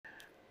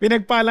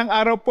Pinagpalang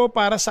araw po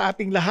para sa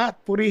ating lahat.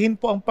 Purihin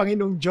po ang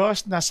Panginoong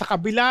Diyos na sa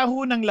kabila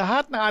ho ng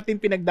lahat ng ating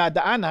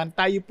pinagdadaanan,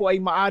 tayo po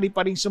ay maari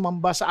pa rin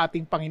sumamba sa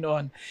ating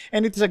Panginoon.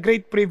 And it is a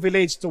great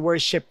privilege to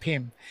worship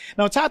Him.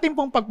 Now, sa ating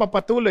pong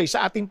pagpapatuloy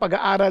sa ating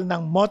pag-aaral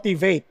ng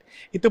Motivate,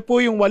 ito po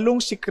yung 8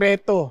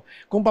 sikreto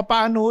kung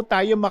paano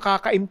tayo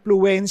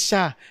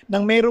makaka-impluwensya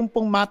ng mayroong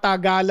pong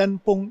matagalan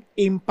pong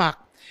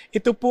impact.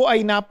 Ito po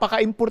ay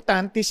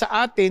napaka-importante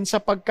sa atin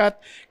sapagkat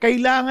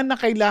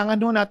kailangan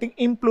ho nating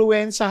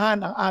impluwensahan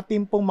ang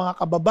ating pong mga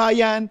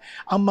kababayan,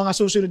 ang mga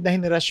susunod na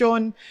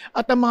henerasyon,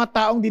 at ang mga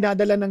taong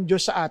dinadala ng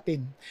Diyos sa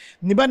atin.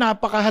 Di ba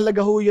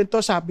napakahalaga ho yun to,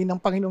 sabi ng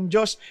Panginoong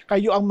Diyos,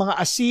 kayo ang mga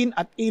asin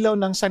at ilaw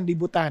ng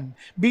sanlibutan.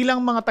 Bilang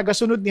mga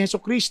tagasunod ni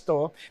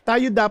Jesucristo,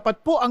 tayo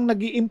dapat po ang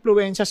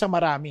nag-iimpluwensya sa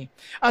marami.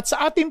 At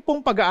sa ating pong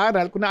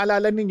pag-aaral, kung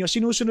naalala ninyo,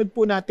 sinusunod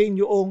po natin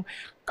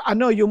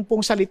yung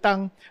pong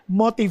salitang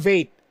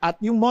motivate. At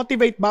yung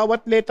motivate,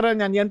 bawat letra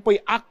niyan, yan po'y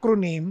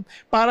acronym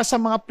para sa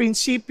mga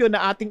prinsipyo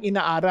na ating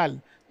inaaral.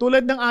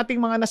 Tulad ng ating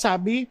mga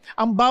nasabi,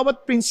 ang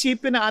bawat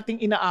prinsipyo na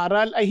ating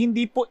inaaral ay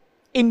hindi po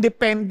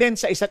independent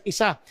sa isa't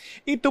isa.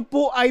 Ito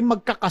po ay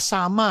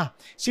magkakasama.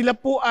 Sila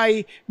po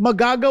ay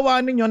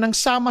magagawa ninyo ng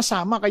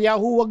sama-sama, kaya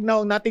huwag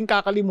na nating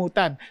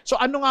kakalimutan. So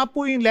ano nga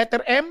po yung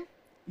letter M?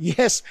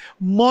 Yes,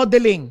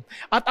 modeling.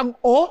 At ang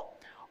O,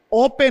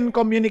 open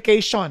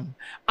communication.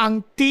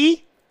 Ang T,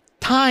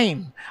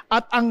 time.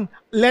 At ang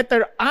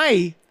letter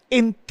I,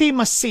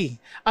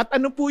 intimacy. At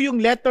ano po yung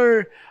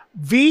letter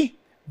V?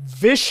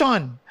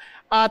 Vision.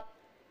 At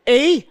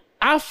A,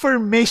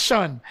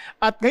 affirmation.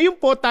 At ngayon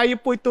po tayo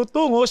po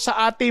itutungo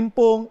sa ating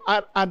pong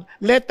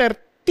letter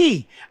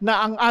T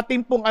na ang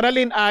ating pong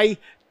aralin ay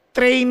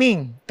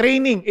training.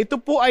 Training. Ito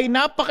po ay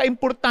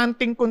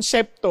napaka-importanting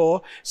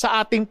konsepto sa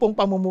ating pong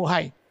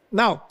pamumuhay.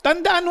 Now,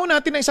 tandaan ho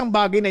natin ang isang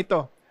bagay na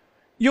ito.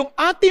 Yung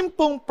ating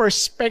pong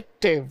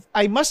perspective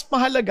ay mas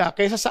mahalaga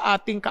kaysa sa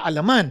ating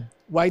kaalaman.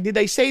 Why did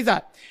I say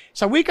that?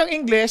 Sa wikang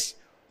English,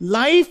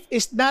 life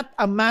is not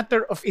a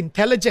matter of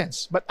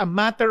intelligence, but a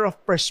matter of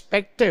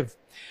perspective.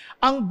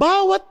 Ang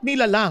bawat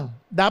nilalang,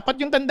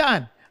 dapat yung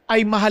tandaan,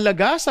 ay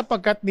mahalaga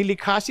sapagkat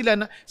nilikha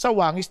sila sa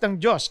wangis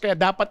ng Diyos. Kaya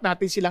dapat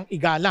natin silang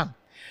igalang.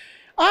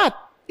 At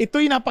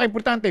ito'y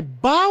napaka-importante,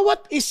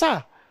 bawat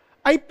isa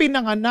ay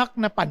pinanganak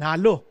na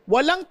panalo.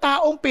 Walang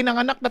taong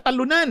pinanganak na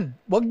talunan.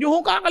 Huwag niyo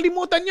hong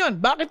kakalimutan yon.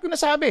 Bakit ko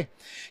nasabi?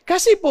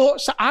 Kasi po,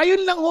 sa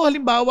ayon lang ho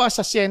halimbawa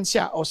sa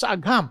siyensya o sa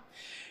agham,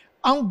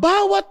 ang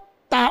bawat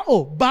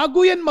tao,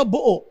 bago yan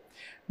mabuo,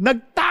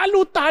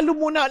 nagtalo-talo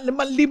muna 500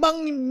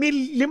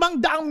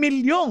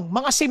 milyong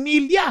mga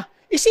similya.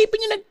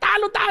 Isipin niyo,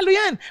 nagtalo-talo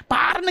yan.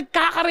 Parang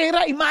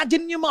nagkakarera.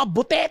 Imagine niyo mga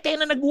butete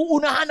na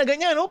nag-uunahan na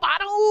ganyan. No?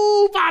 Parang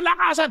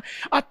palakasan.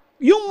 At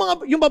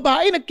yung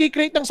babae,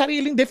 nagkikreate ng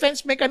sariling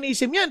defense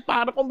mechanism yan.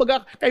 Para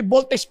kumbaga kay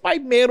Voltes 5,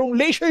 merong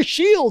laser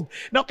shield.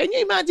 Now, can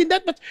you imagine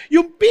that? But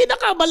yung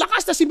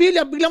pinakamalakas na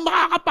sibilya, biglang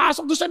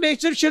makakapasok doon sa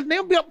laser shield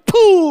na yun, biglang,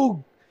 pug!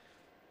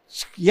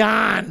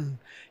 Yan.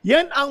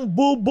 Yan ang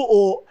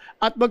bubuo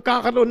at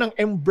magkakaroon ng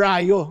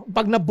embryo.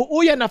 Pag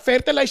nabuo yan,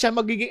 na-fertilize yan,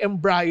 magiging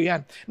embryo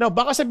yan. Now,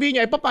 baka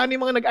sabihin niya, paano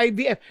yung mga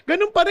nag-IVF?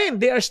 Ganun pa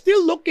rin. They are still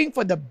looking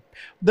for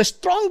the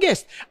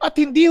strongest. At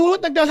hindi ho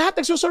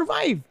lahat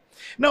nagsusurvive.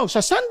 Now, sa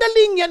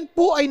sandaling yan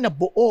po ay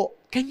nabuo.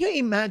 Can you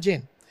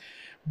imagine?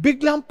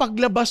 Biglang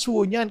paglabas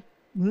ho niyan,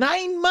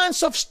 9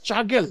 months of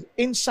struggle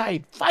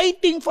inside,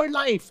 fighting for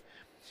life.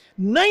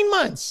 9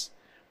 months.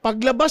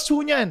 Paglabas ho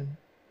niyan,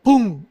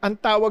 boom, ang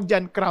tawag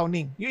dyan,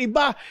 crowning. Yung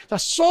iba,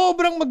 sa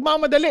sobrang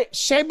magmamadali,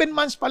 7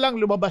 months pa lang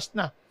lumabas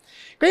na.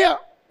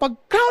 Kaya, pag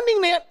crowning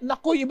na yan,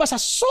 naku, yung iba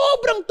sa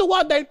sobrang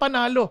tuwa dahil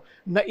panalo,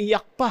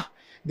 naiyak pa.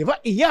 Di ba?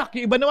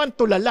 Iyak. Yung iba naman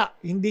tulala.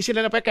 Hindi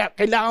sila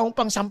kailangan mong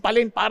pang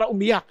sampalin para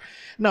umiyak.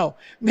 Now,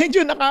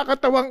 medyo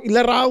nakakatawang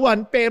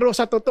ilarawan pero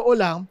sa totoo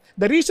lang,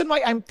 the reason why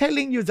I'm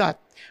telling you that,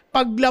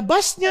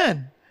 paglabas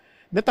niyan,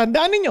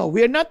 natandaan ninyo,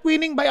 we are not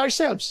winning by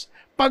ourselves.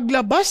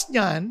 Paglabas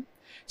niyan,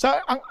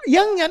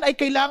 yan ay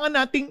kailangan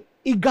nating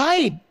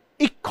i-guide,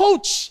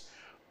 i-coach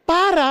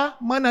para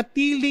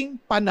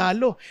manatiling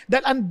panalo.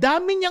 Dahil ang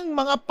dami niyang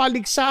mga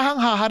paligsahang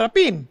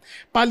haharapin.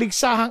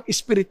 Paligsahang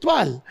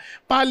espiritual,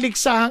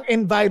 paligsahang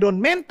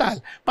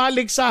environmental,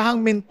 paligsahang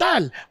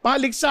mental,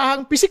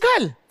 paligsahang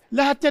pisikal.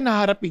 Lahat yan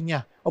haharapin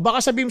niya. O baka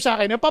sabihin sa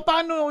akin,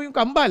 paano yung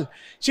kambal?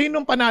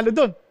 Sinong panalo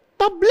doon?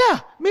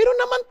 Tabla. Meron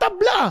naman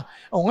tabla.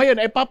 O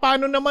ngayon,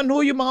 paano naman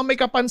yung mga may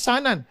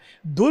kapansanan?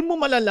 Doon mo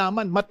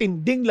malalaman,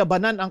 matinding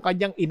labanan ang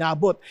kanyang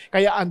inabot.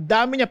 Kaya ang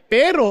dami niya.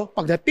 Pero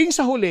pagdating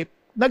sa huli,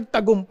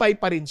 nagtagumpay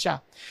pa rin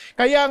siya.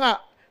 Kaya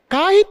nga,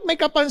 kahit may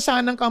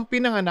kapansanan kang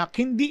pinanganak,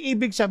 hindi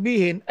ibig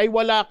sabihin ay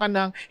wala ka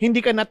nang, hindi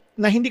ka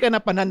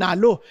na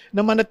pananalo,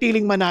 na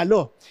manatiling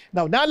manalo.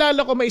 Now,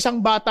 naalala ko may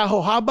isang bata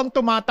habang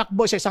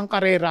tumatakbo sa isang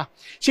karera,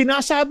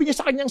 sinasabi niya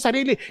sa kanyang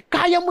sarili,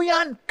 kaya mo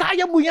yan,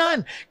 kaya mo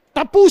yan.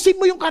 Tapusin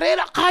mo yung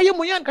karera, kaya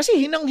mo yan. Kasi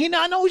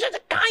hinang-hinanaw siya,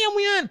 kaya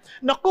mo yan.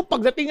 Naku,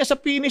 pagdating niya sa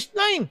finish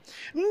line,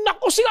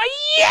 naku siya,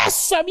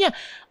 yes! Sabi niya,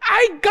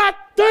 I got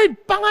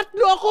third.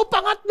 Pangatlo ako,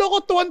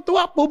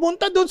 tuwan-tuwa.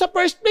 Pumunta doon sa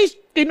first place,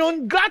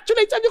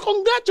 kinongratulate. Sabi niya,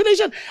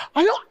 congratulations.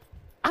 Ano,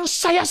 Ang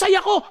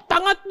saya-saya ko,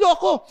 pangatlo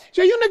ako.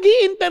 So yung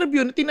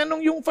nag-i-interview, na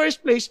tinanong yung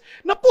first place,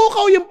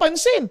 napukaw yung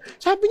pansin.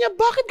 Sabi niya,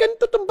 bakit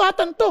ganito tong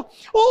batang to?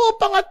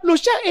 Oo, pangatlo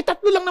siya.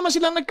 Tatlo lang naman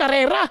silang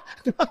nagkarera.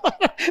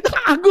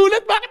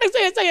 Nakakagulat, bakit ang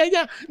saya-saya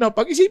niya? No,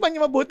 pag-isipan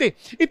niyo mabuti.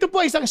 Ito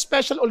po ay isang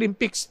Special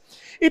Olympics.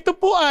 Ito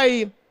po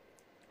ay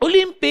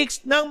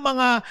Olympics ng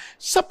mga,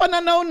 sa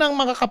pananaw ng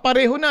mga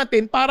kapareho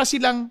natin, para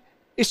silang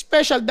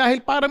special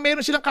dahil para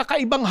meron silang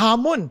kakaibang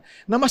hamon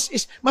na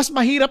mas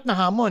mahirap na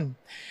hamon.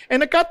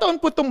 Nagkataon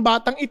po itong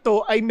batang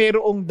ito ay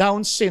mayroong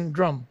Down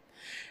syndrome.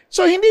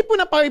 So hindi po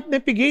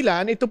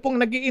napigilan, ito pong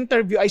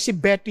nag-i-interview ay si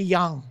Betty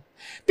Young.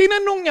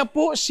 Tinanong niya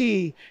po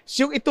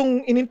yung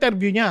itong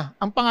in-interview niya,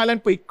 ang pangalan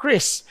po ay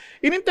Chris.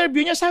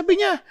 In-interview niya, sabi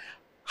niya,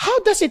 how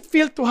does it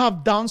feel to have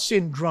Down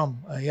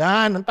syndrome?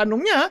 Ayan, ang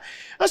tanong niya.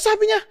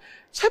 Sabi niya,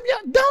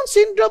 Down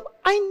syndrome,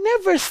 I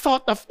never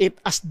thought of it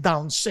as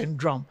Down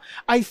syndrome.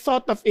 I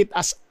thought of it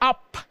as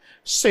up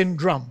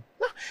syndrome.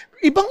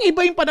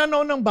 Ibang-iba yung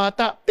pananaw ng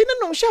bata.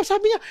 Tinanong siya,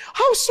 sabi niya,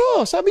 how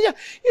so? Sabi niya,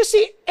 you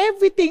see,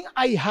 everything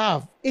I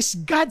have is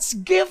God's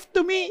gift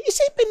to me.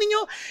 Isipin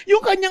niyo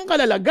yung kanyang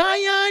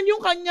kalalagayan, yung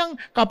kanyang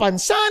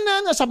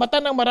kapansanan, na sa mata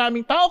ng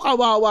maraming tao,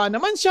 kawawa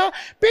naman siya,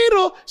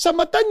 pero sa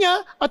mata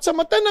niya at sa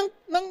mata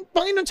ng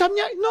Panginoon,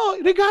 sabi niya, no,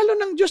 regalo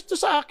ng Diyos to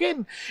sa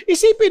akin.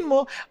 Isipin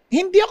mo,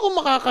 hindi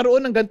ako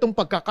makakaroon ng ganitong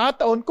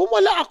pagkakataon kung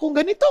wala akong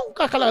ganitong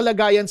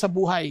kalalagayan sa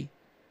buhay.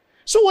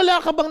 So wala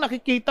ka bang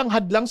nakikitang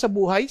hadlang sa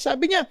buhay?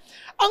 Sabi niya,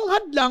 ang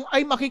hadlang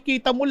ay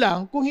makikita mo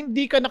lang kung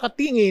hindi ka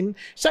nakatingin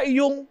sa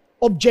iyong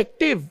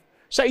objective,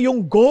 sa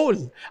iyong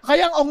goal.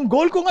 Kaya ang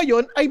goal ko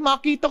ngayon ay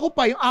makita ko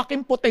pa yung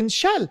aking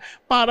potensyal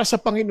para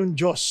sa Panginoon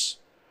Diyos.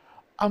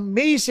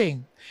 Amazing.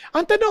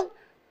 Ang tanong,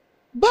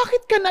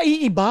 bakit ka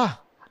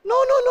naiiba? No,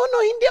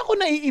 hindi ako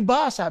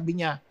naiiba,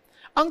 sabi niya.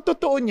 Ang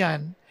totoo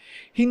niyan,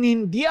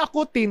 hindi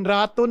ako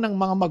tinrato ng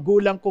mga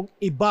magulang kong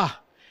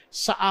iba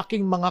sa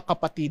aking mga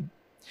kapatid.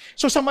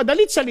 So sa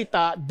madalit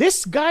salita,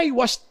 this guy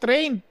was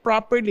trained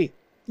properly.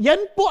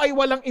 Yan po ay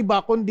walang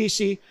iba kundi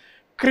si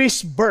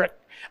Chris Burke.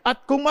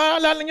 At kung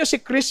maalala nyo si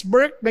Chris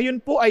Burke, ngayon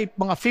po ay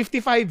mga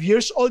 55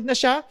 years old na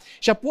siya.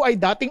 Siya po ay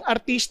dating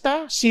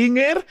artista,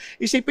 singer.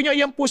 Isipin nyo,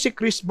 yan po si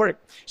Chris Burke.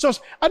 So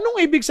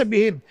anong ibig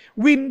sabihin?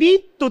 We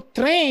need to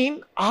train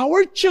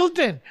our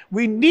children.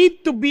 We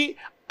need to be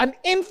an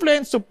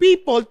influence to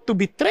people to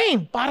be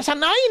trained para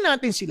sanayin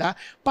natin sila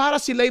para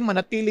sila'y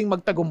manatiling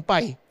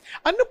magtagumpay.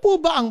 Ano po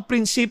ba ang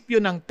prinsipyo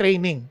ng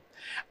training?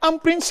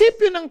 Ang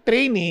prinsipyo ng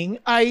training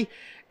ay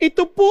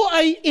ito po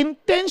ay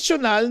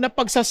intentional na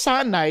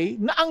pagsasanay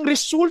na ang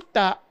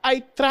resulta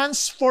ay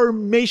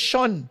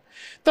transformation.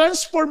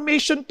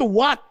 Transformation to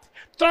what?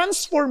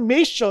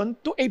 Transformation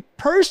to a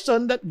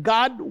person that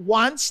God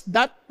wants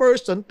that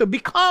person to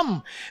become.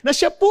 Na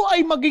siya po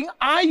ay maging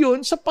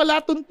ayon sa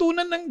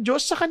palatuntunan ng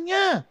Diyos sa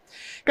Kanya.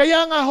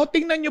 Kaya nga,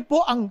 tingnan niyo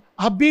po ang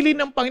habilin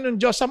ng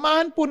Panginoon Diyos.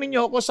 Samahan po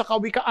ninyo ako sa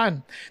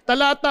Kawikaan.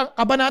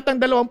 Kabanatang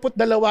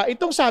 22,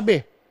 itong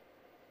sabi,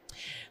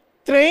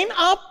 train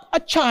up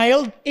a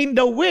child in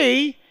the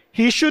way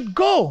he should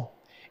go.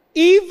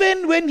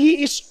 Even when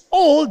he is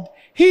old,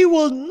 he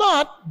will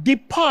not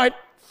depart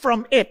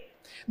from it.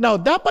 Now,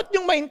 dapat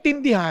yung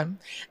maintindihan,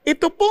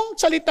 ito pong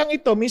salitang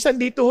ito, minsan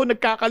dito ho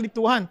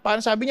nagkakalituhan.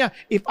 Parang sabi niya,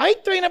 if I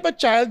train up a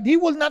child, he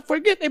will not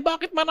forget.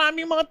 Bakit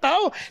maraming mga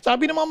tao?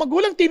 Sabi ng mga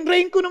magulang,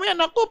 tinrain ko naman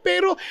yan ako,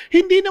 pero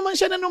hindi naman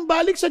siya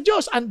nanumbalik sa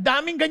Diyos. Ang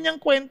daming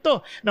ganyang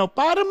kwento. Now,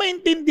 para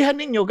maintindihan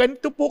ninyo,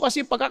 ganito po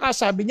kasi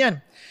pagkakasabi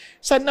niyan.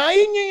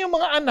 Sanayin niyo yung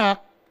mga anak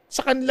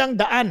sa kanilang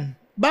daan.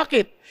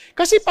 Bakit?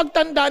 Kasi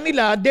pagtanda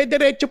nila,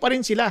 dederecho pa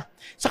rin sila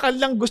sa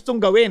kanilang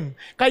gustong gawin.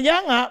 Kaya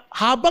nga,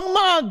 habang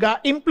maaga,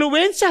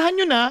 impluwensyahan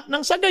nyo na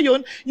nang sa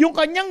gayon, yung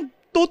kanyang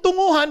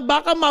tutunguhan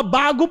baka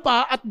mabago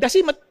pa at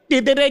kasi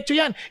didiretso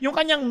yan. Yung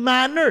kanyang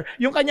manner,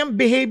 yung kanyang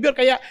behavior.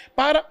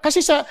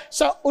 Kasi sa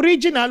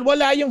original,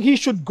 wala yung he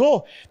should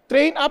go.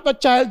 Train up a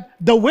child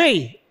the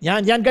way.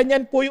 Yan,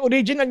 ganyan po yung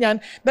original yan.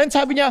 Then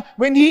sabi niya,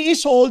 when he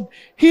is old,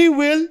 he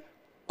will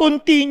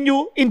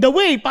continue in the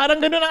way. Parang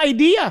gano'n ang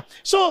idea.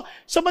 So,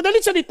 sa madalit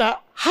salita,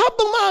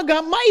 habang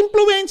maaga,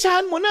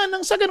 maimpluwensyahan mo na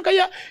ng sa ganun.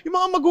 Kaya, yung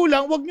mga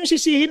magulang, huwag nyo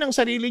sisihin ang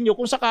sarili nyo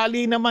kung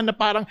sakali naman na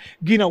parang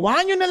ginawa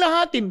nyo na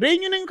lahat,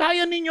 tinrain nyo na yung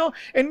kaya ninyo,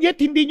 and yet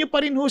hindi nyo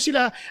pa rin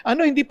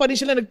hindi pa rin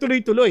sila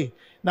nagtuloy-tuloy.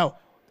 Now,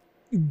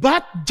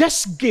 but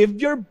just give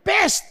your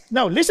best.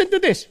 Now, listen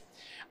to this.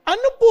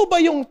 Ano po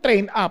ba yung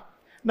train up?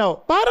 Now,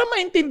 para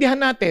maintindihan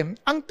natin,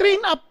 ang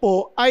train up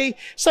po ay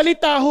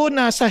salita ho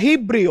na sa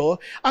Hebreo,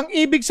 ang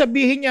ibig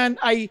sabihin niyan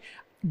ay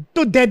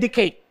to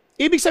dedicate.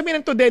 Ibig sabihin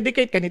ng to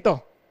dedicate ganito.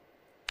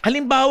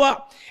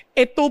 Halimbawa,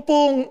 ito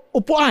pong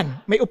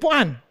upuan, may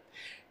upuan.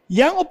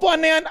 Yang upuan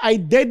na yan ay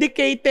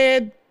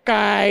dedicated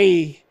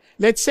kay,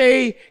 let's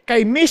say,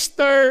 kay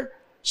Mr.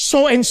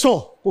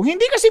 So-and-so. Kung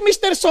hindi kasi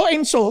Mr.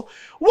 So-and-so,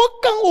 huwag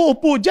kang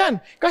uupo dyan.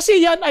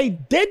 Kasi yan ay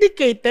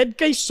dedicated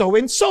kay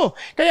so-and-so.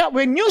 Kaya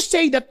when you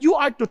say that you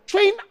are to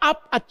train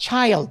up a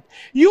child,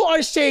 you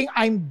are saying,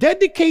 I'm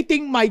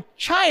dedicating my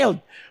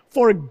child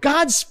for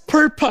God's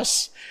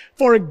purpose,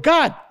 for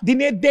God.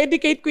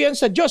 Dinededicate ko yan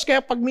sa Diyos. Kaya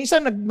pag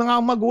minsan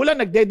mga magulang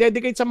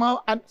nagde-dedicate sa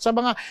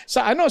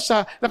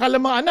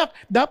nakalamang anak,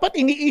 dapat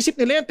iniisip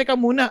nila yan, teka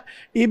muna.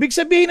 Ibig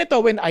sabihin nito,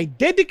 when I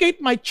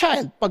dedicate my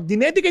child, pag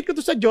dinedicate ko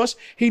to sa Diyos,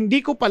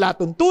 hindi ko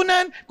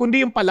palatuntunan,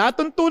 kundi yung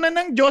palatuntunan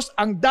ng Diyos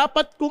ang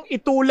dapat kong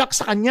itulak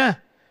sa Kanya.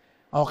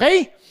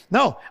 Okay?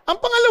 Now, ang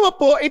pangalawa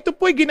po, ito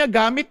po ay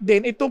ginagamit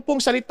din, ito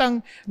pong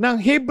salitang ng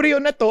Hebreo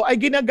na to ay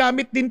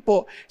ginagamit din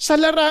po sa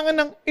larangan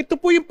ng, ito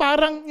po yung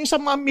parang yung sa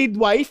mga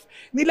midwife,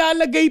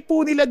 nilalagay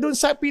po nila dun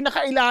sa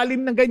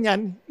pinakailalim ng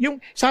ganyan,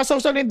 yung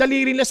sasawsaw ng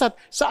daliri nila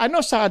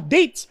sa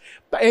dates,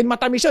 and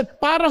matamis yun,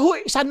 para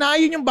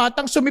sanayin yung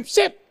batang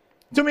sumipsip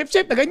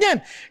na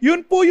ganyan.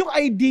 Yun po yung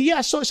idea.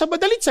 So, sa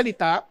madalit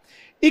salita,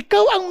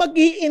 ikaw ang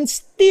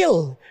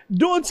mag-i-instill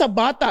doon sa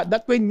bata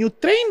that when you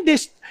train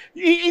this,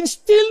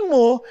 i-instill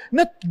mo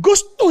na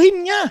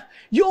gustuhin niya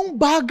yung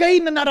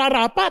bagay na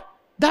nararapat.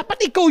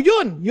 Dapat ikaw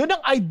yun. Yun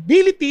ang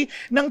ability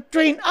ng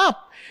train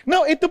up.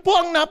 Now, ito po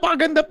ang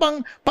napakaganda pang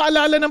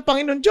paalala ng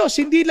Panginoon Diyos.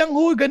 Hindi lang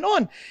ho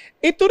ganoon.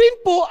 Ito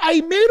rin po ay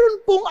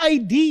meron pong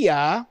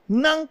idea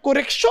ng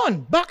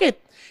koreksyon.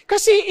 Bakit?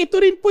 Kasi ito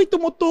rin po ay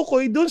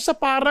tumutukoy doon sa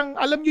parang,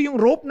 alam niyo yung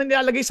rope na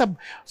nilalagay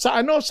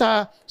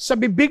sa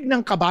bibig ng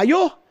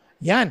kabayo.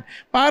 Yan.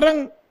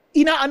 Parang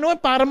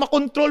para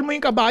makontrol mo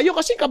yung kabayo.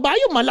 Kasi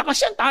kabayo,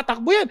 malakas yan,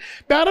 tatakbo yan.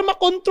 Para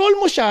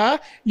makontrol mo siya,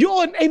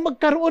 yun ay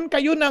magkaroon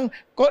kayo ng,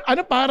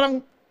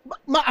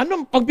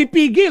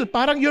 pagpipigil.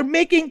 Parang you're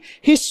making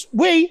his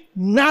way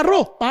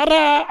narrow.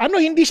 Para,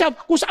 hindi siya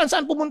kung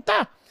saan-saan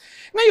pumunta.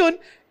 Ngayon,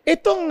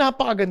 itong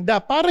napakaganda,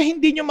 para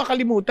hindi nyo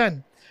makalimutan.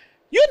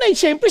 Yun ay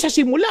siyempre sa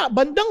simula,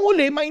 bandang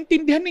huli,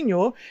 maintindihan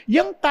ninyo,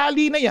 yung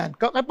tali na yan.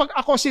 Kapag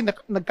ako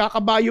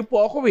nagkakabayo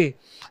po ako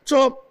So,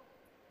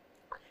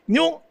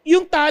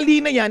 yung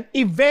tali na yan,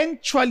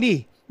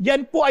 eventually,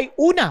 yan po ay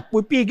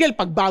pupigil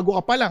pag bago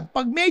ka pa lang.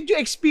 Pag medyo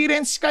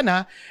experience ka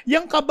na,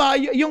 yung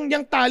kabayo, yung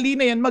tali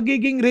na yan,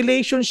 magiging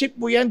relationship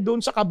mo yan doon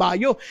sa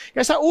kabayo.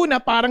 Kasi sa una,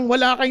 parang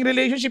wala kayong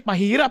relationship,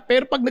 mahirap.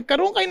 Pero pag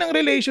nagkaroon kayo ng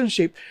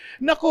relationship,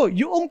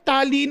 yung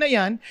tali na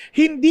yan,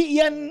 hindi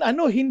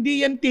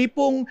yan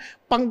tipong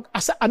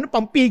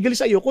pampigil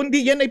sa iyo,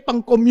 kundi yan ay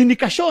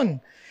pangkomunikasyon.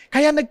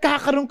 Kaya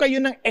nagkakaroon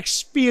kayo ng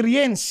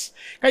experience.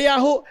 Kaya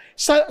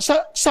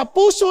sa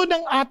puso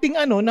ng ating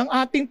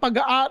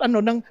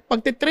ng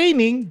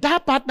pagte-training,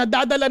 dapat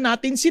nadadala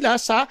natin sila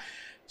sa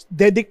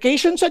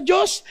dedication sa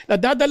Diyos,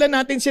 nadadala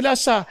natin sila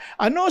sa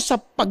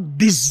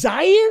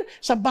pag-desire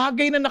sa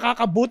bagay na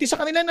nakakabuti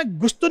sa kanila na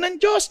gusto ng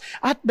Diyos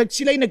at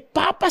sila'y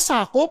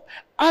nagpapasakop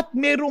at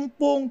meron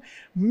pong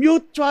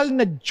mutual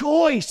na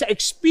joy sa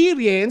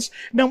experience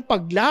ng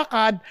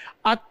paglakad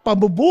at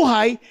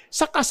pabubuhay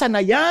sa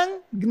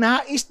kasanayang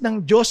nais ng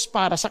Diyos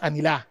para sa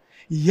kanila.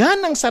 Yan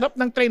ang sarap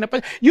ng train up.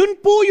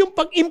 Yun po yung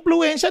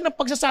pag-impluensya ng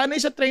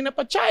pagsasanay sa train up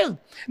a child.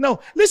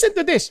 Now, listen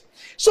to this.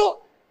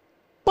 So,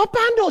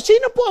 paano?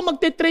 Sino po ang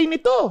magte-train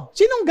nito?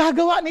 Sinong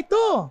gagawa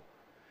nito?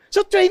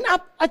 So, train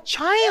up a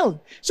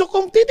child. So,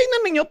 kung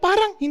titingnan ninyo,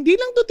 parang hindi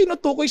lang to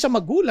tinutukoy sa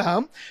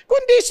magulang,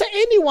 kundi sa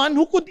anyone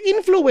who could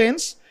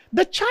influence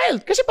the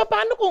child. Kasi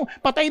paano kung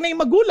patay na yung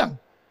magulang?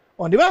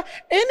 O, di ba?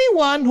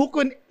 Anyone who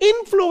can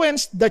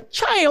influence the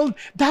child,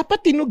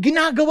 dapat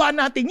ginagawa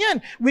natin yan.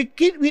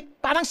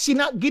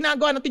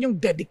 Ginagawa natin yung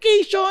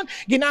dedication,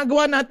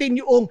 ginagawa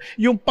natin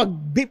yung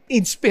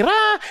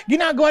pag-inspira,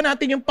 ginagawa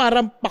natin yung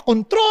parang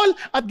pakontrol,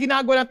 at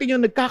ginagawa natin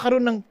yung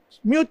nagkakaroon ng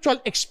mutual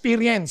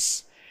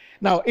experience.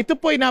 Now, ito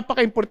po ay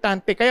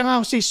napaka-importante. Kaya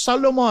nga si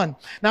Solomon,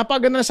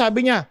 napakaganda na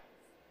sabi niya,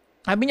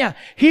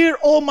 "Hear,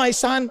 O my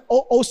son,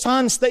 O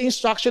sons, the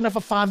instruction of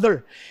a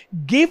father.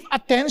 Give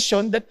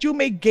attention that you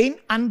may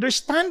gain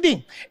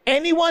understanding."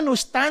 Anyone who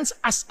stands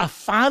as a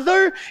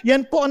father,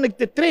 yan po ang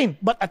nagtitrain.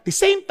 But at the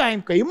same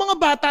time, kayo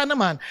mga bata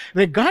naman,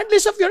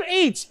 regardless of your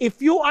age, if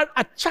you are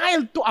a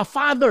child to a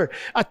father,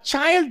 a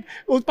child,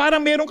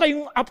 parang meron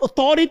kayong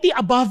authority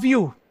above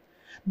you,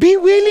 be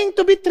willing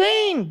to be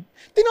trained.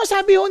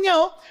 Sabi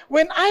niya,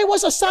 "When I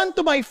was a son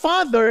to my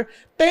father,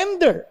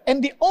 tender,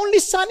 and the only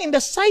son in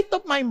the sight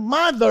of my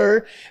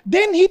mother,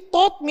 then he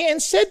taught me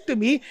and said to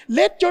me,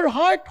 let your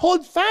heart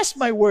hold fast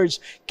my words,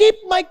 keep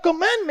my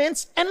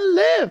commandments and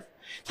live."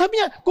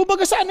 Sabi niya,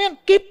 kumbaga saan yan?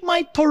 Keep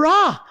my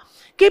Torah,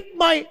 keep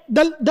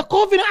the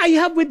covenant I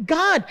have with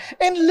God,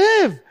 and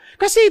live.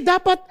 Kasi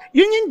dapat,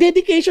 yun yung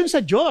dedication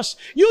sa Diyos.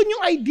 Yun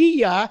yung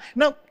idea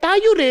na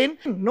tayo rin,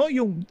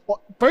 yung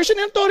person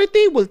in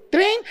authority will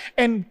train,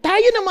 and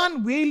tayo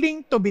naman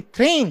willing to be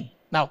trained.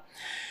 Now,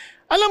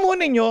 alam mo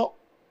ninyo,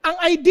 ang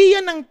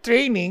idea ng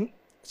training,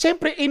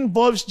 siyempre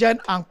involves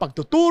dyan ang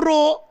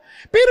pagtuturo,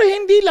 pero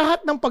hindi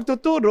lahat ng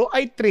pagtuturo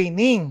ay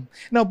training.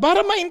 Now,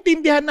 para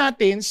maintindihan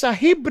natin sa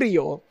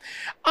Hebreo,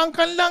 ang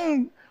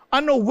kanilang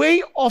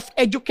way of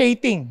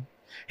educating,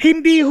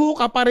 hindi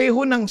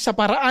kapareho sa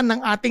paraan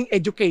ng ating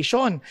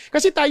education.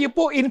 Kasi tayo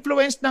po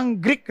influence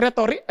ng Greek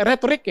rhetoric.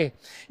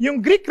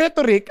 Yung Greek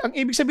rhetoric, ang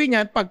ibig sabihin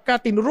niyan,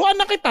 pagka tinuruan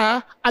na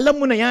kita, alam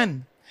mo na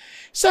yan.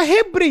 Sa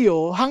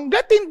Hebreo,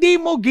 hanggat hindi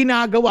mo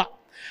ginagawa,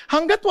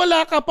 hanggat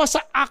wala ka pa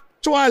sa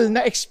actual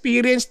na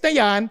experience na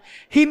yan,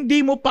 hindi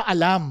mo pa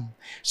alam.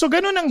 So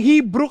ganun ang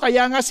Hebrew,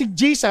 kaya nga si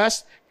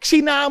Jesus,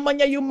 sinama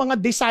niya yung mga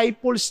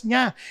disciples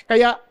niya.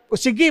 Kaya,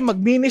 sige,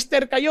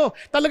 mag-minister kayo.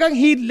 Talagang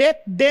He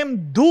let them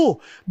do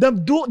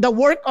the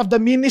work of the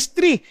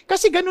ministry.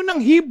 Kasi ganun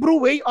ang Hebrew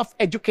way of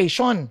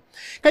education.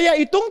 Kaya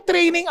itong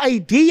training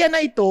idea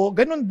na ito,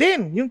 ganun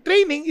din. Yung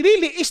training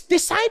really is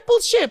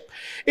discipleship.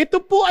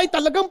 Ito po ay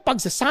talagang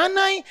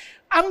pagsasanay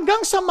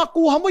hanggang sa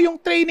makuha mo yung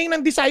training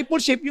ng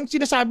discipleship, yung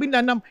sinasabi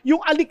na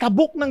yung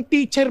alikabok ng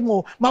teacher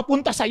mo,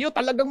 mapunta sa'yo,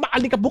 talagang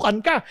maalikabukan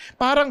ka.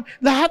 Parang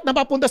lahat na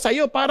mapunta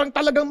sa'yo, parang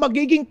talagang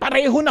magiging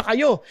pareho na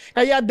kayo.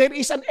 Kaya there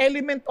is an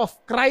element of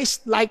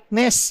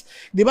Christ-likeness.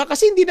 Di ba?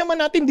 Kasi hindi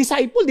naman natin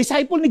disciple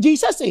ni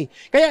Jesus eh.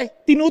 Kaya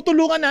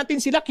tinutulungan natin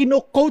sila,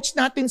 kino-coach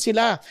natin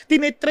sila,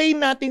 tinetrain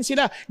natin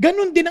sila.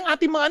 Ganun din ang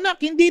ating mga anak.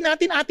 Hindi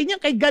natin atin yan,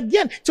 kay God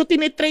yan. So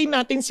tinetrain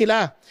natin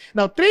sila.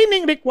 Now,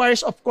 training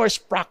requires of course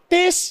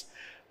practice.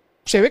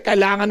 Sabi,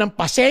 kailangan ng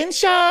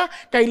pasensya,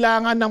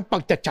 kailangan ng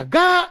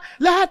pagtatyaga,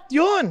 lahat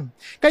yun.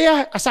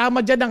 Kaya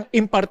kasama dyan ang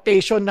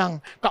impartation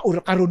ng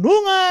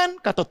karunungan,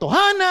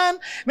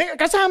 katotohanan,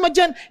 kasama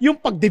dyan yung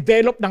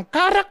pag-develop ng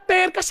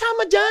karakter,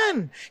 kasama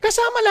dyan.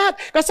 Kasama lahat.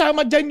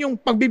 Kasama dyan yung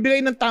pagbibigay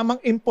ng tamang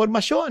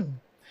impormasyon.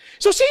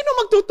 So,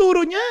 sino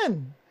magtuturo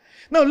niyan?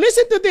 Now,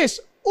 listen to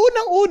this.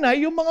 Unang-una,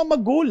 yung mga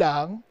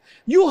magulang,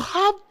 you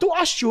have to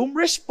assume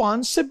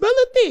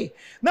responsibility.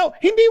 Now,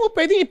 hindi mo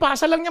pwedeng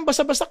ipasa lang yan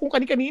basta-basta kung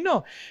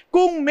kani-kanino.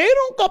 Kung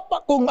meron ka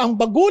pa, kung ang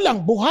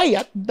magulang buhay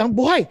at ng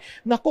buhay,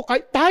 naku,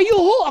 tayo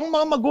ho ang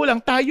mga magulang,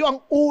 tayo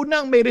ang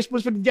unang may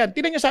responsibility dyan.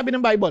 Tingnan niyo sabi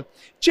ng Bible,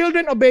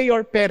 children, obey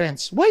your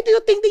parents. Why do you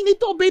think they need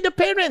to obey the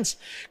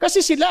parents? Kasi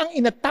sila ang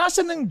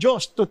inatasan ng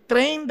Diyos to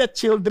train the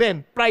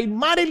children,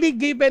 primarily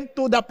given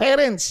to the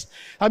parents.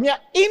 Sabi niya,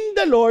 in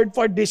the Lord,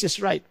 for this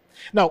is right.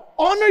 Now,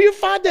 honor your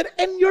father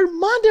and your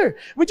mother,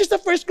 which is the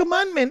first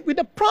commandment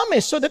with a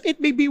promise so that it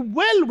may be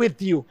well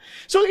with you.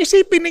 So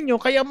isipin ninyo,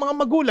 kaya mga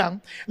magulang,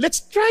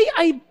 let's try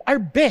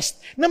our best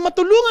na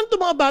matulungan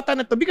itong mga bata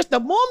na to because the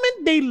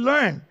moment they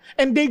learn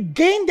and they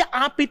gain the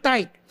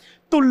appetite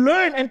to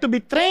learn and to be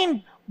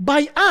trained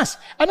by us,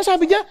 ano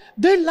sabi niya?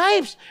 Their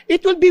lives, it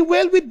will be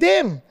well with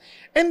them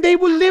and they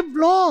will live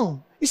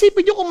long.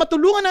 Isipin nyo kung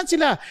matulungan natin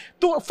sila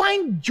to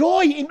find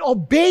joy in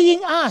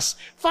obeying us.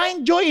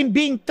 Find joy in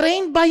being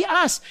trained by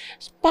us.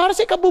 Para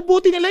sa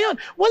ikabubuti nila yon.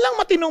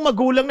 Walang matinong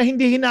magulang na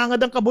hindi hinangad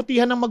ang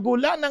kabutihan ng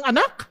magulang ng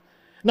anak.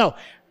 Now,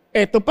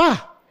 eto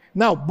pa.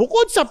 Now,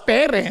 bukod sa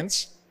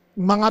parents,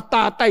 mga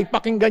tatay,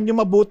 pakinggan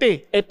nyo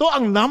mabuti. Ito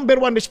ang number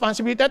one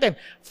responsibility natin.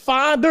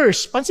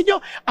 Fathers, pansin nyo,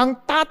 ang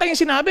tatay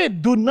yung sinabi,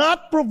 do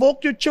not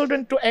provoke your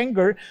children to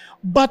anger,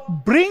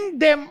 but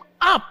bring them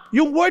up.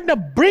 Yung word na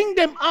bring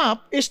them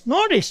up is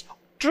notice.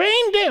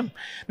 Train them.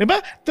 Diba?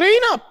 Train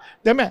up.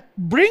 Diba?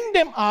 Bring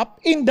them up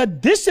in the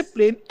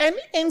discipline and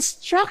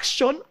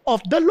instruction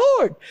of the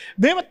Lord.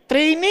 Diba?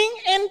 Training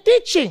and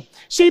teaching.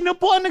 Sino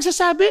po ang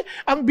nagsasabi?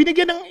 Ang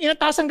binigyan ng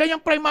inatasang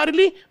ganyang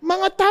primarily,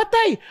 mga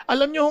tatay.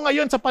 Alam nyo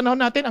ngayon sa panahon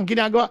natin, ang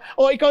ginagawa,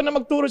 ikaw na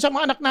magturo sa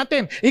mga anak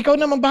natin. Ikaw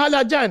na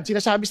bahala dyan.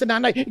 Sinasabi sa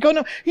nanay. Ikaw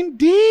na.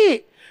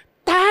 Hindi.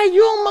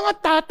 Tayong mga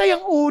tatay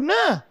ang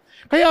una.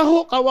 Kaya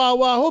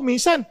kawawa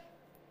minsan,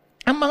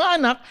 ang mga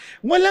anak,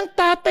 walang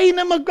tatay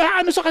na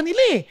mag-aano sa kanila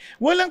eh.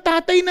 Walang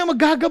tatay na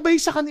maggagabay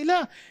sa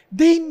kanila.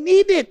 They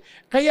need it.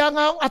 Kaya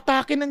nga ang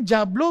atake ng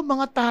dyablo,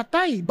 mga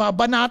tatay.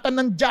 Babanatan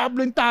ng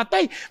dyablo yung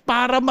tatay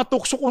para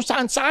matukso kung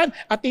saan-saan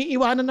at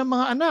iiwanan ng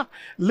mga anak.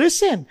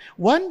 Listen,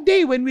 one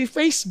day when we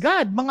face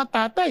God, mga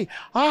tatay,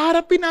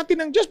 haharapin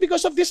natin ng Diyos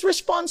because of this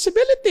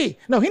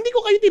responsibility. Now, hindi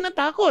ko kayo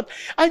tinatakot.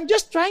 I'm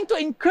just trying to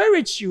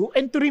encourage you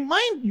and to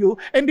remind you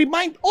and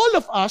remind all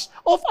of us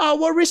of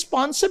our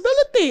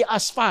responsibility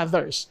as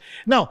fathers.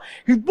 Now,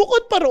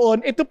 bukod pa roon,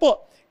 ito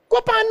po,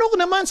 paano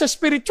naman sa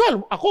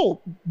spiritual? Ako,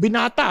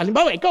 binata.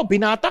 Halimbawa, ikaw,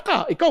 binata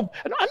ka. Ikaw,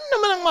 ano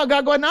naman ang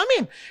magagawa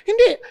namin?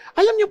 Hindi.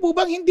 Alam niyo po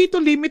bang hindi to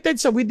limited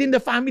sa within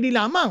the family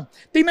lamang?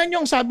 Tingnan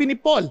niyo ang sabi ni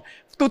Paul.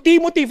 To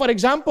Timothy, for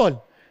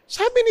example.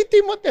 Sabi ni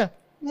Timothy,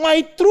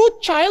 my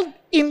true child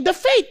in the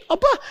faith.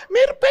 Aba,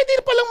 pwede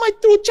palang my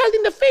true child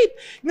in the faith.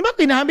 Di ba,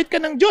 kinamit ka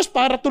ng Diyos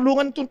para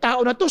tulungan itong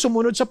tao na to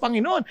sumunod sa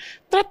Panginoon.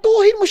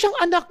 Tratuhin mo siyang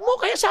anak mo,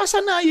 kaya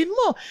sasanayin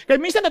mo. Kaya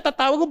minsan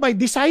natatawag ko by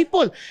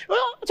disciple.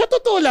 Well, sa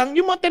totoo lang,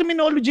 yung mga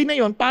terminology na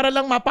yon para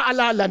lang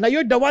mapaalala na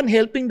you're the one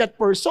helping that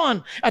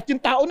person. At yung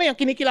tao na yan,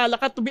 kinikilala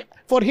ka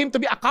for him to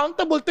be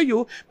accountable to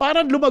you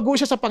para lumago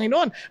siya sa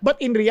Panginoon.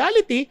 But in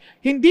reality,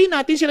 hindi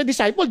natin sila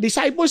disciple.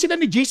 Disciple sila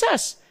ni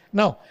Jesus.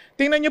 Now,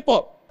 tingnan niyo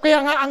po, kaya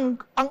nga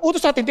ang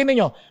utos natin, tingnan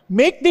nyo,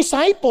 make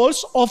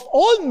disciples of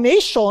all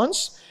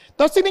nations,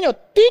 tapos tingnan nyo,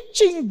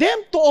 teaching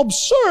them to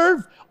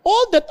observe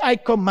all that I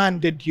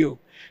commanded you.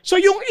 So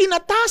yung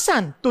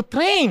inatasan to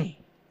train,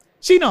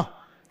 sino?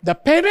 The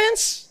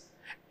parents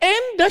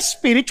and the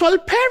spiritual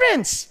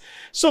parents.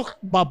 So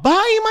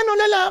babae man o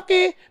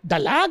lalaki,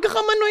 dalaga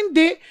ka man o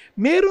hindi,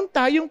 meron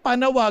tayong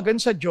panawagan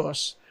sa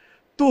Diyos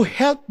to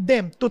help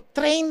them, to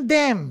train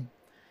them.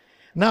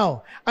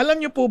 Now, alam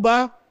nyo po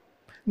ba,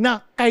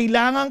 na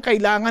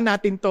kailangan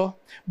natin to.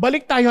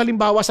 Balik tayo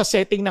halimbawa sa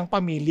setting ng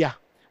pamilya.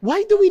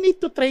 Why do we need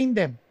to train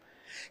them?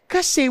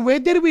 Kasi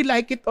whether we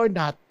like it or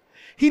not,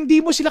 hindi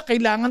mo sila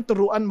kailangan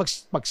turuan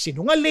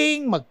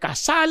magsinungaling,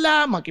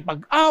 magkasala,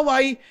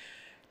 makipag-away.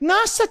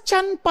 Nasa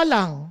tiyan pa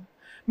lang,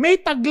 may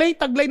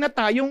taglay-taglay na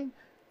tayong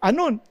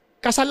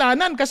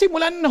kasalanan. Kasi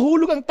mula na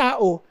nahulog ang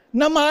tao,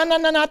 namanan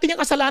na natin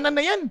yung kasalanan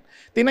na yan.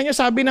 Tingnan nyo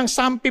sabi ng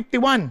Psalm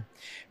 51,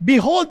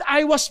 Behold,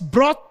 I was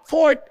brought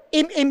forth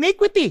in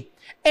iniquity,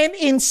 and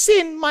in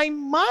sin my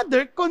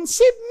mother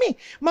conceived me.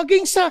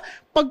 Maging sa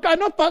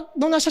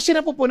nung nasa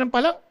sinapupunan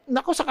pa lang,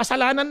 sa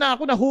kasalanan na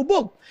ako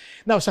nahubog.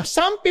 Now, sa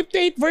Psalm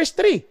 58 verse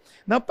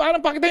 3, na parang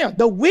pakita nyo,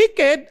 the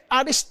wicked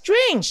are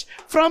estranged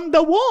from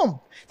the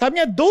womb. Sabi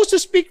niya, those who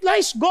speak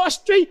lies go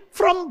astray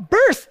from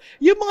birth.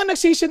 Yung mga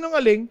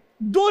nagsisinungaling,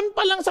 doon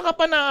pa lang sa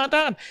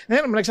kapanatan.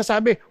 Ngayon,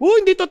 nagsasabi,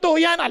 hindi totoo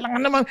yan.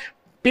 Alangan naman,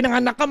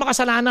 pinanganak ka,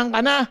 makasalanan ka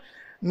na.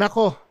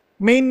 Nako,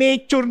 may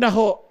nature na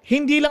ho.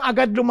 Hindi lang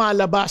agad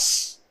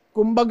lumalabas.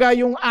 Kumbaga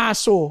yung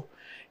aso,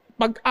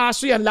 pag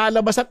aso yan,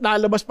 lalabas at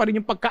lalabas pa rin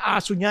yung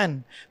pagkaaso niyan.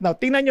 Now,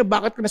 tingnan nyo,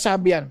 bakit ko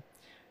nasabi yan?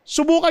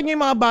 Subukan nyo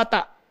yung mga bata.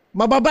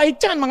 Mababait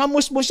yan, mga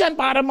musmus yan,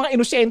 para mga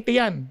inosente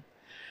yan.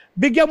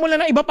 Bigyan mo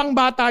lang ng iba pang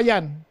bata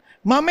yan.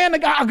 Mamaya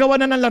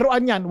nag-aagawan na ng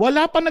laruan yan.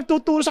 Wala pa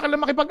nagtuturo sa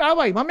kanila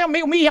makipag-away. Mamaya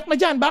may umiiyak na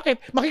dyan.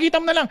 Bakit?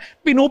 Makikita mo na lang,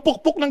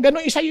 pinupukpuk ng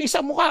gano'n, isa yung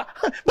isa mukha.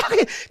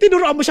 Bakit?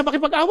 Tinuruan mo siya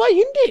makipag-away?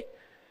 Hindi.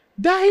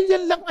 Dahil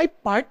yan lang ay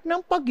part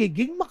ng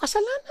pagiging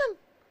makasalanan.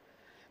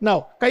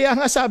 Now, kaya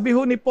nga sabi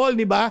ho ni Paul,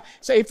 di ba?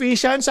 Sa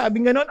Ephesians,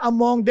 sabi nga nun,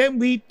 among them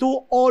we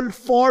too all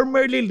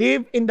formerly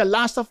live in the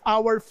lust of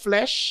our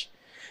flesh.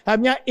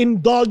 Sabi niya,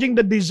 indulging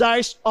the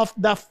desires of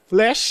the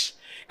flesh.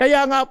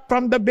 Kaya nga,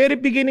 from the very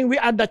beginning, we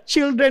are the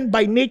children,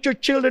 by nature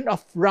children of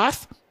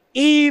wrath,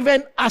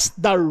 even as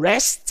the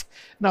rest.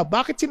 Now,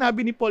 bakit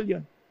sinabi ni Paul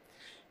yun?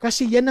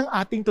 Kasi yan ang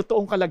ating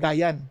totoong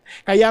kalagayan.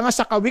 Kaya nga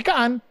sa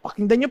Kawikaan,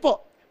 pakinggan niyo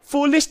po,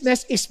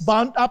 foolishness is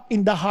bound up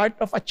in the heart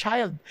of a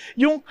child.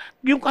 Yung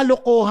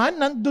kalokohan,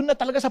 nandun na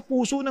talaga sa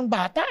puso ng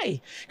bata eh.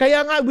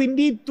 Kaya nga,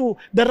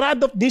 the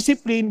rod of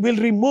discipline will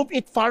remove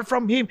it far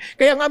from him.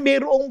 Kaya nga,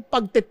 mayroong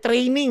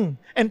pagte-training.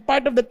 And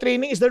part of the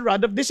training is the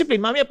rod of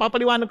discipline. Mamaya,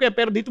 papaliwanag ko yan,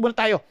 pero dito muna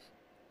tayo.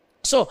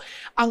 So,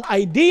 ang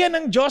idea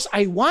ng Diyos,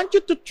 I want you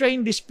to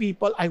train these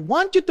people. I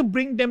want you to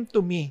bring them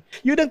to me.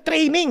 Yun ang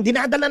training.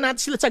 Dinadala natin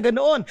sila sa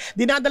ganoon.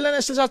 Dinadala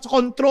natin sila sa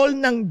control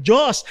ng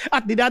Diyos.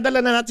 At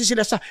dinadala natin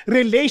sila sa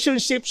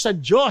relationship sa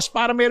Diyos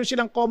para meron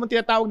silang common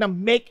tinatawag na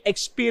make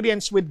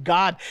experience with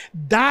God.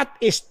 That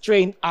is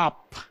train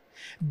up.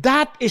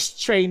 That is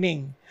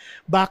training.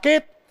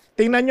 Bakit?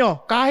 Tingnan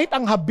nyo, kahit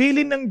ang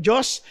habilin ng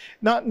Diyos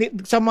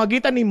sa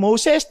magitan ni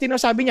Moses,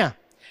 sabi niya,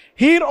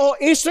 Hear, O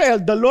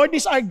Israel, the Lord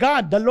is our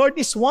God, the Lord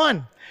is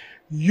one.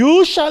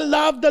 You shall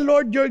love the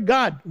Lord your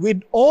God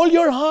with all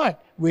your heart,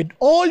 with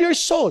all your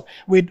soul,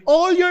 with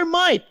all your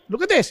might.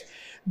 Look at this.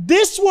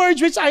 These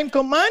words which I am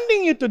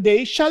commanding you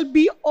today shall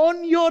be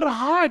on your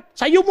heart.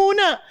 Sa'yo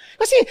muna.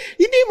 Kasi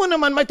hindi mo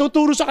naman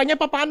matuturo sa kanya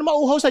paano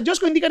mauhaw sa Diyos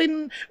kung hindi ka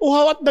rin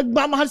uhaw at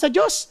nagmamahal sa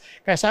Diyos.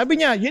 Kaya sabi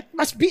niya, it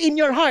must be in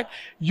your heart.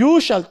 You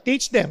shall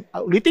teach them.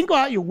 Ulitin ko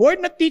yung word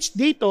na teach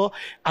dito,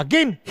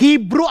 again,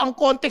 Hebrew ang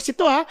context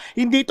ito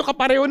Hindi ito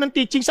kapareho ng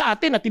teaching sa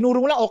atin na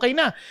tinuro mo lang, okay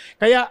na.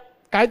 Kaya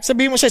kahit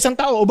sabihin mo sa isang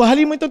tao,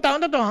 bahalin mo itong tao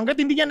na ito, hanggat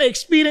hindi niya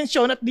na-experience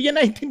yun at hindi niya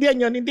naintindihan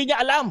yun, hindi niya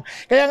alam.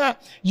 Kaya nga,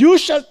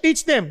 you shall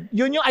teach them.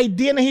 Yun yung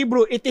idea na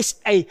Hebrew. It is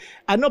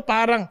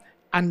parang,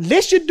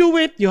 unless you do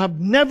it, you have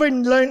never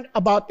learned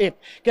about it.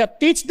 Kaya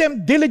teach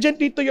them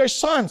diligently to your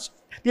sons.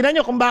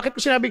 Tingnan nyo kung bakit ko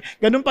sinabi,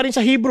 ganun pa rin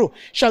sa Hebrew.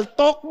 Shall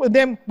talk with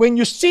them when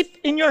you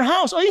sit in your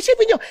house. O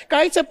isipin nyo,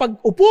 kahit sa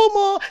pag-upo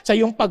mo, sa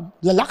iyong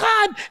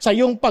paglalakad, sa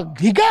iyong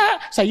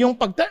paghiga, sa iyong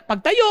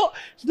pagtayo,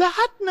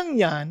 lahat ng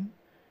yan,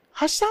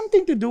 has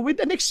something to do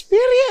with an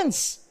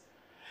experience.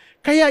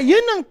 Kaya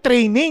yan ang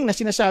training na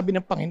sinasabi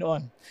ng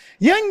Panginoon.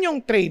 Yan yung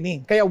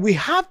training. Kaya we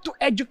have to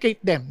educate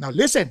them. Now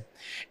listen,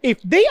 if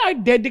they are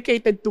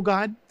dedicated to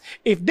God,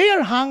 if they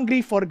are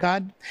hungry for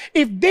God,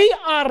 if they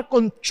are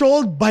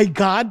controlled by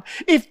God,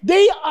 if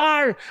they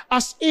are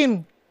as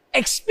in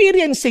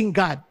experiencing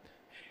God,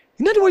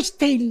 in other words,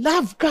 they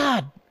love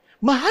God.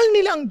 Mahal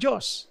nila ang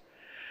Diyos.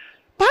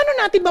 Paano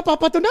natin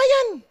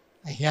mapapatunayan?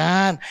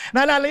 Ayan.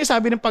 Naalala niyo,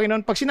 sabi ng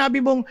Panginoon, pag sinabi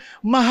mong,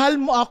 mahal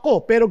mo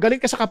ako, pero galit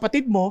ka sa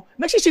kapatid mo,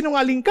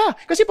 nagsisinungaling ka.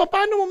 Kasi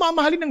paano mo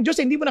mamahalin ng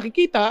Diyos, hindi mo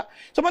nakikita,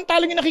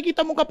 samantalang yung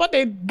nakikita mong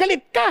kapatid,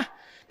 galit ka.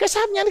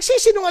 Kasi sabi niya,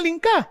 nagsisinungaling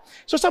ka.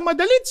 So sa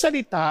madalit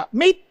salita,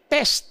 may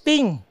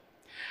testing.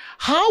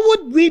 How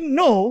would we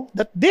know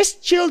that these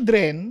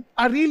children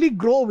are really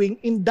growing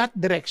in that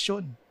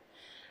direction?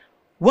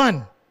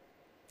 One,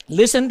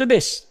 listen to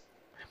this.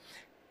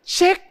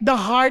 Check the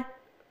heart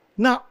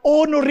na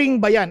honoring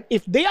ba yan?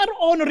 If they are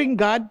honoring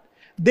God,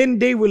 then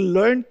they will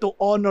learn to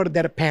honor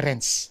their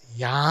parents.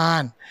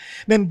 Yan.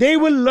 Then they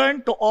will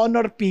learn to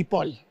honor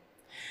people.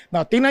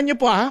 Now, tingnan nyo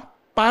po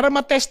para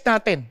matest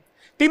natin.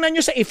 Tingnan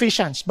nyo sa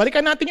Ephesians.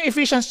 Balikan natin yung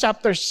Ephesians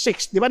chapter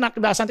 6. Di ba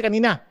nakabasa natin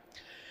kanina?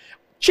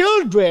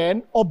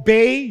 Children,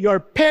 obey your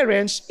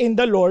parents in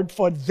the Lord,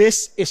 for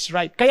this is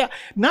right. Kaya,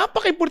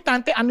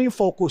 napaka-importante ano yung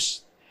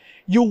focus.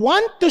 You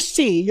want to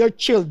see your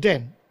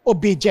children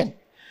obedient.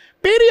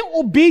 Pero yung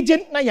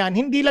obedient na yan,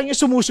 hindi lang yung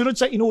sumusunod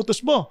sa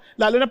inuutos mo.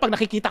 Lalo na pag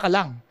nakikita ka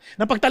lang.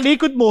 Na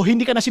pagtalikod mo,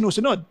 hindi ka na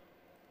sinusunod.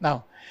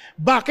 Now,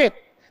 bakit?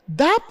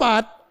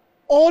 Dapat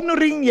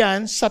honoring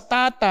yan sa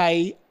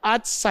tatay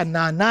at sa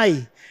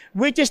nanay,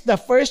 which is the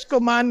first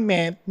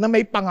commandment na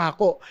may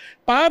pangako.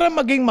 Para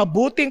maging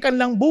mabuting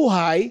kanilang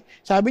buhay,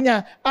 sabi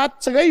niya, at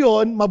sa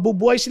gayon,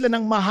 mabubuhay sila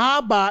ng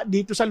mahaba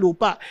dito sa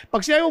lupa.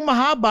 Pag sila yung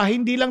mahaba,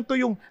 hindi lang to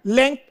yung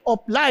length of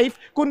life,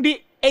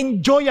 kundi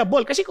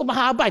enjoyable. Kasi kung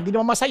mahaba, hindi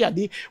naman masaya,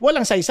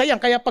 walang saysayang.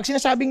 Kaya pag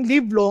sinasabing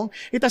live long,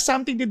 it has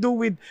something to do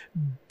with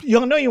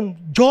yung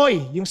joy,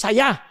 yung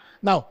saya.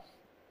 Now,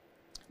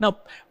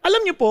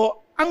 alam niyo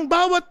po, ang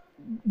bawat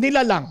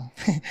nilalang,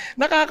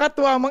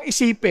 nakakatuwa mang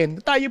isipin,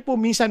 tayo po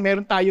minsan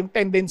meron tayong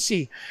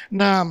tendency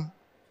na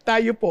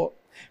tayo po,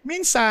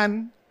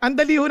 minsan, ang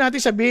dali ho natin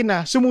sabihin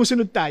na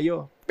sumusunod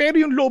tayo. Pero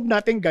yung loob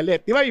natin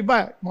galit. Di ba,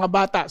 iba, mga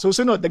bata,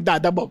 susunod,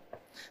 nagdadabog.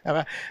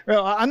 Diba?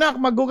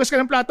 Anak, maghugas ka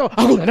ng plato.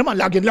 Ako na naman,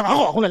 lagyan lang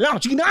ako na lang.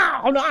 Sige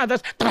na, ako na.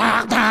 Tapos,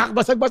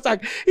 basag-basag.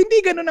 Hindi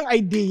ganun ang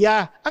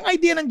idea. Ang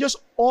idea ng Diyos,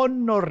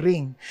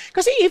 honoring.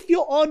 Kasi if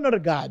you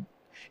honor God,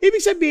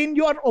 ibig sabihin,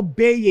 you are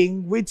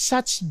obeying with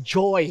such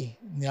joy.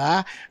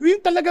 Yeah?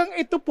 Yung talagang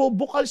ito po,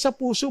 bukal sa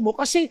puso mo.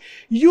 Kasi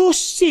you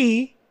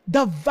see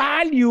the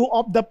value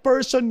of the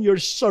person you're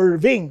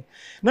serving.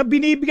 Na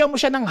binibigyan mo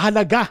siya ng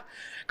halaga.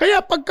 Kaya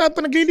pagka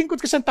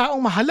naglilingkod ka sa taong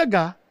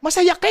mahalaga,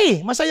 masaya ka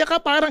eh. Masaya ka,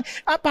 parang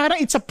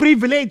it's a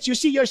privilege. You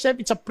see yourself,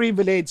 it's a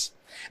privilege.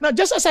 Now,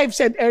 just as I've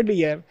said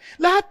earlier,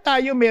 lahat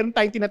tayo meron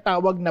tayong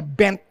tinatawag na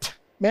bent.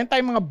 Meron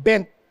tayong mga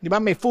bent. Di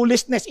ba? May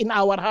foolishness in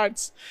our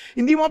hearts.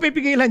 Hindi mo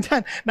mapipigilan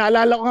dyan.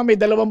 Naalala ko nga may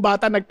 2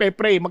 bata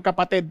nagpe-pray,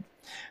 magkapatid.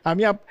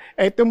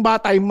 Itong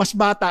bata, yung mas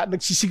bata,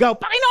 nagsisigaw,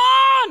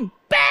 Panginoon!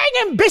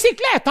 Pengeng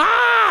bisikleta!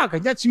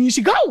 Ganyan,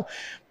 sumisigaw.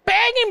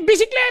 Pengeng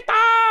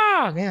bisikleta!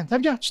 Ganyan.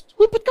 Sabi niya,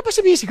 ba't ka pa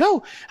sumisigaw?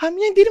 Sabi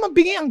niya, hindi naman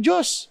bingi ang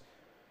Diyos.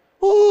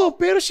 Oo,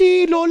 pero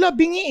si Lola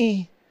bingi eh.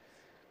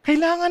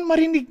 Kailangan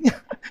marinig niya.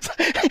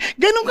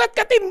 Ganun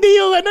katindi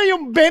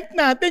yung bent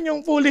natin,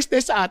 yung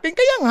foolishness sa atin.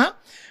 Kaya nga,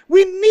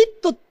 we need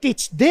to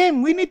teach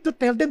them. We need to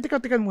tell them, teka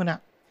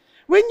muna.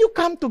 When you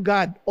come to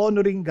God,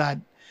 honoring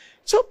God,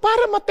 so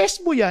para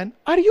matest mo yan,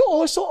 are you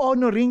also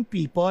honoring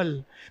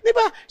people? Di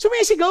ba?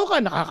 Sumisigaw ka,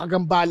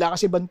 nakakagambala ka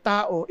sa ibang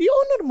tao,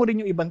 i-honor mo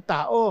rin yung ibang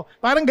tao.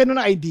 Parang ganun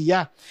na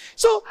idea.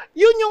 So,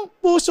 yun yung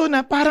puso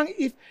na parang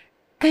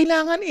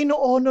kailangan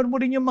ino-honor mo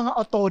rin yung mga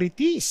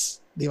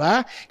authorities. Di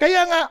ba?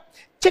 Kaya nga,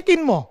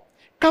 check-in mo.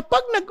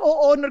 Kapag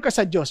nag-o-honor ka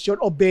sa Diyos,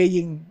 you're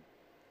obeying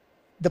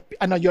the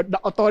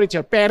authority,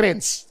 your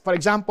parents. For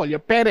example,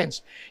 your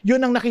parents.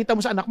 Yun ang nakita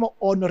mo sa anak mo,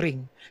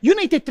 honoring. Yun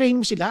ang iti-train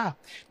mo sila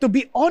to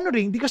be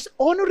honoring, because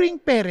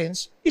honoring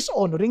parents is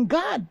honoring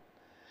God.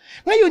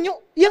 Ngayon,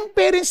 yung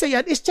parents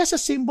na yan is just a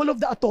symbol of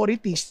the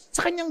authorities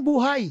sa kanyang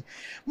buhay.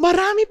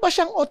 Marami pa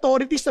siyang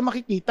authorities na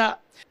makikita.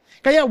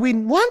 Kaya we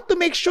want to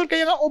make sure,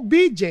 kaya nga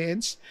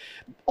obedience,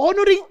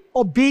 honoring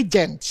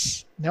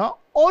obedience.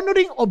 No?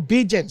 Honoring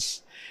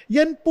obedience.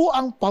 Yan po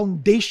ang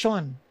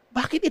foundation.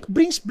 Bakit? It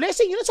brings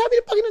blessing. Yun ang sabi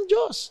ng Panginoon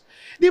Diyos.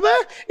 Di ba?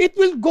 It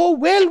will go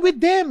well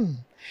with them.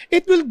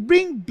 It will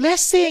bring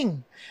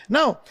blessing.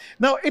 Now,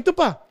 ito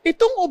pa.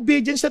 Itong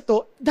obedience na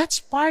to,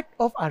 that's part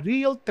of a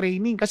real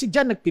training. Kasi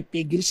dyan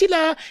nagpipigil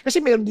sila, kasi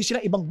mayroon din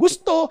silang ibang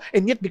gusto,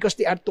 and yet because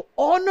they are to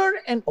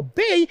honor and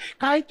obey,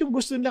 kahit yung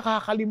gusto nila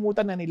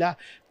kakalimutan na nila,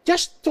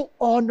 just to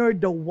honor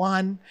the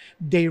one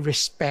they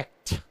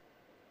respect.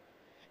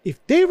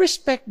 If they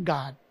respect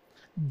God,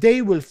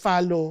 they will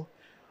follow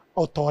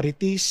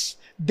authorities.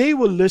 They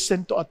will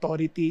listen to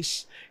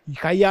authorities.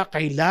 Kaya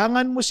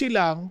kailangan mo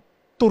silang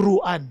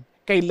turuan.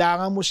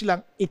 Kailangan mo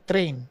silang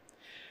i-train.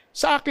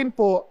 Sa akin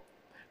po,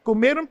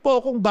 kung meron po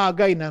akong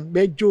bagay na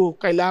medyo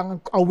kailangan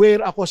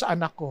aware ako sa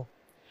anak ko,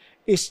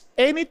 is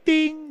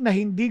anything na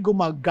hindi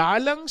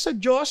gumagalang sa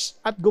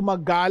Diyos at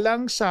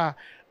gumagalang sa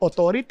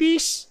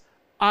authorities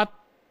at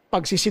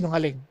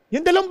pagsisinungaling.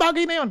 Yung 2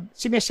 bagay na yun,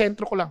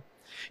 sinesentro ko lang.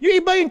 Yung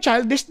iba, yung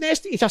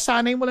childishness,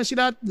 isasanay mo lang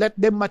sila, let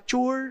them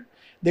mature.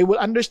 They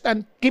will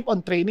understand, keep on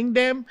training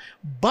them.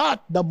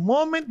 But the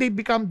moment they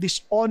become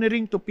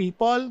dishonoring to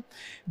people,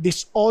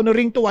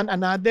 dishonoring to one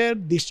another,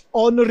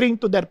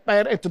 dishonoring to their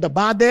parent, to the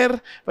mother.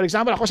 For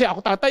example, ako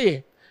tatay eh.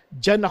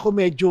 Diyan ako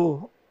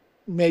medyo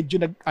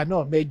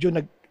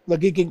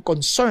nagiging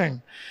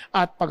concern.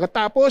 At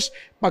pagkatapos,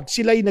 pag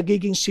sila'y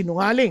nagiging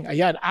sinungaling,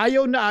 ayan,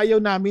 ayaw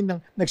namin ng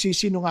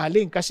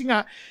nagsisinungaling. Kasi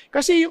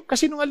yung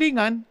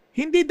kasinungalingan,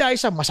 hindi dahil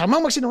sa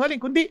masamang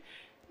magsinungaling, kundi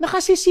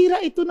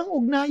nakasisira ito ng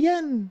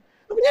ugnayan.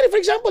 Kunyari,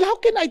 for example, how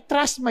can I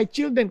trust my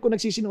children kung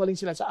nagsisinungaling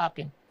sila sa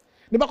akin?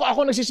 Di ba kung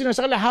ako nagsisinungaling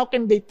sa kanila, how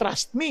can they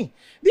trust me?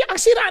 Ang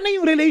sira na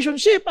yung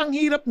relationship, ang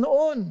hirap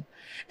noon.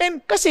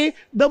 And kasi,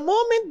 the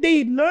moment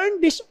they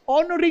learn this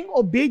honoring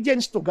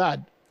obedience to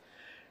God,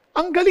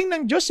 ang galing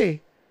ng Diyos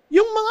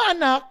yung mga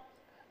anak,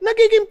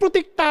 nagiging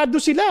protektado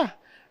sila.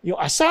 Yung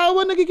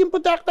asawa nagiging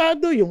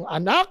protektado, yung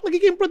anak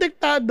nagiging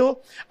protektado,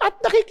 at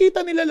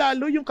nakikita nila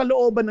lalo yung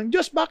kalooban ng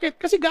Diyos. Bakit?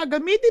 Kasi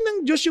gagamitin ng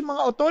Diyos yung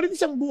mga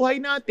authorities ang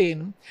buhay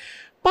natin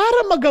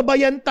para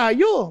magabayan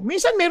tayo.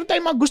 Minsan meron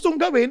tayong mga gustong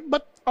gawin,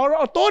 but our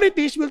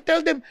authorities will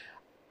tell them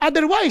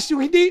otherwise.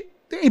 Yung hindi,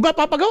 iba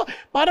papagawa.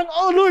 Parang,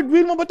 oh Lord,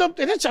 will mo ba ito?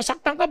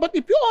 Sasaktan ka. But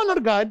if you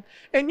honor God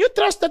and you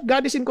trust that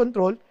God is in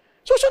control,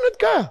 susunod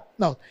ka.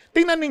 Now,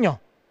 tingnan ninyo.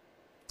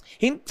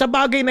 Sa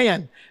bagay na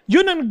yan,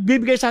 yun ang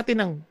bibigay sa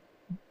atin ng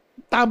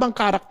tamang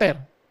karakter.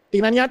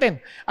 Tingnan natin.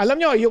 Alam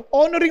nyo, yung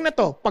honoring na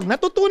to, pag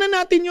natutunan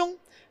natin yung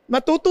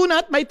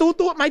may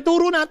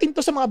turo natin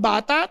to sa mga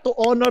bata to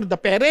honor the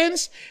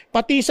parents,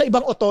 pati sa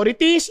ibang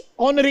authorities,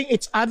 honoring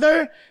each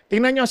other.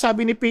 Tingnan nyo,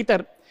 sabi ni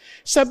Peter,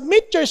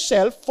 submit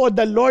yourself for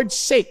the Lord's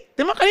sake.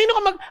 Tingnan, kanino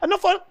ka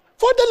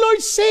for the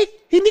Lord's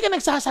sake. Hindi ka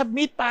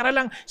nagsasubmit para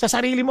lang sa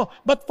sarili mo,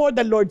 but for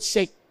the Lord's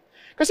sake.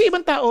 Kasi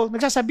ibang tao,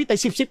 nagsasubmit ay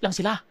sip-sip lang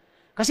sila.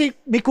 Kasi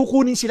may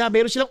kukunin sila,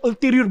 mayroon silang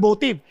ulterior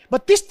motive.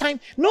 But this time,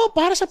 no,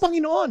 para sa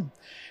Panginoon.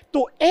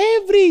 To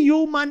every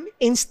human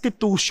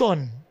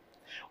institution,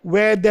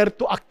 whether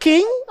to a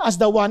king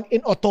as the one in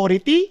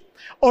authority,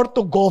 or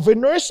to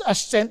governors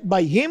as sent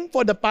by him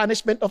for the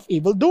punishment of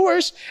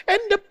evildoers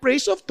and the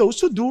praise of those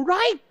who do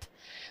right.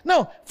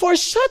 Now, for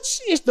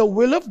such is the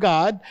will of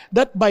God,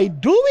 that by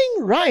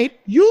doing right,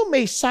 you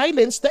may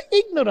silence the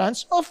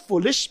ignorance of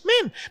foolish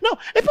men. Now,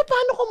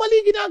 paano kung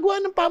mali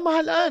ginagawa ng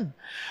pamahalaan?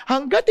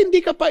 Hanggat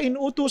hindi ka pa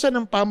inuutusan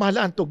ng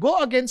pamahalaan to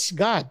go against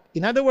God,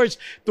 in other words,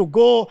 to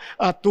go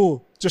to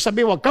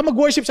sabi, wag ka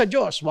mag-worship sa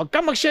Diyos, wag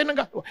ka mag-share ng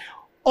God,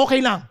 okay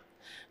lang.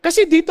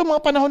 Kasi dito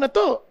mga panahon na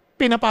to,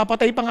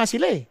 pinapapatay pa nga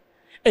sila eh.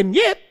 And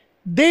yet,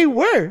 they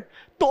were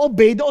to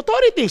obey the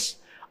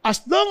authorities. As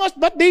long as,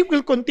 but they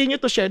will continue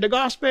to share the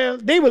gospel,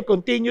 they will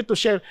continue to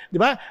share, di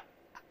ba?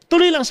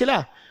 Tuloy lang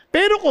sila.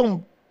 Pero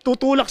kung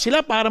tutulak sila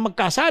para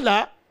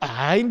magkasala,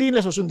 hindi nila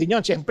susundin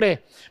yun,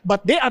 siyempre.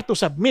 But they are to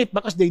submit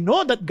because they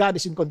know that God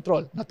is in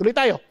control. Natuloy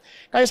tayo.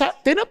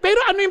 Pero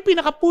ano yung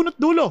pinakapunot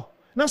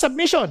dulo ng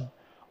submission?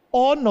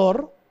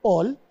 Honor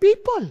all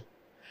people.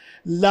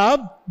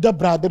 Love the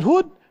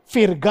brotherhood,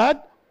 fear God,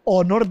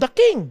 honor the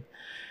king.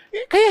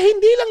 Kaya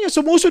hindi lang yung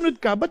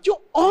sumusunod ka, but you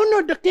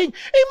honor the king.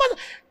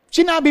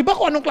 Sinabi ba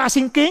kung anong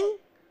klaseng king?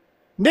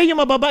 Hindi, yung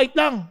mababait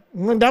lang.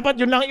 Dapat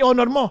yun lang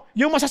i-honor mo.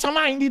 Yung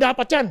masasama, hindi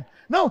dapat yan.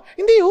 No,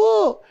 hindi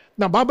ho.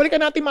 Babalikan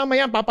natin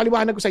mamaya,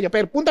 papaliwanag ko sa iyo.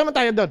 Pero punta man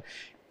tayo doon.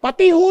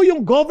 Pati ho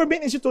yung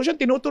government institution,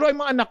 tinuturo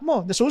yung mga anak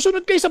mo.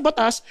 Nasusunod kayo sa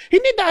batas,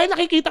 hindi dahil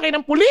nakikita kayo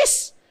ng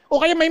pulis.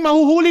 O kaya may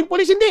mahuhuling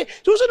pulis. Hindi.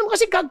 Susunod mo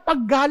kasi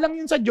paggalang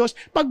yun sa Diyos,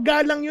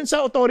 paggalang yun sa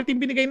authority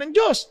binigay ng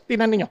Diyos.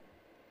 Tingnan niyo.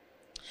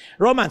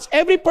 Romans,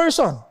 every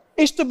person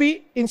is to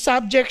be in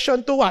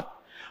subjection to what?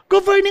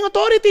 Governing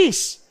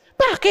authorities.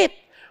 Bakit?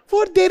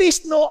 For there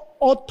is no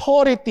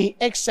authority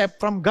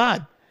except from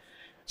God.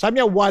 Sabi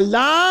niya,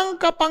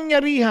 walang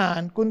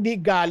kapangyarihan kundi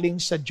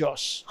galing sa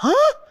Diyos.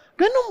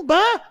 Ganun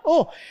ba?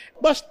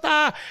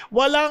 Basta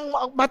walang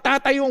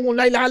matatayong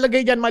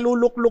ilalagay dyan,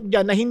 maluluklok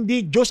dyan na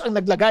hindi Diyos ang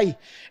naglagay.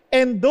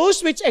 And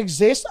those which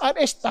exist are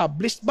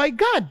established by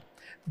God.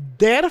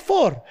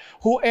 Therefore,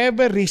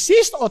 whoever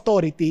resists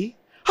authority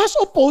has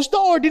opposed the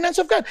ordinance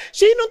of God.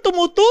 Sinong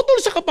tumututol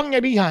sa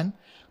kapangyarihan?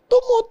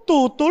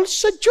 Tumututol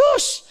sa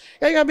Diyos.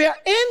 Kaya sabi,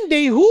 and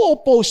they who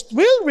opposed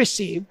will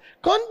receive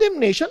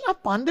condemnation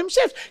upon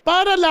themselves.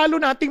 Para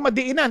lalo nating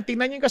madiinan.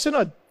 Tingnan niyo yung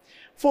kasunod.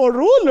 For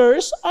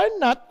rulers are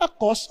not a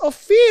cause of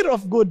fear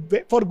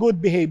for good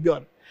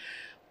behavior,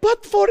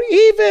 but for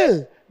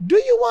evil. Do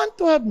you want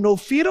to have no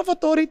fear of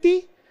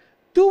authority?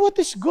 Do what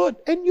is good,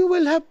 and you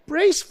will have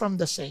praise from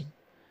the same.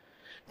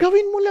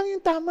 Gawin mo lang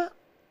yung tama.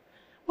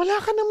 Wala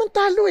ka naman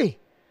talo eh.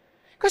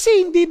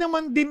 Kasi hindi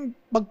naman din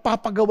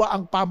magpapagawa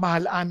ang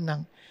pamahalaan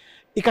ng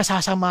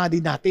ikasasama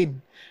din natin.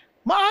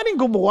 Maaring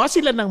gumawa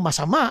sila ng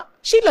masama,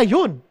 sila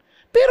yun.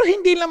 Pero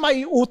hindi lang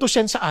maiutos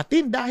yan sa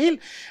atin dahil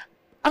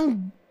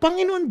ang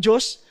Panginoon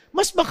Diyos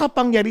mas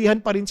makapangyarihan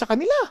pa rin sa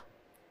kanila.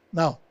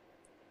 Now,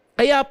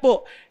 kaya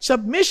po,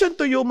 submission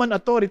to human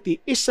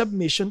authority is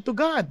submission to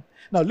God.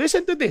 Now,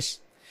 listen to this.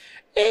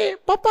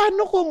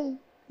 Paano kung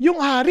yung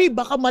hari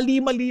baka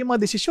mali-mali yung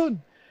mga desisyon?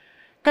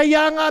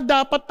 Kaya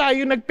nga dapat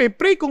tayo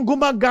nagpe-pray kung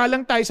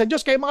gumagalang tayo sa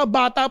Diyos. Kaya mga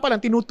bata pa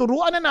lang,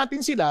 tinuturuan na natin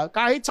sila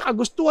kahit sa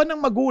kagustuhan ng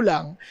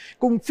magulang.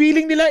 Kung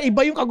feeling nila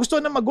iba yung kagustuhan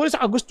ng magulang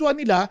sa kagustuhan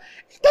nila,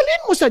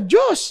 dalhin mo sa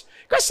Diyos.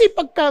 Kasi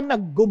pagka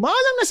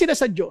naggumalang na sila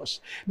sa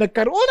Diyos,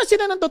 nagkaroon na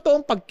sila ng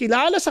totoong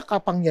pagkilala sa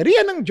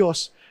kapangyarihan ng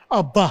Diyos,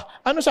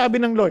 ano sabi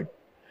ng Lord?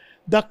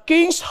 The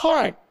king's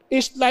heart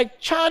is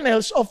like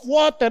channels of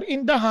water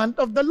in the hand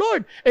of the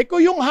Lord.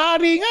 Kung yung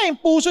hari nga,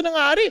 yung puso ng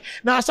hari,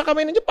 nasa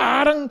kamay ng Diyos,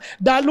 parang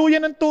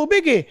daluyan ng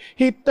tubig eh.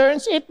 He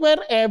turns it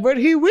wherever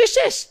He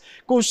wishes.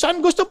 Kung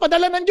saan gusto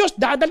padala ng Diyos,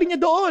 dadali niya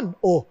doon.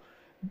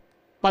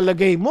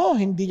 Palagay mo,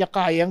 hindi niya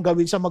kayang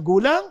gawin sa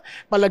magulang?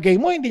 Palagay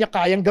mo, hindi niya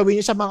kayang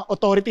gawin sa mga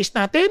authorities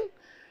natin?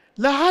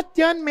 Lahat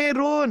yan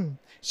meron.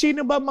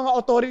 Sino ba mga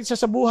authorities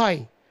sa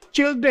buhay?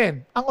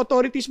 children. Ang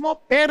authorities mo,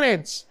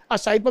 parents.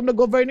 Aside from the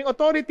governing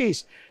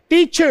authorities.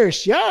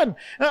 Teachers, yan.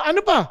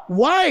 Ano pa?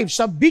 Wives,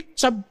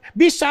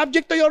 be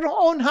subject to your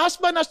own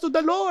husband as to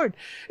the Lord.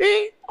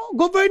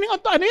 Governing,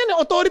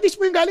 authorities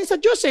mo yung galing sa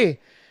Diyos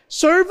eh.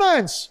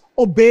 Servants,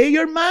 obey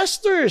your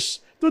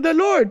masters to the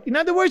Lord. In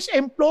other words,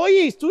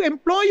 employees to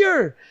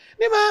employer.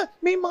 Di ba?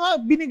 May mga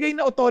binigay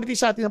na authority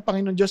sa atin ng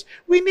Panginoon Diyos.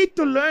 We need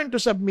to learn to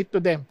submit to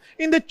them.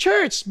 In the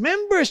church,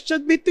 members,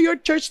 submit to your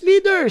church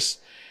leaders.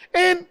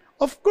 And,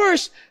 of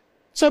course,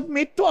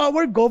 submit to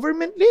our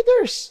government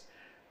leaders.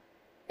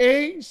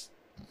 Hindi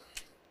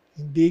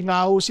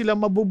nga ho sila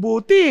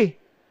mabubuti.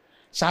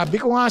 Sabi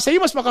ko nga sa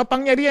iyo, mas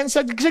makapangyarihan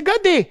sa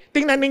God eh.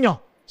 Tingnan ninyo.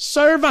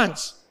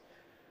 Servants,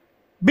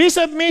 be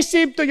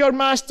submissive to your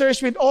masters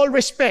with all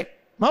respect.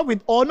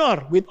 With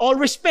honor, with all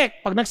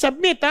respect. Pag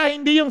nag-submit,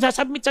 hindi yung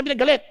sasubmit na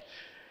galit.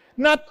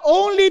 Not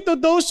only to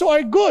those who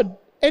are good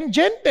and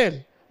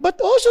gentle, but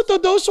also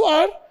to those who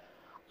are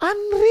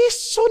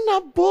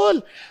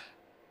unreasonable.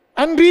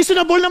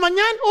 Unreasonable naman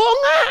yan? Oo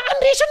nga,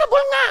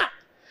 unreasonable nga.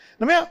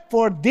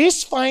 For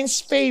this finds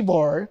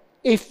favor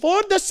if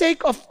for the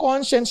sake of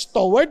conscience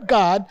toward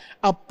God,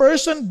 a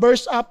person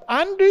bursts up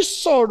under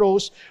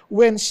sorrows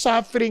when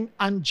suffering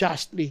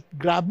unjustly.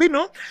 Grabe,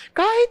 no?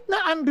 Kahit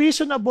na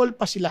unreasonable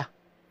pa sila,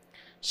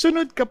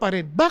 sunod ka pa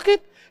rin.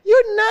 Bakit?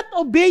 You're not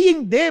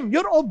obeying them.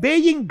 You're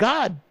obeying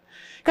God.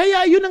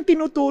 Kaya yun ang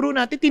tinuturo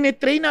natin.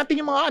 Tinitrain natin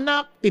yung mga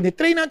anak.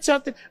 Tinitrain natin sa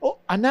atin.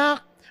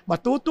 Anak,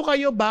 matuto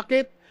kayo.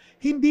 Bakit?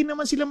 Hindi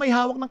naman sila may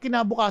hawak ng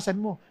kinabukasan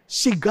mo.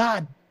 Si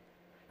God.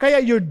 Kaya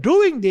you're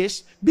doing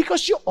this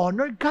because you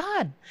honor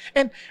God.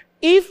 And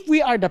if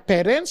we are the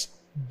parents,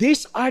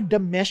 these are the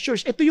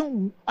measures. Ito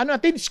yung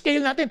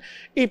scale natin.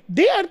 If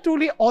they are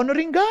truly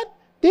honoring God,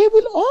 they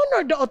will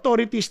honor the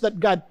authorities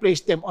that God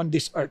placed them on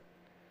this earth.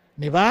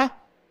 Di ba?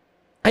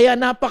 Kaya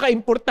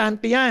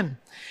napaka-importante yan.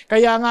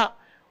 Kaya nga,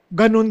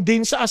 ganun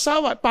din sa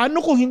asawa.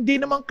 Paano kung hindi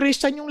naman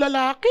Christian yung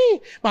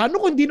lalaki? Paano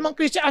kung hindi naman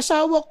Christian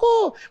asawa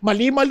ko?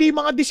 Mali-mali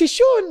mga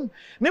desisyon.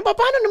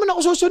 Paano naman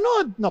ako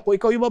susunod?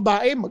 Naku, ikaw yung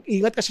babae,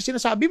 mag-ingat ka sa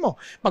sinasabi mo.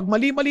 Pag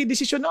mali-mali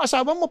desisyon ng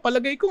asawa mo,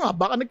 palagay ko nga,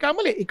 baka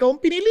nagkamali. Ikaw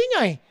ang pinili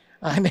niya eh.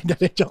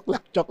 Joke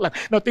lang.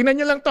 No, tingnan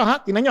nyo lang to ha.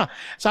 Tingnan nyo.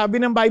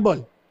 Sabi ng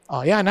Bible.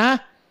 Yan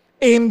ha.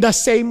 In the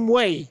same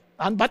way.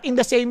 But in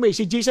the same way,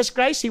 si Jesus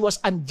Christ, He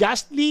was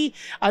unjustly,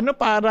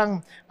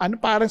 parang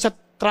sa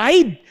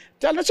tried.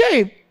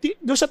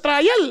 Doon sa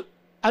trial,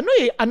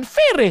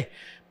 unfair eh.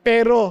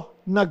 Pero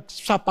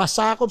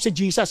nagsapasakop si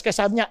Jesus kasi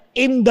sabi niya,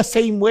 in the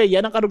same way.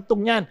 Yan ang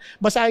karugtong niyan.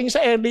 Basahin niyo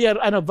sa earlier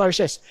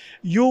verses.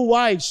 You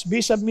wives,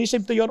 be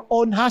submissive to your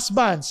own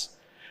husbands,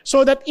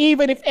 so that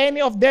even if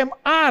any of them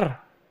are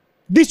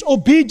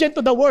disobedient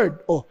to the word.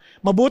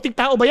 Mabuting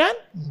tao ba yan?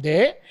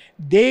 Hindi.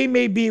 They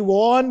may be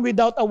won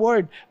without a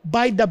word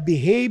by the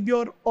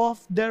behavior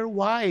of their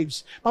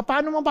wives.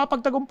 Paano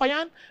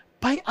mapapagtagumpayan?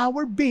 By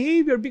our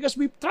behavior. Because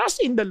we trust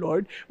in the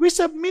Lord, we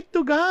submit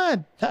to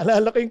God.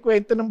 Naalala ko yung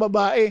kwento ng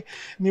babae.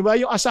 Di ba?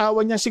 Yung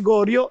asawa niya si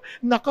Goryo,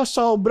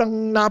 sobrang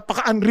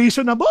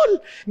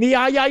napaka-unreasonable.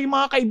 Niyaya yung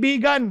mga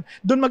kaibigan,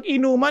 doon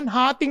mag-inuman,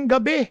 hating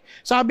gabi.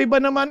 Sabi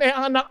ba naman,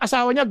 ang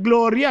asawa niya,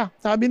 Gloria.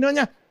 Sabi naman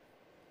niya,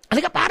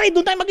 halika pare,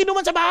 doon tayo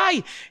mag-inuman sa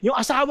bahay. Yung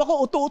asawa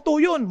ko, uto-uto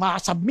yun,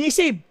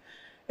 submissive.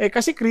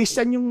 Kasi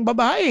Christian yung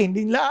babae,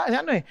 hindi nila,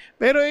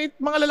 Pero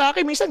mga lalaki,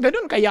 minsan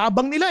ganun,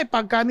 kayabang nila.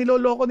 Pagka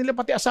niloloko nila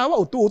pati asawa,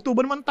 uto-uto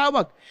ba naman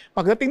tawag?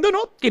 Pagdating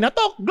doon,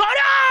 kinatok,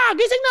 Gloria!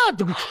 Gising na!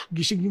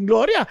 Gising yung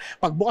Gloria.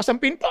 Pagbukas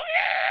ng pinto,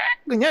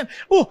 ganyan.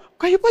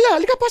 Kayo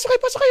pala, halika, pasok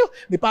kayo.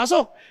 Di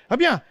pasok.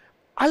 Sabi niya,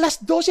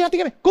 12:00 natin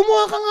kami.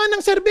 Kumuha ka nga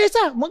ng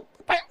serbesa.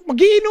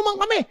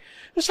 Magiinuman kami.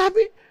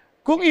 Sabi,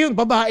 kung iyon,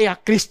 babae,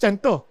 Christian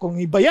to.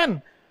 Kung iba yan,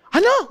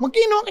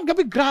 mag-inom kayong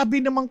gabi,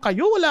 grabe naman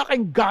kayo, wala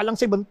kayong galang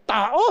sa ibang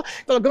tao.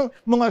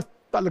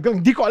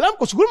 Talagang hindi ko alam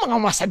kung siguro mga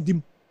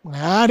masadim.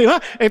 Di ba?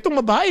 Etong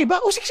babae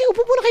ba? Sige,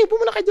 upo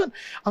muna kayo doon.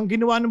 Ang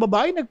ginawa ng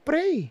babae,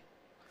 nag-pray.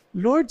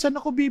 Lord, saan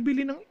ako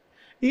bibili ng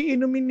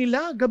iinumin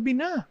nila? Gabi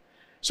na.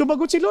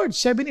 Sumagot si Lord,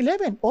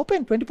 7-Eleven,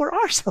 open 24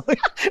 hours.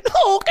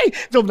 Okay.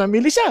 So,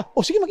 namili siya.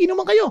 Sige,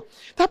 mag-inuman kayo.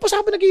 Tapos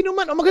habang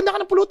nag-inuman, maganda ka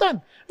ng pulutan.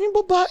 Yung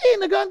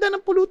babae, nag-aanda ng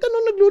pulutan,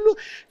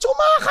 so,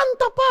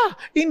 kumakanta pa.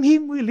 In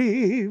Him we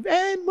live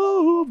and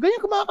move.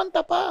 Ganyan,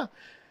 kumakanta pa.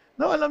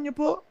 Alam niyo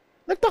po,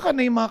 nagtaka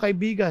na yung mga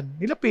kaibigan.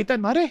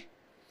 Nilapitan, Mare,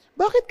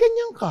 bakit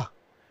ganyan ka?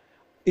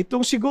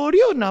 Itong si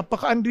Goryo,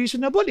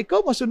 napaka-unreasonable.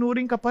 Ikaw,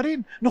 masunurin ka pa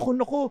rin.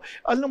 Naku,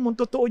 alam mo,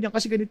 totoo niyan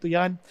kasi ganito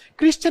yan.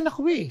 Christian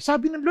ako eh.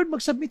 Sabi ng Lord,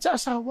 mag-submit sa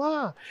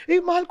asawa.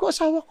 Mahal ko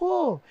asawa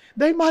ko.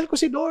 Dahil mahal ko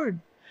si Lord.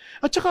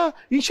 At saka,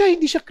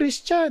 hindi siya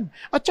Christian.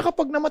 At saka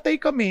pag namatay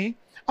kami,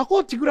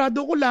 ako,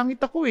 sigurado ko, langit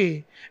ako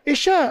eh.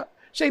 Siya,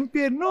 sa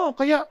impyerno.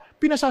 Kaya,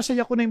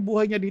 pinasasaya ko na yung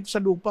buhay niya dito sa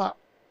lupa.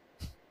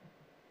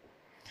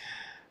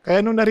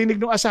 Kaya nung narinig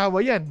ng asawa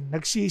yan,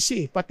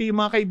 nagsisi. Pati yung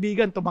mga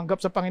kaibigan,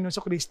 tumanggap sa Panginoon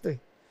sa Kristo eh.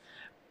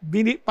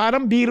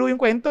 Parang biro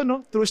yung kwento,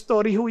 no? True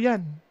story ho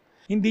yan.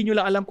 Hindi nyo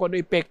lang alam kung ano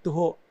epekto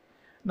ho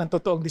ng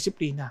totoong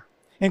disiplina.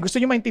 And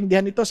gusto nyo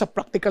maintindihan ito sa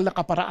practical na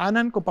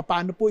kaparaanan kung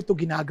paano po ito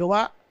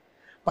ginagawa.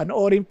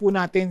 Panoorin po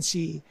natin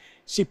si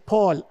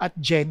Paul at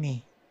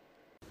Jenny.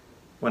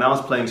 When I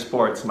was playing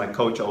sports, my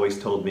coach always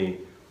told me,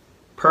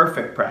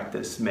 perfect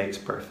practice makes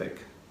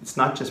perfect. It's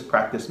not just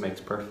practice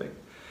makes perfect.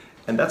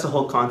 And that's the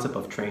whole concept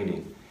of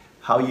training.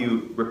 How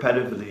you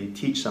repetitively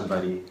teach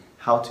somebody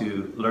how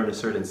to learn a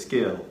certain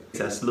skill.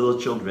 As little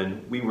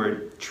children, we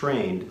were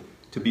trained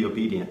to be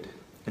obedient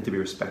and to be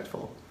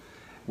respectful.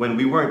 When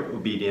we weren't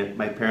obedient,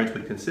 my parents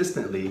would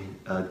consistently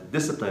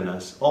discipline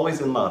us,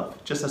 always in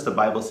love. Just as the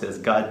Bible says,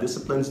 God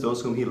disciplines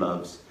those whom He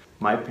loves.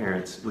 My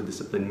parents would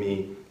discipline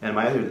me and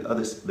my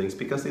other siblings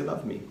because they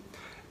loved me.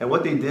 And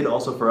what they did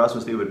also for us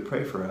was they would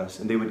pray for us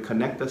and they would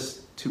connect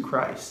us to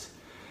Christ.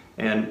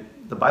 And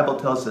the Bible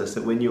tells us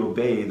that when you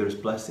obey, there's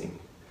blessing.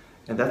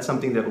 And that's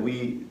something that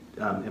we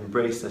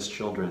embrace as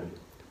children.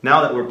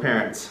 Now that we're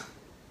parents,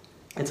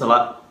 it's a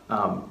lot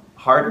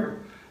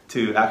harder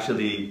to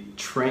actually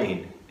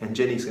train. And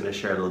Jenny's going to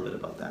share a little bit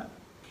about that.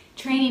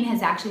 Training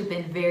has actually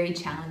been very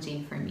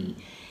challenging for me.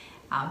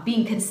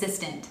 Being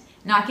consistent,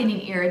 not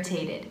getting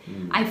irritated.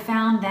 I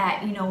found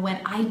that, when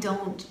I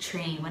don't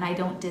train, when I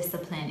don't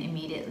discipline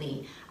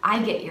immediately,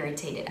 I get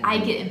irritated, I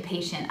get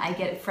impatient, I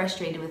get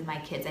frustrated with my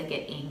kids, I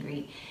get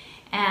angry.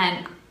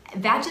 And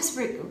that just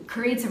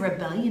creates a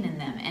rebellion in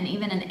them, and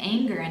even an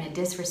anger and a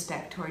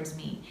disrespect towards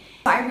me.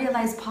 I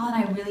realized Paul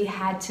and I really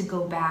had to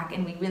go back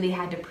and we really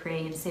had to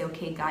pray and say,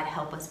 okay, God,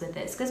 help us with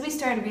this. Because we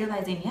started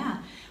realizing,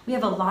 we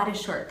have a lot of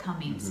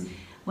shortcomings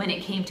when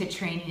it came to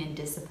training and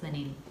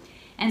disciplining.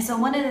 And so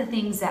one of the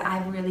things that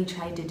I really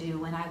tried to do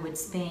when I would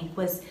spank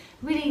was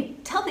really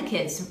tell the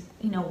kids,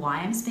 why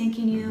I'm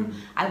spanking you.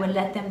 I would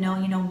let them know,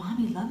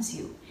 Mommy loves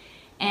you.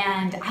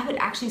 And I would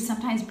actually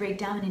sometimes break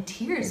down in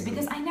tears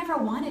because I never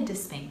wanted to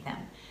spank them.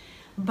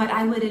 But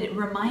I would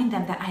remind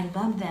them that I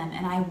love them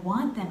and I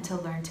want them to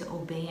learn to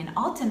obey. And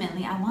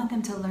ultimately, I want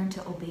them to learn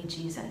to obey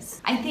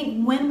Jesus. I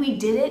think when we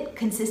did it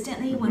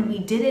consistently, when we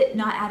did it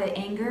not out of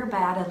anger,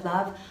 but out of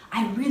love,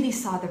 I really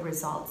saw the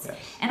results. Yes.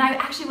 And I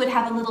actually would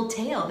have a little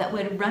tail that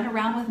would run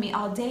around with me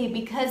all day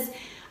because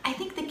I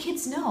think the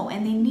kids know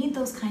and they need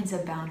those kinds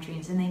of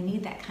boundaries and they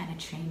need that kind of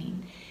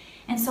training.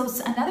 And so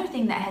another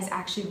thing that has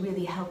actually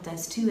really helped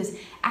us too is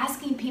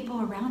asking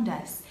people around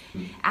us,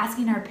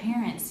 asking our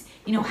parents,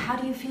 how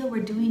do you feel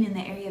we're doing in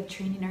the area of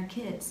training our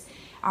kids?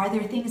 Are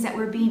there things that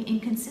we're being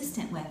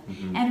inconsistent with?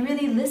 And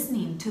really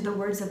listening to the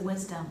words of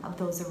wisdom of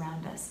those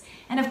around us.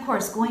 And of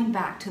course, going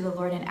back to the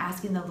Lord and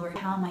asking the Lord,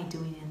 how am I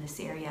doing in this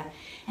area?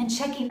 And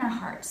checking our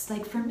hearts.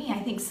 Like for me, I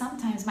think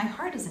sometimes my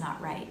heart is not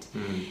right.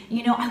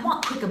 I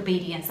want quick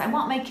obedience. I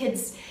want my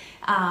kids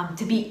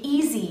to be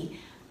easy.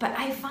 But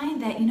I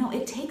find that,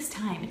 it takes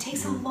time. It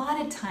takes a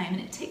lot of time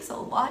and it takes a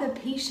lot of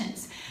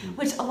patience,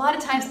 which a lot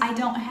of times I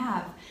don't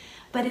have.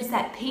 But it's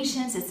that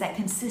patience, it's that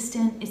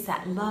consistent, it's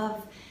that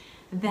love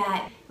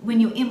that when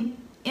you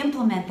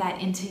implement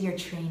that into your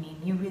training,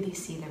 you really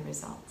see the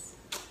results.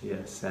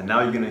 Yes, and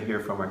now you're going to hear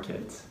from our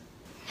kids.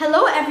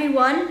 Hello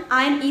everyone,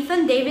 I'm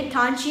Ethan David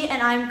Tonchi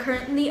and I'm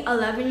currently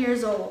 11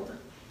 years old.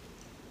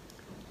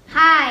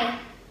 Hi,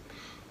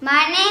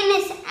 my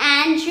name is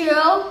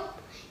Andrew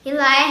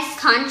Elias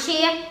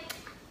Tonchi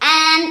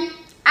and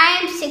I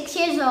am 6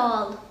 years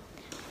old.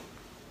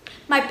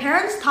 My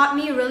parents taught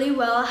me really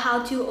well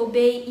how to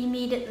obey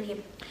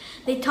immediately.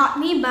 They taught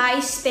me by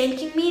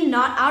spanking me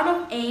not out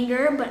of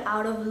anger but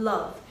out of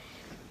love.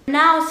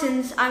 Now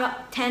since I'm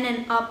 10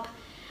 and up,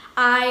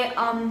 I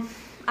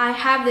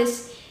have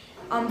this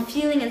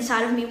feeling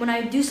inside of me when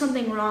I do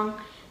something wrong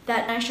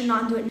that I should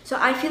not do it. So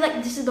I feel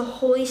like this is the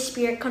Holy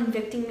Spirit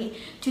convicting me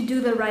to do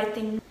the right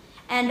thing.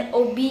 And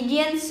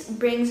obedience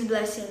brings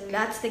blessing.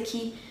 That's the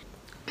key.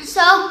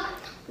 So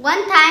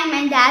one time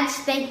my dad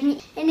spanked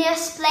me and he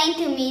explained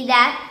to me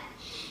that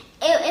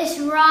it is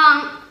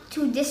wrong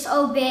to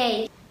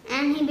disobey.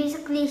 And he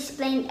basically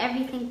explained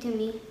everything to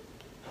me.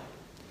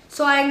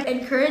 So I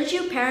encourage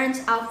you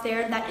parents out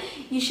there that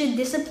you should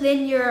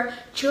discipline your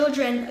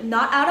children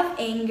not out of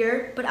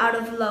anger but out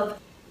of love.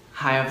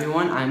 Hi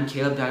everyone, I'm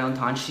Caleb Daniel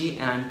Tonchi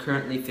and I'm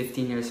currently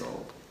 15 years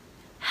old.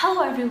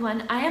 Hello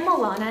everyone, I am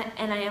Alana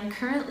and I am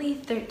currently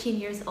 13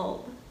 years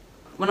old.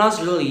 When I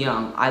was really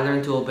young, I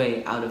learned to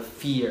obey out of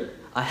fear.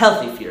 A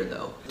healthy fear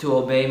though, to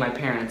obey my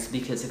parents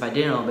because if I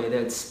didn't obey, they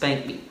would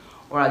spank me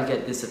or I'd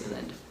get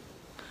disciplined.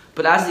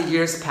 But as the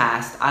years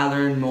passed, I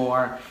learned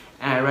more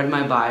and I read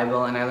my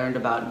Bible and I learned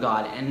about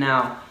God, and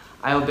now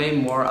I obey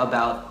more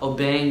about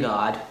obeying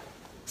God.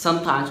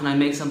 Sometimes when I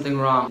make something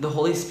wrong, the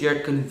Holy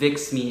Spirit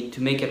convicts me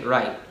to make it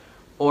right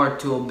or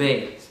to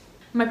obey.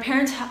 My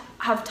parents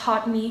have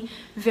taught me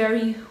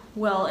very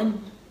well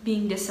in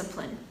being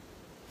disciplined.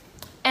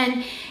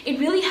 And it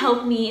really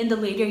helped me in the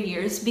later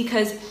years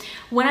because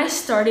when I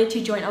started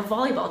to join a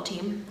volleyball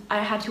team,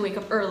 I had to wake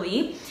up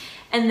early,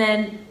 and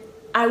then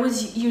I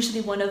was usually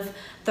one of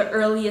the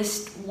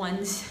earliest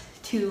ones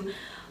to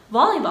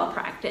volleyball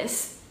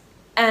practice.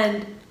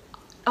 And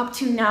up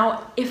to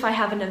now, if I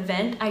have an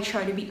event, I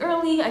try to be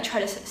early, I try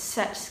to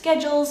set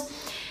schedules.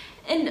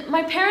 And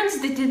my parents,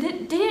 they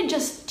didn't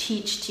just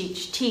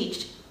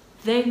teach.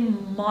 They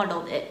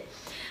modeled it.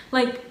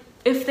 Like,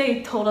 if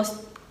they told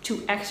us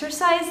to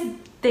exercise,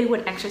 they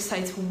would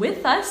exercise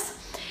with us.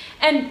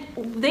 And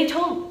they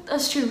told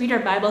us to read our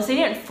Bibles. They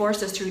didn't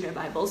force us to read our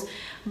Bibles,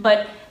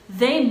 but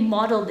they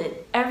modeled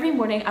it. Every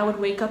morning I would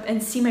wake up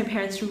and see my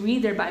parents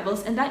read their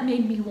Bibles, and that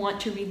made me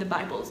want to read the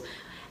Bibles.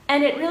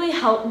 And it really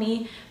helped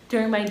me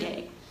during my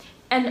day.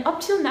 And up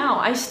till now,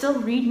 I still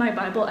read my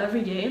Bible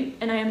every day,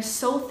 and I am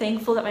so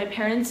thankful that my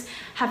parents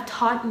have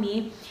taught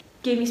me,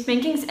 gave me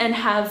spankings, and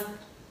have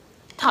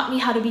taught me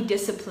how to be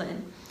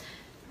disciplined.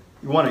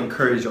 We want to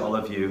encourage all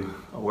of you,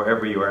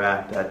 wherever you are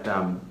at, that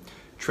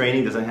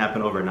training doesn't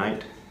happen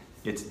overnight.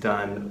 It's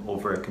done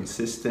over a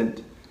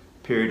consistent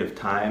period of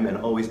time and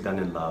always done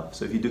in love.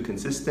 So if you do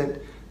consistent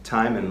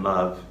time and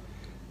love,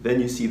 then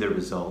you see the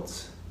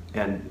results.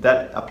 And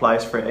that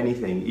applies for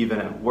anything, even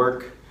at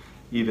work,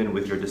 even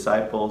with your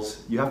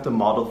disciples. You have to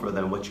model for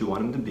them what you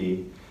want them to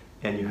be,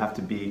 and you have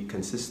to be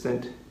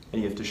consistent,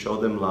 and you have to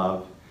show them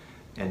love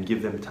and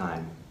give them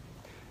time.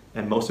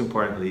 And most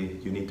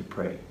importantly, you need to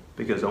pray,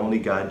 because only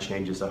God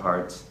changes the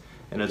hearts,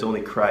 and it's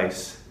only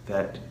Christ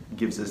that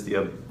gives us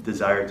the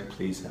desire to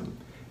please Him.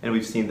 And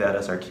we've seen that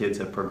as our kids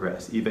have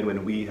progressed. Even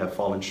when we have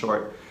fallen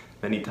short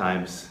many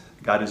times,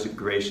 God is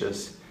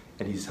gracious,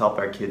 and He's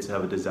helped our kids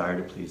have a desire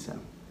to please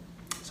Him.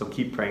 So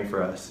keep praying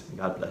for us.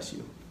 God bless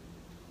you.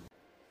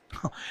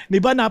 Di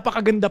ba,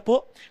 napakaganda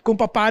po kung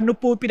paano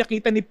po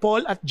pinakita ni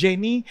Paul at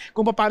Jenny,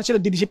 kung paano sila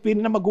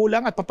didisiplina ng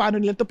magulang at paano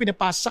nila ito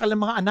pinapasa sa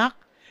kanilang mga anak.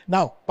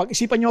 Now,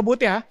 pag-isipan nyo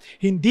mabuti ha,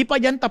 hindi pa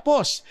yan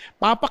tapos.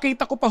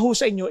 Papakita ko pa ho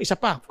sa inyo, isa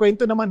pa,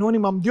 kwento naman ho ni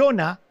Ma'am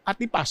Diona at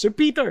ni Pastor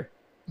Peter.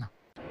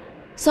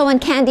 So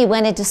when Candy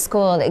went into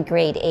school at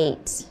grade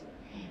 8,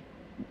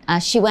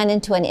 she went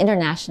into an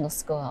international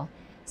school.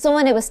 So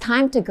when it was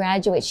time to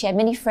graduate, she had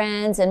many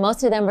friends, and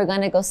most of them were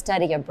going to go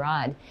study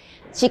abroad.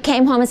 She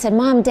came home and said,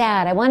 Mom,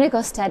 Dad, I want to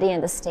go study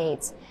in the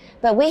States.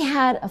 But we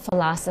had a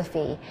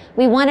philosophy.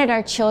 We wanted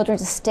our children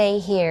to stay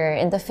here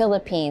in the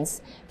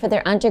Philippines for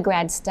their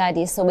undergrad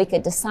studies so we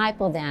could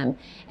disciple them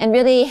and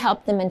really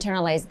help them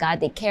internalize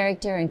godly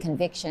character and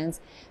convictions.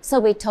 So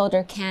we told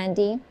her,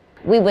 Candy,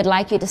 we would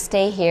like you to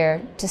stay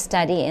here to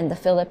study in the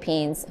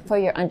Philippines for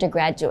your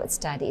undergraduate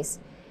studies.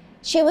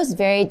 She was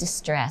very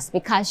distressed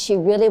because she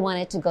really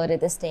wanted to go to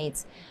the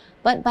States.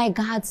 But by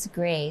God's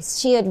grace,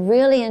 she had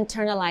really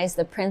internalized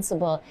the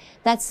principle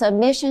that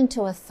submission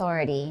to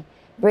authority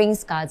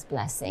brings God's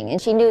blessing.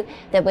 And she knew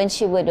that when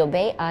she would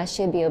obey us,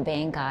 she'd be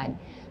obeying God.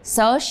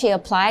 So she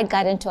applied,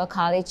 got into a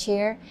college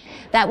here.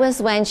 That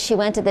was when she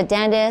went to the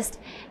dentist,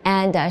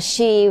 and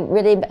she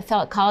really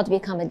felt called to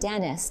become a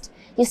dentist.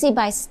 You see,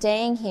 by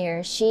staying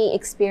here, she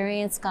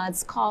experienced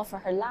God's call for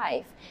her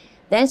life.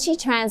 Then she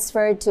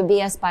transferred to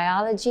BS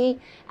Biology.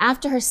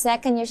 After her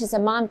second year, she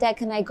said, Mom, Dad,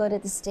 can I go to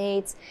the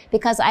States?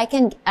 Because I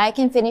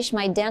can finish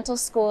my dental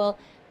school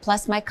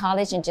plus my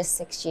college in just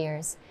 6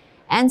 years.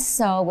 And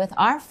so with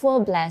our full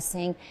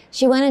blessing,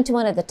 she went into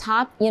one of the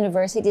top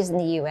universities in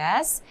the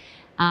U.S.,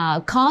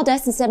 called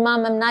us and said,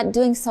 Mom, I'm not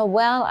doing so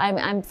well.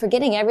 I'm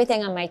forgetting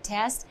everything on my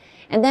test.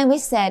 And then we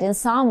said in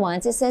Psalm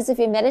 1, it says, if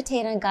you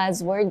meditate on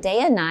God's word day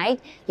and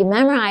night, you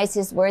memorize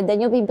His word, then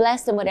you'll be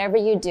blessed in whatever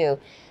you do.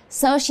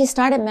 So she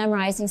started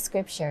memorizing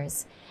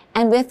scriptures.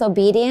 And with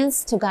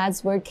obedience to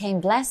God's word came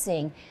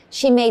blessing.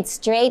 She made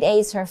straight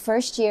A's her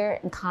first year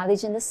in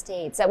college in the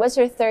States. That was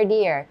her third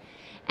year.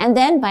 And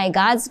then by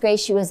God's grace,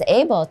 she was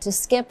able to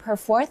skip her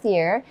fourth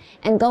year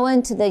and go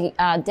into the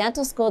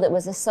dental school that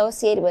was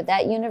associated with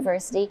that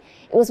university.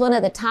 It was one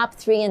of the top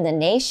 3 in the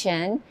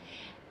nation.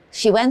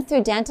 She went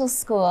through dental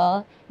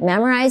school,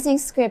 memorizing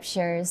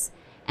scriptures,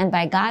 and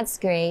by God's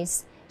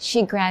grace,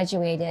 she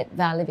graduated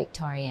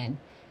valedictorian.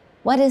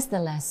 What is the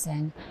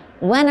lesson?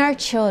 When our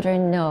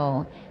children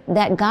know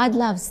that God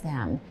loves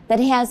them, that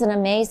He has an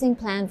amazing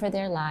plan for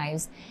their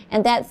lives,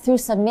 and that through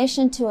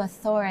submission to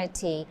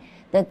authority,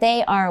 that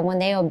they are, when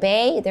they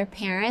obey their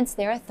parents,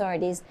 their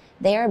authorities,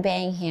 they are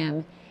obeying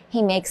Him,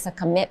 He makes a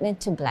commitment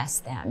to bless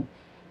them.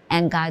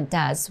 And God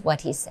does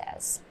what He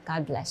says.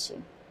 God bless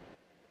you.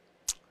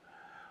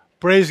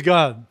 Praise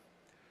God.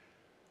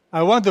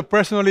 I want to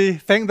personally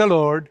thank the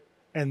Lord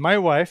and my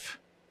wife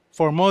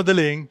for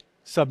modeling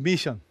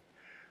submission,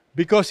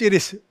 because it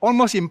is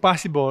almost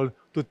impossible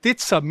to teach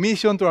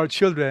submission to our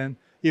children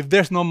if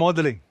there's no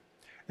modeling.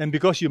 And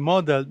because you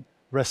modeled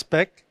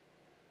respect,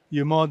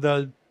 you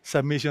modeled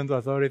submission to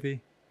authority,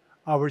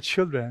 our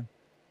children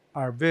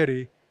are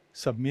very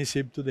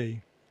submissive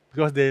today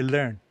because they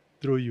learn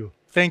through you.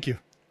 Thank you.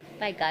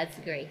 By God's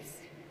grace.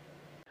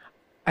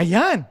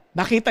 Ayan,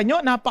 nakita nyo,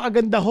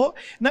 napakaganda ho,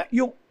 na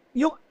yung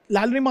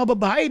lalo ng mga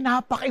babae,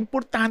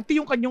 napaka-importante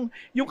yung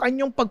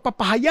kanyang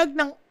pagpapahayag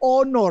ng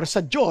honor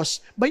sa Diyos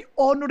by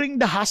honoring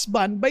the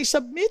husband, by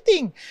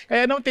submitting.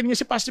 Kaya naman, tingnan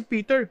niyo si Pastor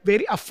Peter,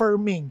 very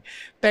affirming,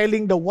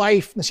 telling the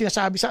wife na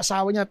sinasabi sa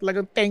asawa niya,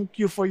 talagang thank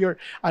you for your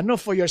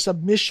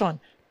submission.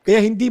 Kaya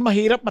hindi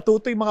mahirap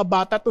matuto yung mga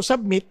bata to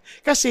submit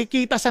kasi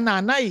kita sa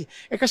nanay.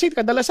 Kasi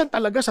kadalasan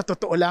talaga sa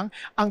totoo lang,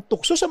 ang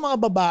tukso sa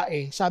mga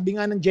babae, sabi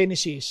nga ng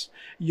Genesis,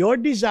 your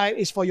desire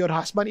is for your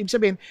husband. Ibig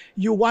sabihin,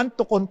 you want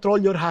to control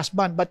your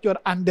husband but you're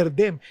under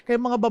them. Kaya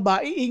mga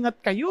babae, ingat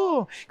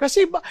kayo.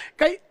 Kasi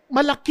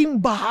malaking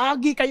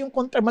bahagi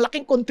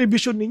malaking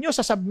contribution ninyo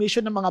sa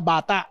submission ng mga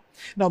bata.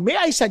 Now, may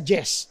I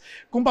suggest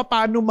kung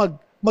paano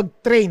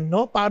mag-train,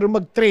 no? Para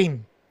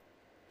mag-train.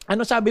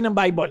 Ano sabi ng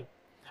Bible?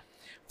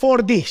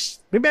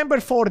 4Ds.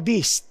 Remember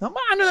 4Ds. No?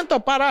 Ano lang to?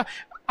 Para,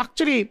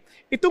 actually,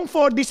 itong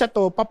 4Ds na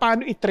to,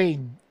 paano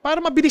i-train? Para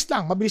mabilis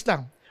lang.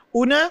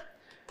 Una,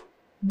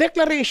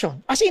 declaration.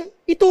 As in,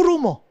 ituro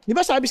mo. Di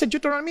ba sabi sa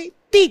Deuteronomy?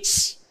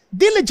 Teach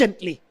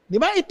diligently. Di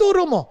ba?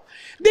 Ituro mo.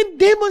 Then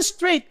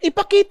demonstrate.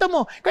 Ipakita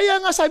mo.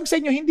 Kaya nga sabi sa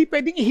inyo, hindi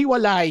pwedeng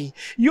ihiwalay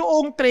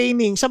yung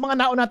training sa mga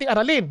naon nating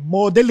aralin.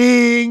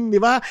 Modeling, di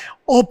ba?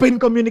 Open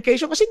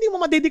communication. Kasi hindi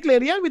mo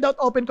madedeclare yan without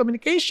open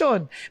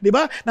communication. Di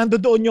ba?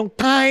 Nandoon yung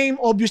time.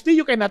 Obviously,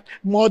 you cannot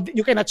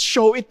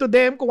show it to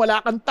them kung wala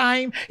kang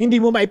time. Hindi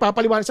mo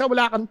maipapaliwanag sa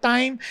wala kang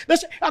time.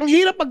 That's, ang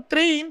hirap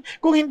mag-train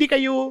kung hindi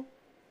kayo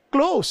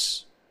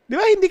close. Di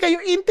ba? Hindi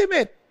kayo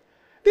intimate.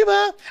 Di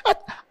ba?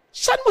 At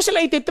saan mo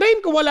sila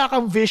ititrain kung wala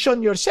kang vision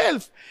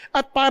yourself?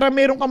 At para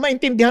meron kang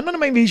maintindihan na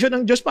may vision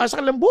ng Diyos para sa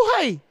kanilang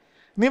buhay.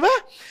 Di ba?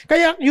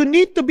 Kaya you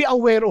need to be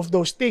aware of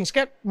those things.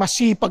 Kaya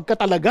masipag ka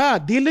talaga.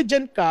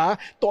 Diligent ka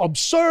to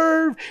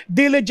observe.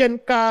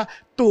 Diligent ka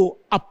to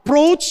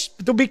approach,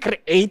 to be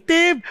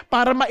creative,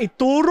 para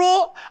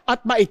maituro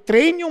at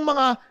maitrain yung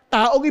mga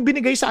taong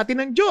ibinigay sa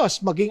atin ng Diyos.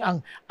 Maging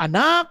ang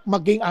anak,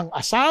 maging ang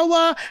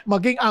asawa,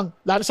 maging ang,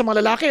 lalo sa mga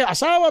lalaki,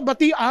 asawa,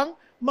 bati ang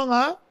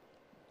mga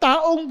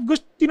taong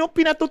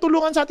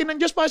pinatutulungan sa atin ng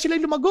Diyos para sila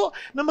lumago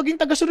na maging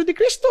tagasunod ni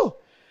Kristo.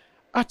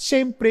 At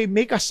siyempre,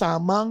 may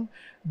kasamang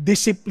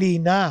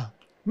disiplina.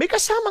 May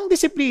kasamang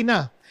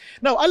disiplina.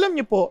 Now, alam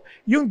niyo po,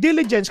 yung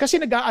diligence, kasi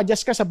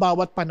nag-a-adjust ka sa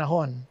bawat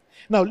panahon.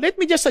 Now,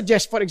 let me just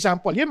suggest, for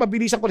example, yan,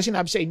 mabilisan ko na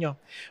sinabi sa inyo.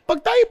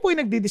 Pag tayo po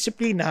ay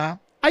nagdidisiplina,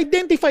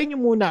 identify niyo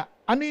muna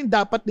ano yung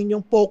dapat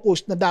ninyong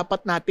focus na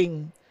dapat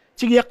nating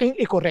sigiyaking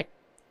i-correct,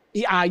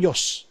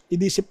 i-ayos,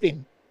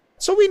 i-discipline.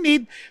 So we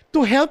need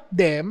to help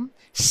them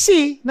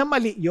see na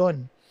mali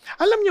yon.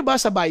 Alam nyo ba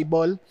sa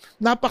Bible,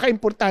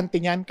 napaka-importante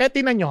niyan. Kaya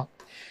tingnan nyo,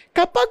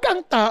 kapag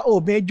ang tao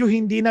medyo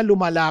hindi na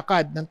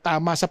lumalakad ng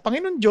tama sa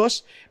Panginoon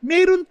Diyos,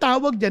 meron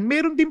tawag dyan,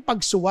 meron din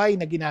pagsuway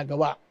na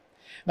ginagawa.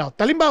 Now,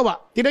 talimbawa,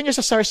 tingnan nyo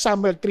sa 1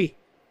 Samuel 3.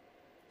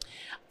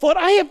 For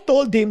I have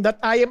told him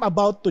that I am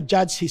about to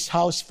judge his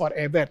house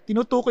forever.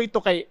 Tinutukoy ito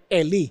kay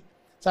Eli.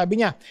 Sabi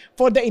niya,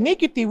 for the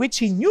iniquity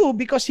which he knew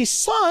because his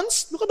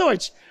sons, look at the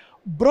words,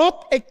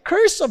 brought a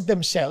curse of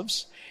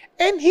themselves,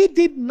 and he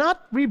did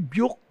not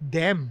rebuke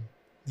them.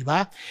 Di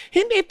ba?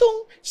 Hindi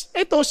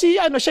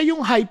siya yung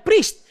high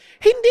priest.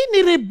 Hindi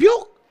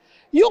ni-rebuke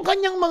yung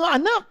kanyang mga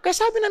anak. Kaya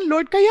sabi ng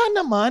Lord, kaya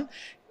naman,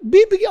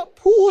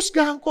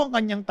 huhusgahan ko ang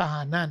kanyang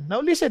tahanan.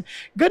 Now listen,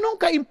 ganun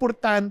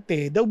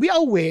ka-importante, daw be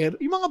aware,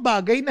 yung mga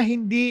bagay na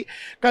hindi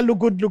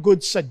kalugod-lugod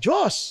sa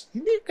Diyos.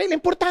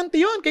 Importante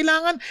yon.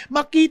 Kailangan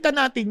makita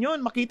natin yon,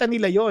 makita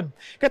nila yon.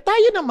 Kaya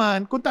tayo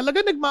naman, kung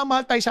talaga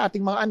nagmamahal tayo sa ating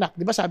mga anak,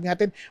 di ba sabi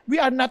natin,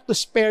 we are not to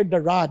spare the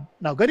rod.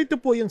 Now,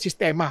 ganito po yung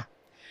sistema.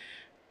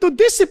 To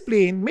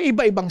discipline, may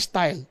iba-ibang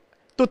style.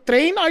 To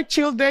train our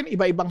children,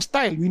 iba-ibang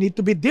style. We need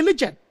to be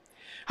diligent.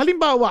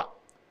 Halimbawa,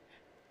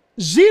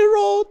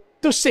 0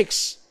 to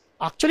 6,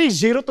 actually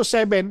 0 to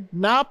 7,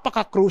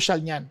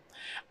 napaka-crucial niyan.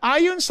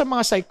 Ayon sa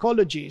mga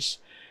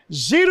psychologists,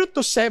 0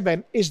 to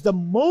 7 is the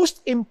most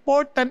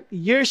important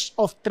years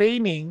of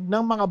training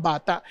ng mga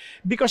bata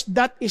because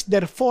that is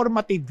their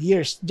formative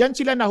years. Diyan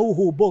sila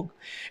nahuhubog.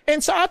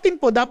 And sa atin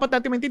po, dapat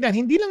natin maintindihan,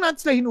 hindi lang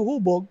natin sila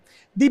hinuhubog,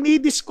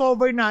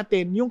 dinidiscover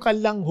natin yung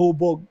kanilang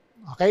hubog.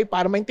 Okay?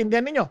 Para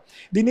maintindihan ninyo.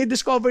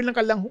 Dinidiscover lang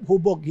kanilang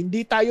hubog.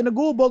 Hindi tayo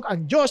naghubog,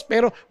 ang Diyos,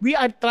 pero we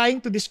are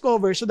trying to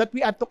discover so that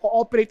we are to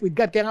cooperate with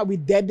God. Kaya nga, we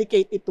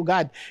dedicate it to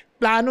God.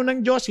 Plano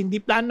ng Diyos, hindi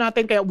plano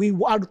natin, kaya we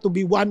are to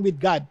be one with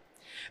God.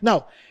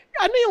 Now,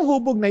 ano yung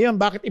hubog na yon?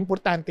 Bakit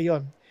importante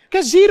yon?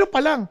 Kaya 0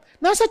 pa lang.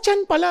 Nasa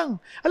tiyan pa lang.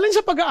 Alam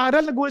sa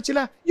pag-aaral, nagulat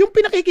sila. Yung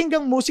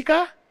pinakikinggang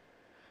musika,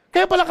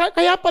 kaya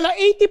pala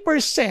 80%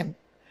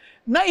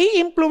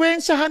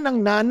 nai-impluwensyahan ng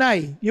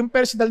nanay yung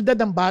personalidad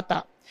ng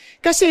bata.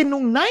 Kasi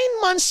nung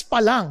 9 months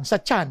pa lang sa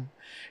tiyan,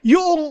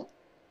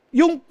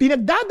 yung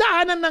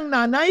pinagdadaanan ng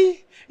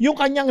nanay, yung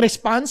kanyang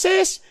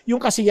responses,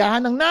 yung kasiyahan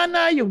ng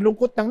nanay, yung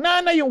lungkot ng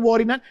nanay, yung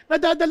worry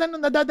nadadala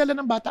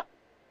ng bata.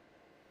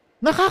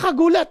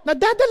 Nakakagulat,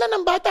 nadadala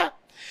ng bata.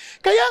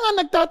 Kaya nga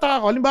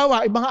nagtataka ko,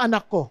 halimbawa, yung mga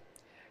anak ko,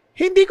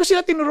 hindi ko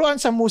sila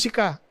tinuruan sa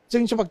musika, sa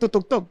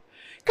pagtutugtog.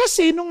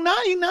 Kasi nung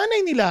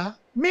nanay nila,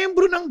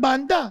 membro ng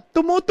banda,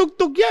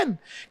 tumutugtog yan.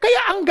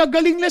 Kaya ang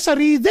gagaling nila sa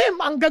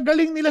rhythm, ang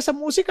gagaling nila sa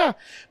musika.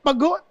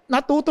 Pag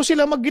natuto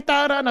silang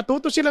maggitara,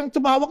 natuto silang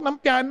tumawak ng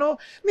piano,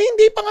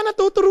 hindi pa nga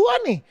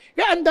natuturuan eh.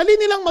 Kaya ang dali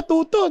nilang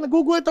matuto.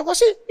 Nagugulat ako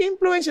kasi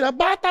influence sila,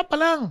 bata pa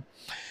lang.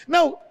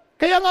 Now,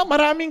 kaya nga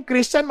maraming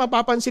Christian,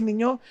 mapapansin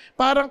ninyo,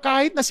 parang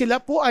kahit na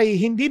sila po ay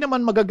hindi naman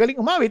magagaling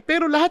umawit,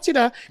 pero lahat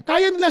sila,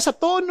 kaya nila sa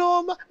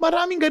tono,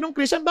 maraming ganong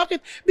Christian. Bakit?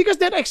 Because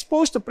they're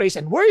exposed to praise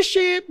and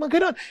worship, mga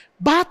ganon.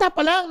 Bata pa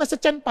lang, nasa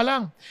tiyan pa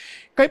lang.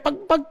 Kaya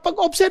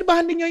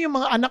pag-obserbahan ninyo yung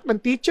mga anak ng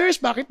teachers,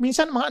 bakit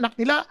minsan mga anak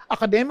nila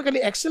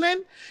academically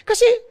excellent?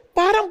 Kasi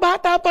parang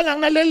bata pa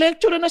lang,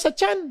 nale-lecture na sa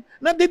tiyan,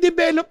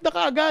 nade-develop na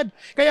kaagad.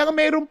 Kaya nga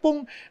mayroon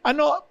pong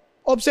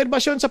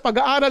obserbasyon sa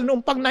pag-aaral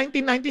noong pag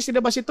 1990s,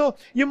 sinabas ito,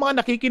 yung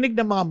mga nakikinig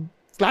ng mga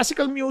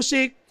classical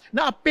music,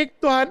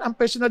 naapektuhan ang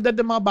personalidad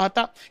ng mga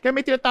bata. Kaya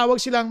may tinatawag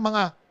silang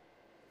mga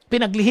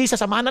pinaglihi sa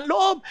sama ng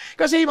loob.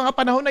 Kasi mga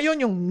panahon na yon,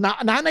 yung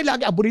nanay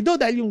lagi aburido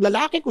dahil yung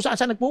lalaki kung saan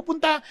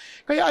nagpupunta.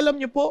 Kaya alam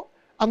niyo po,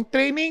 ang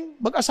training,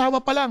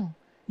 mag-asawa pa lang.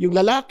 Yung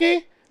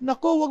lalaki,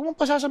 nako, wag mong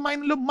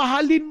pasasamahin ng loob.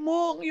 Mahalin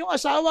mo ang iyong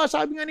asawa.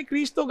 Sabi nga ni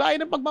Kristo, gaya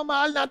ng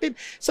pagmamahal natin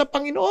sa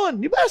Panginoon.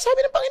 Di ba?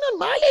 Sabi ng Panginoon,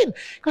 mahalin.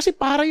 Kasi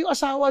para yung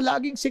asawa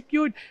laging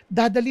secured,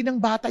 dadali ng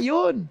bata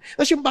yon.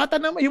 Tapos yung bata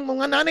naman, yung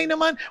mga nanay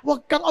naman,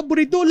 wag kang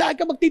aburido,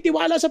 lagi kang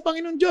magtitiwala sa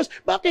Panginoon Diyos.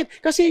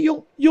 Bakit? Kasi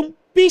yung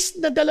peace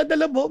na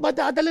dala-dala mo,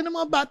 madadala ng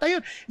mga bata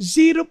yon.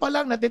 0 pa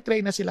lang,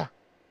 natitrain na sila.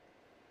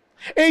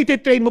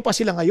 Ititrain mo pa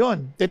sila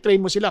ngayon.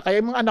 Titrain mo sila. Kaya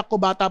yung mga anak ko,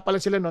 bata pa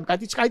lang sila noon.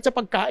 Kahit sa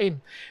pagkain,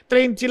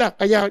 train sila.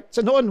 Kaya sa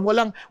noon,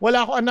 wala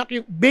ako anak,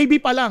 yung baby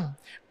pa lang.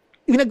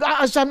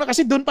 Nag-aasam na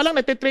kasi doon pa lang,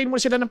 natitrain mo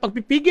sila ng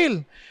pagpipigil.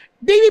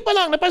 Baby pa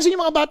lang, napansin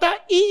yung mga bata,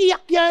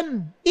 iiyak yan.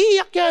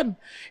 Iiyak yan.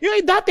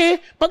 Yung dati,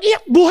 pag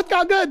iyak, buhat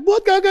ka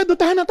agad.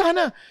 Tahan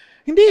na.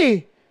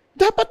 Hindi.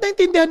 Dapat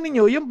naintindihan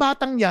ninyo, yung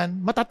batang yan,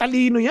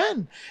 matatalino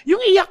yan.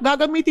 Yung iyak,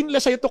 gagamitin nila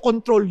sa'yo to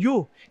control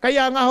you.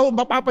 Kaya nga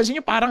mapapansin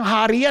nyo, parang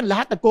hari yan.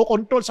 Lahat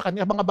nagko-control sa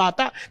kanilang mga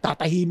bata.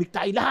 Tatahimik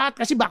tayo lahat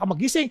kasi baka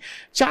magising.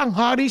 Siya ang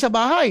hari sa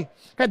bahay.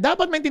 Kaya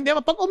dapat maintindihan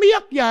mo, pag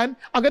umiyak yan,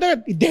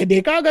 agad-agad, idede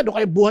ka agad o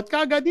kaya buhat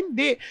ka agad.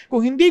 Hindi.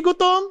 Kung hindi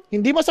gutom,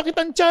 hindi masakit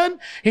ang tiyan,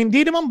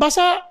 hindi naman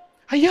basa,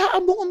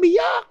 hayaan mong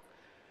umiyak.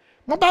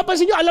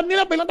 Mapapansin nyo, alam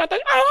nila, bilang tatay,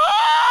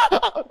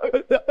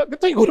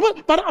 siguro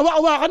naman, parang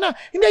awa-awa ka na.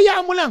 Hindi,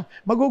 hayaan mo lang.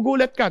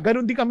 Magugulat ka.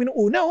 Ganon din kami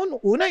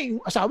noong una. Yung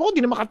asawa ko,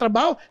 hindi na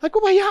makatrabaho. Ay,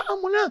 hayaan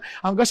mo na.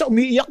 Hanggang sa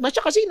umiiyak na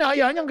siya kasi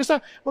inahayaan niya. Hanggang sa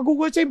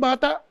magugulat sa yung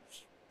bata,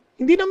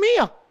 hindi na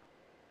umiiyak.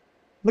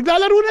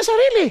 Naglalaro na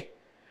sarili.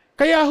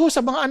 Kaya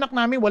sa mga anak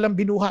namin, walang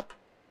binuhat.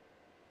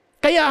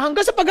 Kaya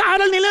hanggang sa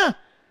pag-aaral nila,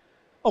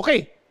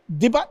 okay,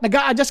 di ba,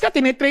 nag-a-adjust ka,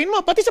 tinitrain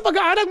mo. Pati sa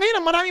pag-aaral ngayon,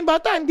 ang maraming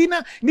bata, hindi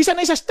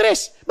sanay sa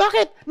stress.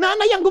 Bakit?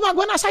 Nanay ang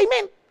gumagawa ng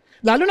assignment.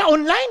 Lalo na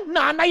online,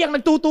 nanay ang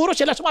nagtuturo,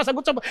 sila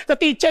sumasagot sa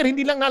teacher,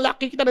 hindi lang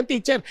nakikita ng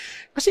teacher.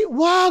 Kasi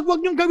wag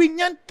niyong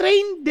gawin yan.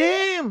 Train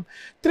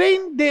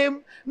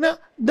them na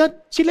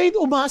sila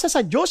yung umasa sa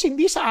Diyos,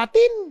 hindi sa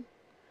atin.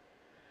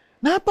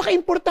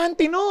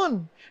 Napaka-importante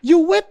nun.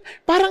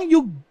 Parang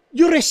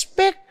you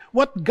respect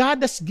what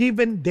God has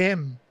given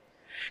them.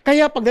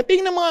 Kaya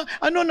pagdating ng mga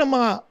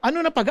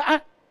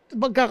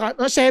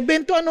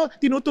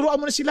tinuturuan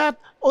mo na sila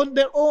on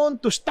their own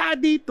to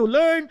study, to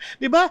learn,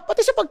 di ba?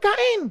 Pati sa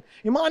pagkain.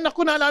 Yung mga anak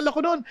ko, naalala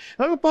ko noon,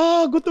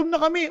 gutom na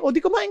kami. O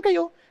di kumain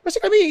kayo. Kasi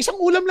kami, isang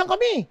ulam lang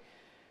kami.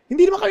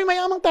 Hindi naman kami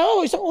mayamang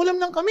tao, isang ulam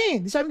lang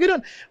kami. Di sabi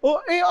ganoon,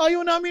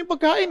 ayaw namin yung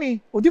pagkain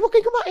eh. O di mo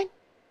kayo kumain.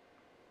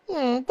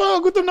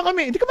 Gutom na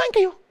kami. Di kumain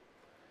kayo.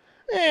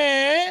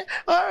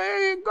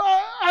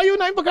 Ayaw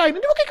na yung pagkain.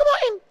 Hindi mo kayo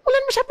kumain. Wala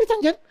naman sapitan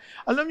dyan.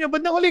 Alam niyo,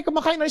 bandang huli,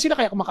 kumakain na sila.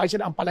 Kaya kumakain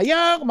sila ng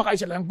palaya, kumakain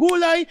sila ng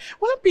gulay.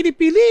 Walang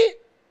pili-pili.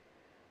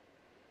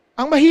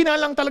 Ang mahina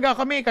lang talaga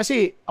kami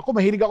kasi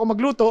mahilig ako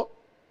magluto.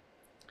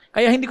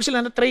 Kaya hindi ko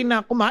sila na-train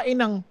na kumain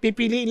ng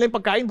pipiliin lang yung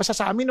pagkain. Basta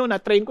sa amin,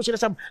 na-train ko sila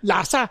sa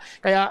lasa.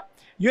 Kaya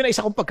yun ay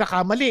isa kong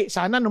pagkakamali.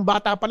 Sana nung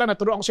bata pa lang,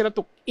 naturuan ko sila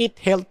to eat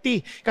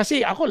healthy. Kasi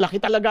laki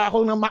talaga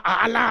ako ng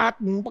maalat,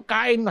 ng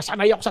pagkain,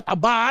 nasanay ako sa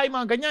taba,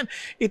 mga ganyan.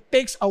 It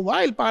takes a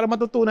while para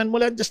matutunan mo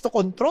lang just to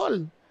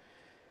control.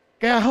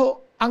 Kaya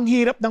ang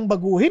hirap ng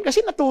baguhin kasi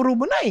naturo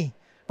mo na eh.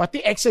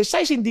 Pati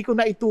exercise, hindi ko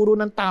na ituro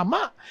ng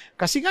tama.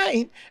 Kasi nga,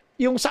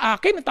 yung sa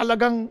akin,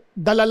 talagang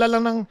dalala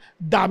lang ng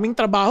daming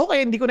trabaho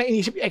kaya hindi ko na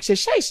inisip yung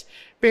exercise.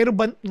 Pero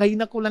ngayon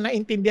na ko lang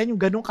naintindihan yung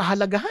ganong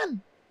kahalagahan.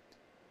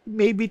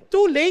 Maybe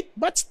too late,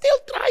 but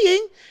still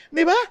trying.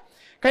 Di ba?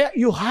 Kaya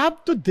you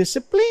have to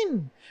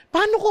discipline.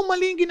 Paano kung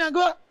mali yung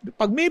ginagawa?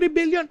 Pag may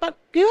rebellion,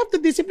 you have to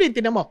discipline.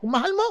 Tinan mo, kung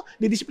mahal mo,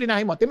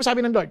 didisiplinahin mo. Tinan mo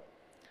sabi ng Lord,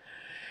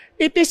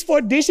 it is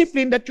for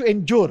discipline that you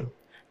endure.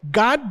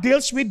 God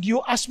deals with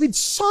you as with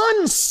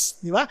sons.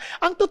 Di ba?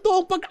 Ang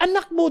totoong pag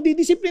anak mo,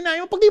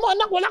 didisiplinahin mo. Pag di mo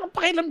anak, wala kang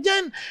pakialam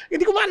dyan.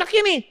 Hindi ko maanak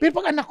yan eh. Pero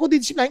pag anak ko,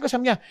 didisiplinahin ko,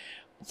 sabi niya,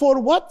 for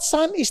what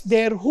son is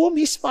there whom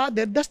his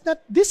father does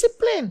not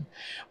discipline?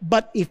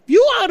 But if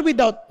you are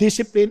without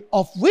discipline,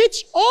 of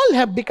which all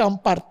have become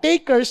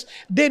partakers,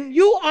 then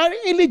you are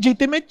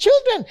illegitimate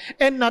children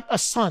and not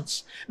as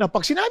sons. Now,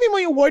 pag sinabi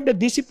mo yung word na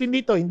discipline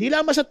dito, hindi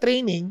lamang sa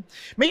training,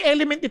 may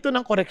element ito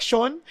ng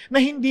koreksyon na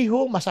hindi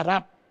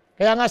masarap.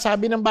 Kaya nga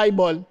sabi ng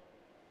Bible,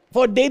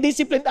 for they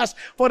disciplined us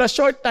for a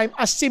short time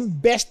as seemed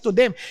best to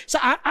them.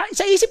 Sa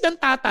isip ng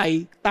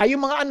tatay, tayo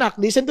mga anak,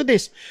 listen to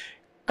this,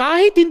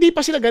 kahit hindi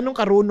pa sila ganun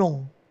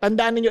karunong,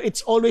 tandaan niyo,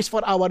 it's always for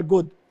our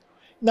good.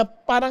 Na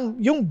parang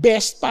yung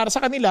best para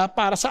sa kanila,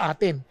 para sa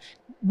atin.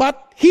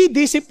 But He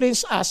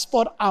disciplines us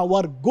for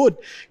our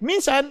good.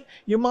 Minsan,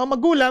 yung mga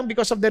magulang,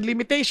 because of their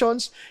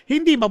limitations,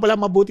 hindi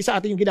mabuti sa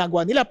atin yung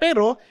ginagawa nila.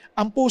 Pero,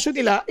 ang puso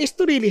nila is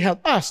to really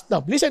help us.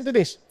 Now, listen to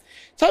this.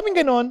 Sabing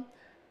ganon,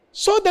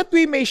 so that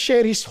we may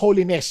share His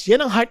holiness. Yan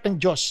ang heart ng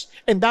Diyos.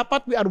 And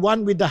dapat we are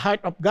one with the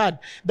heart of God.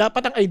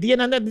 Dapat ang idea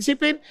ng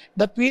discipline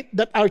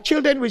that our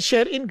children will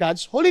share in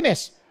God's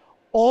holiness.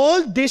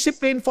 All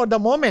discipline for the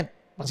moment,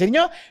 pansin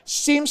nyo,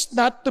 seems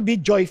not to be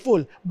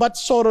joyful, but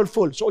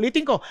sorrowful. So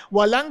ulitin ko,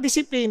 walang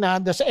disiplina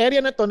sa area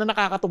na to na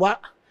nakakatuwa.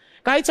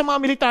 Kahit sa mga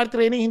military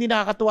training, hindi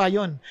nakakatuwa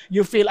yun.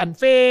 You feel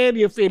unfair,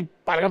 you feel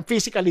parang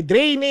physically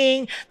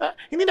draining.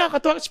 Hindi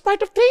nakakatuwa. It's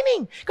part of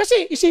training.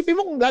 Kasi isipin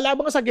mo, kung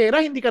lalaban ka sa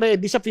gera, hindi ka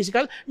ready sa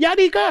physical,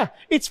 yari ka.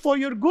 It's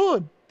for your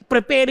good.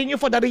 Preparing you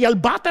for the real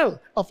battle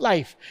of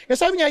life.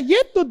 Kasi sabi niya,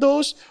 yet to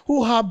those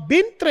who have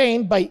been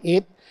trained by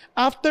it,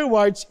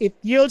 afterwards, it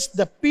yields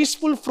the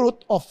peaceful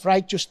fruit of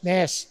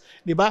righteousness.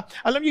 Diba?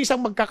 Alam niyo,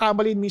 isang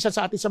magkakamali minsan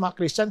sa atin sa mga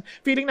Christian,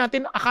 feeling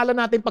natin, akala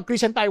natin pag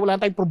Christian tayo,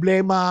 wala tayong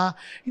problema.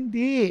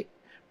 Hindi.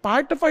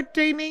 Part of our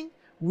training,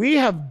 we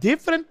have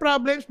different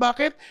problems.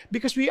 Bakit?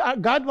 Because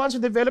God wants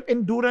to develop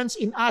endurance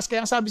in us.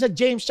 Kaya ang sabi sa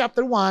James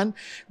chapter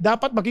 1,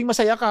 dapat maging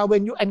masaya ka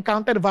when you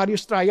encounter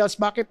various trials.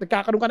 Bakit?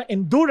 Nagkakaroon ka ng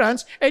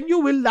endurance and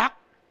you will lack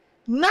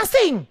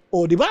nothing.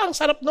 O, di ba? Ang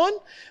sarap nun.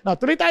 Now,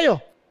 tuloy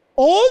tayo.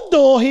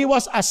 Although He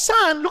was a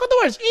son, look at the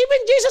words, even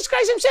Jesus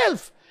Christ Himself.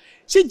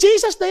 Si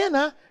Jesus na yan,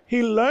 ha?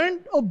 He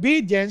learned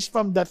obedience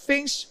from the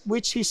things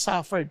which He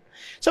suffered.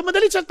 So,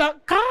 madalit salita,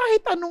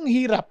 kahit anong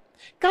hirap,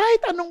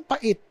 kahit anong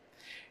pait,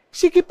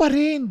 sige pa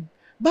rin.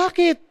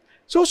 Bakit?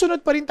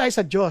 Susunod pa rin tayo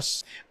sa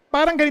Diyos.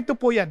 Parang ganito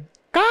po yan.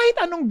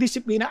 Kahit anong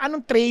disiplina,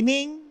 anong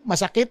training,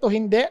 masakit o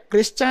hindi,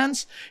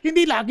 Christians,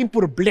 hindi laging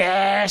puro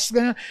blessed.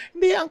 Ganyan.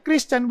 Hindi, ang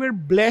Christian, we're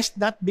blessed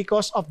not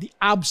because of the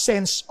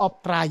absence of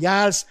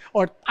trials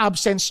or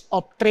absence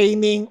of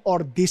training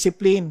or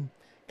discipline.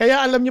 Kaya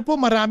alam niyo po,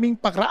 maraming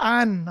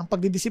pakraan ng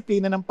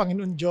pagdidisiplina ng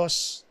Panginoon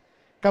Diyos.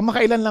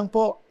 Kamakailan lang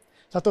po,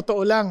 sa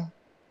totoo lang,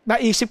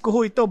 naisip ko ho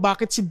ito,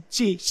 bakit si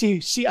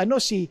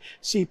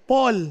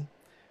Paul,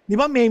 di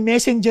ba, may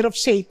messenger of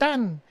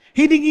Satan.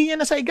 Hiningi niya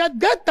na sa God,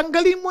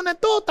 tanggalin mo na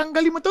to,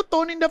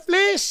 thorn in the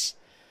flesh.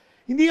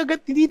 Hindi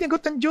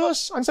nagot ng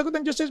Diyos. Ang sagot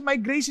ng Diyos is, my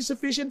grace is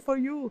sufficient for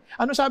you.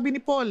 Ano sabi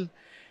ni Paul?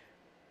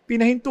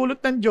 Pinahintulot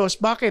ng Diyos,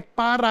 bakit?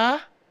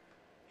 Para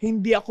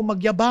hindi ako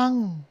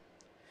magyabang.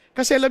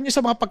 Kasi alam niyo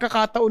sa mga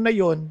pagkakataon na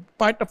yon,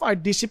 part of our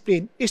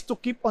discipline is to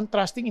keep on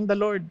trusting in the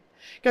Lord.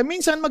 Kaya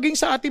minsan maging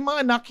sa ating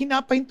mga anak,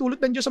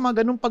 hinapahintulot ng Diyos sa mga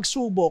ganung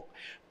pagsubok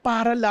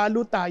para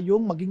lalo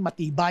tayong maging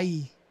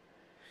matibay.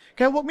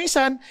 Kaya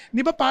minsan,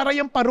 di ba para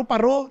yung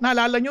paru-paro,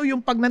 naalala nyo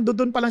yung pag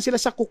nandoon pa lang sila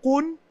sa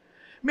kukun,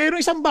 mayroong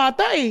isang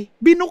bata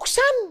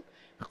binuksan.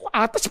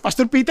 Ata, si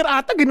Pastor Peter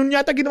ganun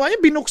yata ginawa niya,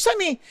 binuksan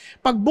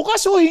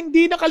Pagbukas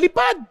hindi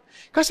nakalipad.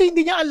 Kasi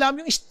hindi niya alam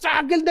yung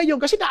struggle na yun.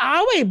 Kasi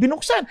naaway,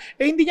 binuksan.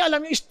 Hindi niya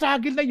alam yung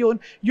struggle na yun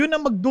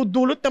ang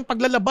magdudulot ng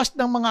paglalabas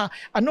ng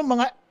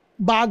mga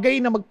bagay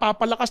na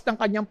magpapalakas ng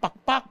kanyang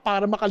pakpak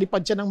para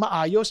makalipad siya ng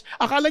maayos.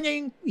 Akala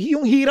niya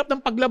yung hirap ng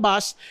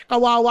paglabas,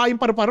 kawawa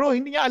yung paru-paro.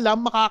 Hindi niya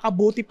alam,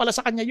 makakabuti pala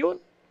sa kanya yun.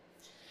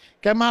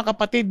 Kaya mga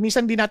kapatid,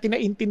 minsan di natin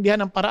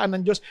naintindihan ang paraan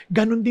ng Diyos.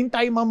 Ganon din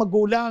tayo mga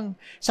magulang.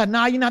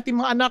 Sanayin natin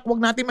mga anak,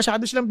 huwag natin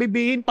masyado silang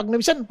bibihin.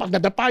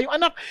 Pagdadapa yung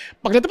anak,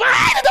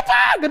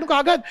 nadapa! Ganon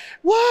kagad.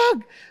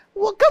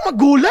 Huwag ka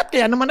magulat.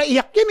 Kaya naman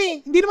naiyak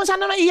yan Hindi naman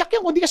sana naiyak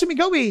yan kung di ka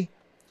sumigaw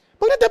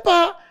Pag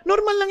nadapa,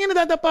 normal lang yan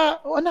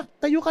nadadapa. O anak,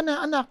 tayo ka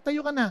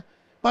na.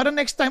 Para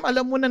next time,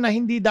 alam mo na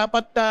hindi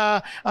dapat,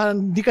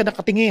 hindi ka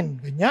nakatingin.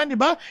 Ganyan, di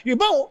ba?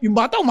 Yung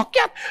bata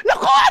umakyat.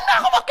 Naku,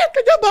 anak, umakyat ka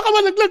dyan, baka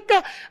malaglag ka.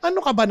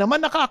 Ano ka ba naman,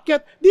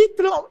 nakaakyat?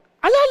 Dito lang,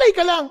 alalay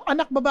ka lang.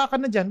 Anak, baba ka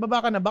na dyan,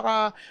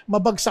 baka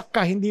mabagsak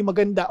ka, hindi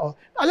maganda.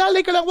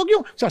 Alalay ka lang, wag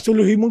yung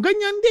sasuluhin mong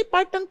ganyan. Hindi,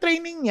 part ng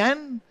training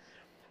yan.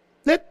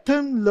 Let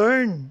them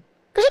learn.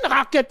 Kasi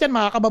nakaakyat yan,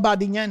 makakababa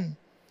din yan.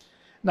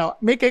 Now,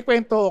 may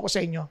kikwento ako sa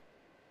inyo.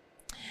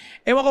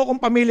 Ewan ko kung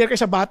familiar kayo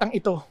sa batang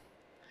ito.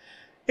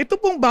 Ito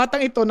pong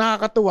batang ito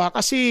nakakatuwa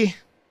kasi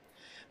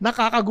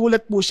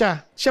nakakagulat po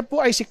siya. Siya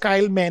po ay si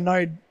Kyle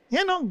Menard.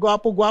 Yan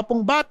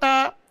gwapo-gwapong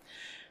bata.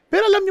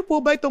 Pero alam niyo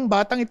po ba itong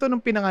batang ito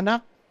nung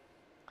pinanganak?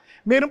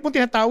 Meron pong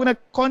tinatawag na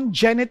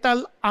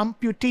congenital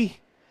amputee.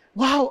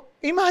 Wow!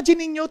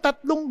 Imagine niyo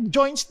 3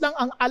 joints lang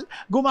ang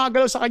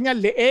gumagalaw sa kanya,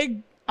 leeg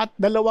at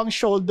 2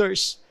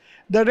 shoulders.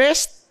 The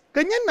rest,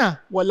 ganyan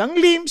na. Walang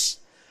limbs.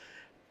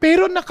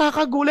 Pero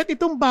nakakagulat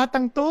itong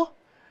batang to.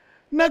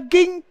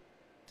 Naging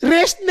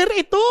wrestler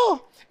ito.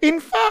 In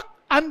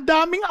fact, ang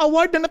daming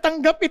award na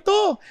natanggap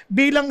ito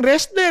bilang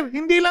wrestler.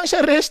 Hindi lang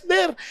siya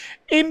wrestler.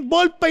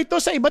 Involved pa ito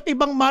sa iba't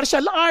ibang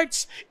martial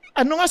arts.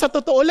 Sa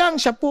totoo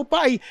lang, siya po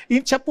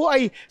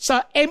ay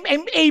sa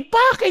MMA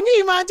pa. Can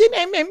you imagine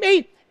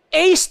MMA?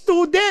 A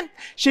student.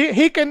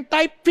 He can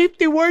type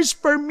 50 words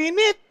per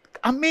minute.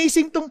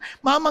 Amazing tong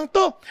mamang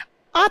to.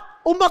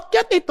 At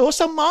umakyat ito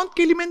sa Mount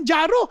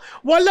Kilimanjaro.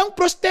 Walang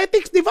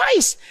prosthetics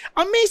device.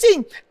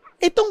 Amazing.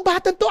 Itong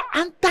batang to,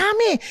 ang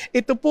dami.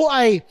 Ito po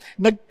ay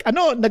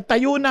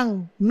nagtayo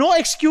ng No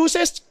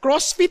Excuses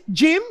CrossFit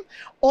Gym.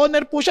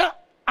 Owner po siya.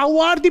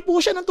 Awardee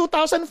po siya ng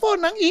 2004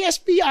 ng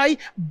ESPI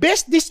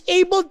Best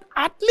Disabled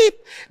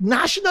Athlete,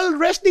 National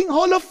Wrestling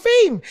Hall of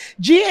Fame,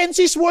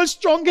 GNC's World's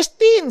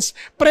Strongest Teens,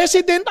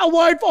 President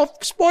Award of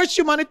Sports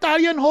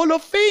Humanitarian Hall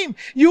of Fame,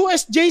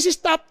 USJC's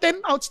Top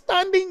 10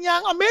 Outstanding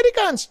Young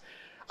Americans.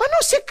 Ano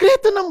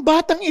sikreto ng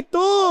batang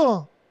ito?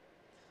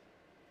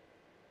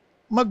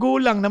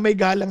 Magulang na may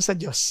galang sa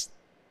Diyos.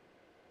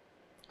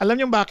 Alam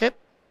niyo bakit?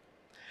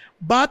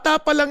 Bata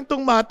pa lang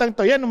tong batang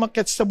to, yan,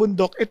 umakyat sa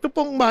bundok. Ito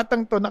pong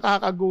batang to,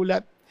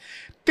 nakakagulat.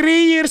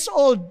 3 years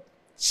old,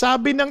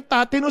 sabi ng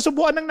tatay,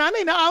 sinusubuan ng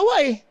nanay,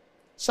 naawa eh.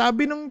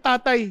 Sabi ng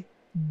tatay,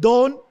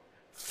 don't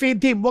feed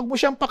him, huwag mo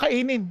siyang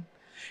pakainin.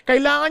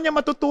 Kailangan niya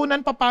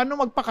matutunan paano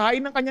magpakain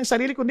ng kanyang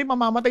sarili, kundi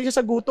mamamatay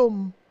siya sa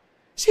gutom.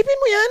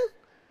 Isipin mo yan.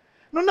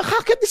 Nung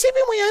nakakit,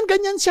 isipin mo yan,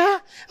 ganyan siya.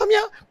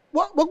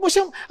 Huwag mo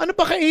siyang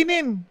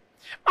pakainin.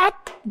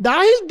 At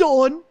dahil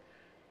doon,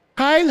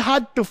 Kyle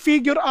had to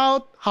figure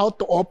out how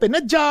to open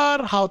a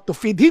jar, how to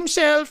feed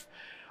himself.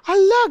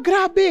 Hala,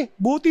 grabe.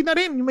 Buti na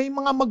rin. May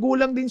mga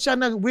magulang din siya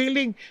na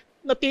willing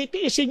na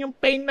titiisin yung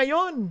pain na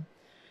yon.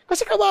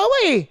 Kasi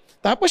kawawa eh.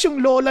 Tapos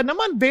yung lola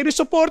naman, very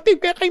supportive.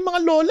 Kaya kayong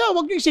mga lola,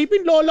 huwag niyo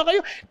isipin, lola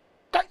kayo.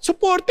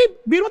 Supportive.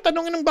 Biro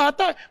tanongin ng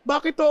bata,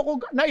 bakit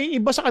ako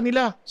naiiba sa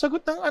kanila?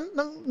 Sagot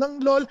ng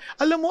lola,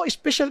 alam mo,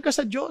 special ka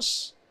sa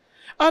Diyos.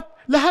 At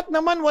lahat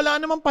naman, wala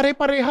naman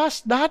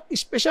pare-parehas. Lahat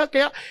special.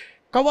 Kaya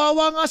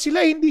kawawa nga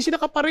sila, hindi sila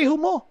kapareho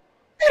mo.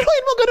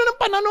 Peruin mo ganun ang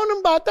pananaw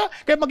ng bata.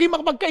 Kaya maging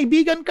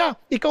makapagkaibigan ka.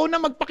 Ikaw na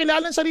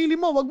magpakilala ng sarili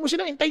mo. Huwag mo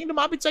silang hintayin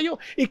lumapit sa'yo.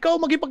 Ikaw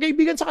maging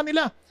pagkaibigan sa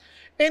kanila.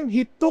 And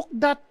he took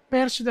that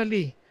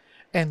personally.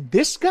 And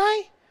this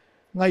guy,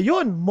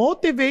 ngayon,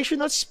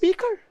 motivational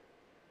speaker.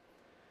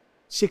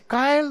 Si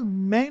Kyle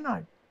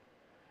Maynard.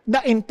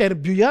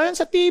 Na-interview yan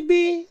sa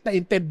TV,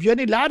 na-interview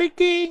yan ni Larry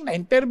King,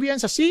 na-interview yan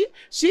sa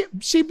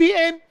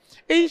CBN.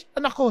 Eh,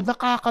 anak ko,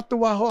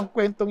 nakakatuwa ho ang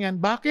kwentong yan.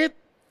 Bakit?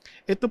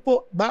 Ito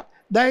po,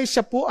 dahil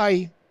siya po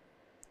ay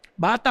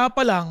bata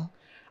pa lang,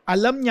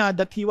 alam niya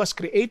that he was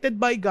created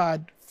by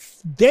God,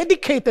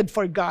 dedicated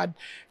for God,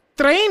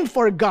 trained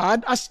for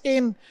God, as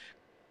in,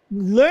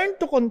 learn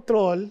to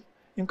control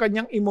yung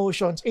kanyang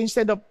emotions.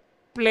 Instead of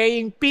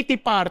playing pity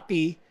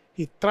party,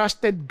 he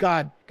trusted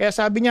God. Kaya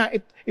sabi niya,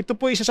 ito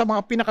po isa sa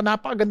mga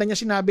pinakanapakaganda niya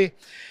sinabi,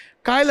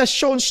 Kyle has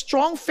shown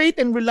strong faith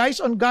and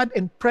relies on God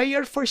and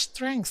prayer for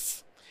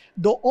strength.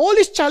 Though all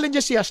his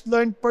challenges, he has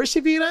learned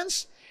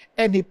perseverance,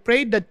 and he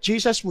prayed that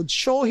Jesus would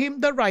show him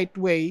the right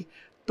way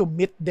to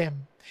meet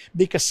them.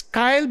 Because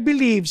Kyle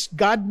believes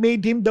God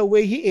made him the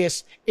way he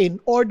is in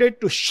order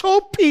to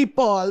show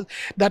people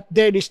that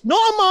there is no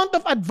amount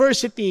of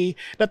adversity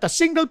that a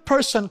single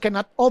person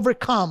cannot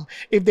overcome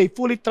if they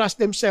fully trust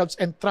themselves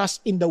and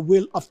trust in the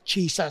will of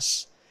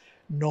Jesus,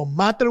 no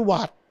matter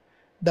what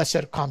the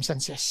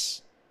circumstances.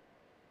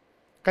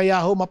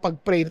 Kaya ho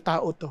mapag-pray na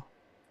tao to.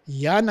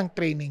 Yan ang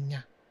training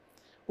niya.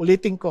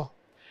 Ulitin ko,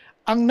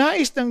 ang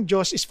nais ng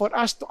Diyos is for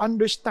us to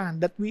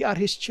understand that we are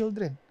His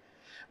children.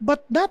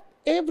 But not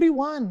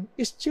everyone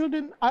is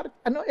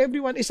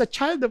everyone is a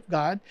child of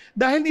God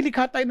dahil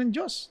nilikha tayo ng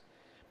Diyos.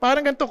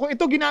 Parang ganito, kung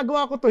ito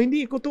ginagawa ko to,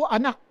 hindi ko to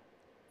anak.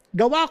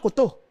 Gawa ko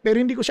to, pero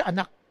hindi ko siya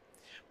anak.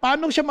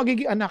 Paano siya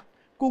magiging anak?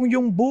 Kung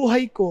yung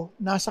buhay ko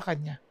nasa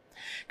Kanya.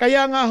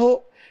 Kaya nga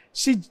ho,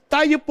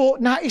 tayo po,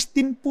 nais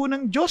din po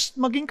ng Diyos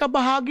maging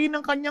kabahagi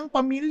ng Kanyang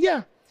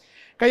pamilya.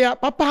 Kaya,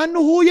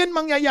 paano ho yan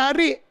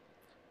mangyayari?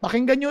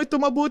 Pakinggan nyo ito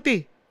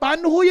mabuti.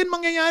 Paano ho yan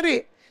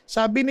mangyayari?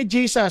 Sabi ni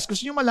Jesus,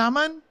 gusto nyo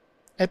malaman?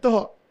 Ito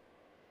ho.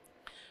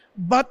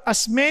 But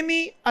as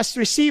many as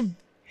received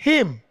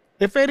Him,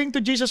 referring to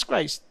Jesus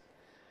Christ,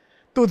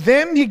 to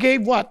them He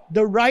gave what?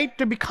 The right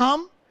to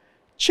become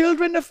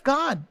children of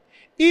God,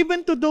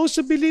 even to those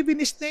who believe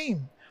in His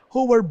name,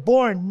 who were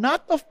born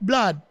not of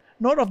blood,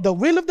 nor of the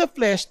will of the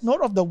flesh,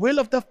 nor of the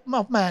will of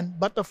man,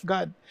 but of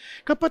God.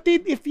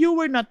 Kapatid, if you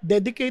were not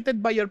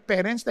dedicated by your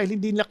parents dahil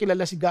hindi nila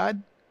kilala si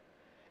God,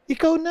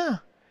 ikaw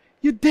na.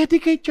 You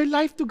dedicate your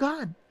life to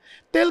God.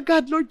 Tell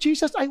God, Lord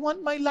Jesus, I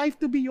want my life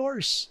to be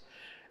yours.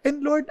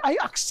 And Lord,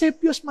 I accept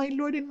you as my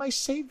Lord and my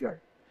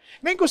Savior.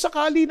 Ngayon, kung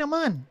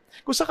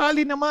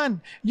sakali naman,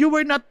 you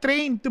were not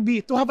trained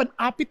to have an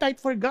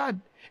appetite for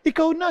God.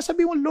 Ikaw na,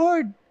 sabi mo,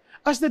 Lord,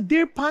 as the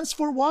deer pants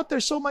for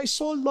water, so my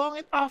soul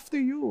longeth after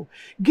you.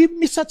 Give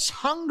me such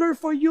hunger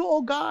for you,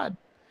 O God.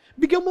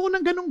 Bigyan mo ko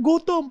ng ganong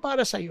gutom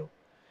para sa'yo.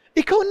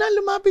 Ikaw na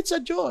lumapit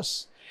sa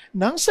Diyos.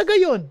 Nang sa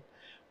gayon,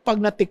 pag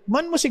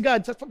natikman mo si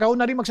God, ikaw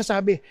na rin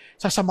magsasabi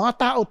sa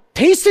mga tao,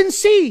 taste and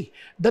see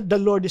that the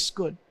Lord is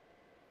good.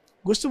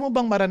 Gusto mo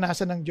bang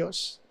maranasan ng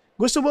Diyos?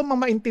 Gusto mo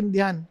bang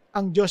maintindihan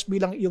ang Diyos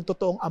bilang iyong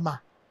totoong Ama?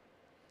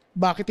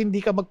 Bakit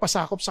hindi ka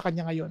magpasakop sa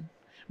Kanya ngayon?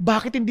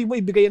 Bakit hindi mo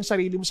ibigay ang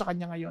sarili mo sa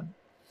Kanya ngayon?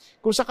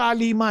 Kung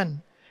sakali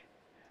man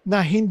na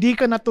hindi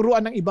ka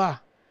naturuan ng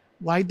iba,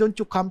 why don't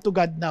you come to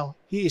God now?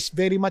 He is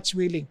very much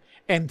willing.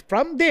 And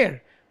from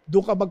there,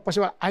 doon ka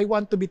magpasiwa, I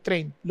want to be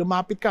trained.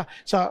 Lumapit ka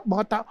sa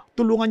mga tao,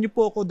 tulungan niyo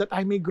po ako that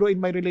I may grow in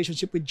my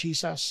relationship with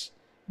Jesus.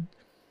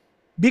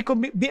 Be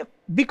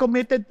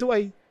committed to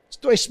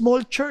a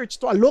small church,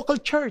 to a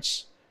local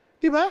church.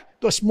 Diba?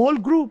 To a small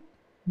group.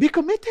 Be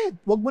committed.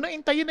 Huwag mo na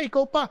intayin na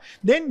ikaw pa.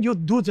 Then you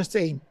do the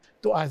same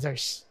to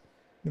others.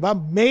 Diba?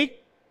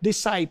 Make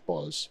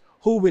disciples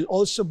who will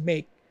also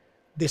make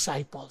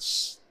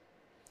disciples.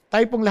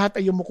 Tayo pong lahat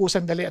ay yumuko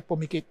sandali at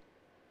pumikit.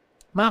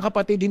 Mga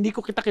kapatid, hindi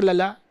ko kita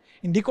kilala.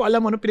 Hindi ko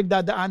alam ano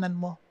pinagdadaanan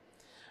mo.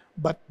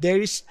 But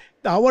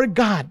our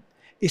God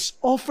is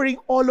offering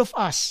all of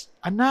us,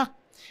 anak,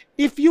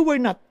 if you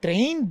were not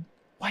trained,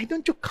 why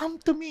don't you come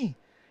to me?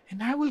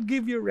 And I will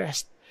give you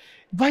rest.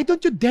 Why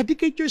don't you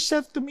dedicate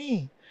yourself to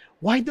me?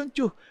 Why don't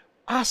you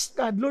ask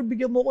God, Lord,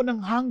 bigyan mo ko ng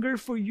hunger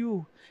for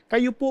you.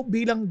 Kayo po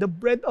bilang the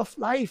bread of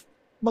life.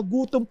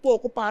 Magutom po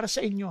ako para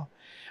sa inyo.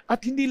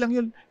 At hindi lang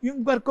yun,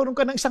 yung magkaroon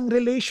ka ng isang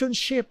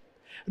relationship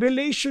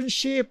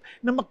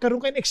na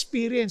magkaroon ka ng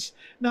experience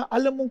na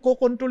alam mong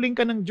kukontrolling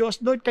ka ng Diyos.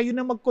 Lord, kayo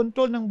na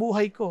mag-control ng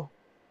buhay ko.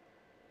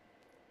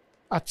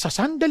 At sa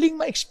sandaling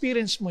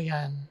ma-experience mo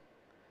yan,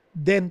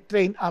 then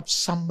train up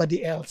somebody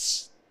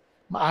else.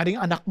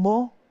 Maaring anak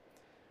mo,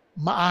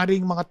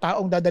 maaring mga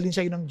taong dadalhin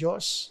sa iyo ng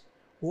Diyos,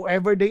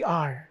 whoever they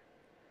are,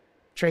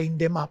 train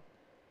them up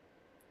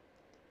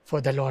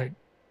for the Lord.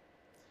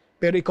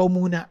 Pero ikaw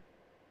muna,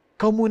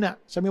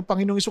 sa mga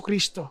Panginoong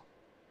Jesucristo,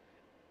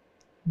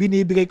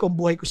 binibigay ko ang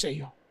buhay ko sa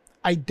iyo.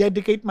 I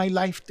dedicate my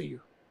life to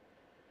you.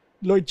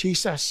 Lord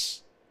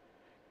Jesus,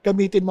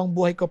 gamitin mo ang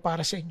buhay ko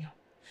para sa inyo.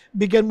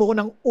 Bigyan mo ko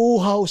ng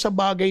uhaw sa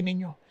bagay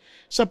ninyo,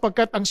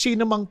 sapagkat ang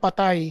sino mang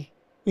patay,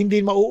 hindi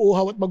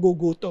mauuhaw at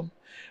magugutom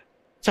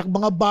sa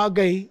mga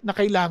bagay na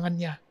kailangan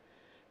niya.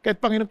 Kahit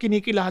Panginoon,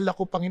 kinikilala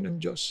ko, Panginoon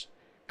Diyos,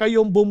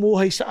 kayong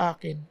bumuhay sa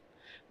akin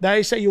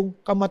dahil sa iyong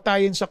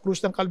kamatayan sa krus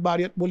ng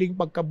Kalbaryo at muling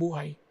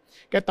pagkabuhay.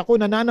 Kahit ako,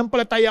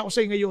 nananampalataya ako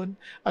sa iyo ngayon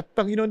at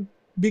Panginoon,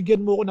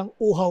 bigyan mo ko ng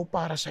uhaw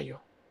para sa iyo.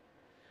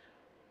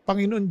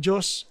 Panginoon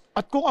Diyos,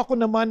 at kung ako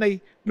naman ay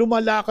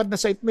lumalakad na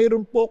sa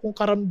mayroon po akong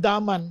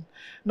karamdaman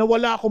na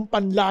wala akong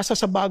panlasa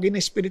sa bagay na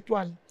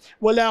espiritual,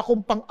 wala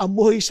akong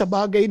pang-amoy sa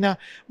bagay na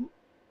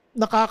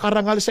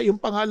nakakarangal sa iyong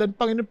pangalan,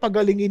 Panginoon,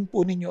 pagalingin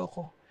po ninyo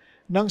ako.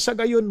 Nang sa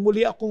gayon,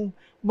 muli kong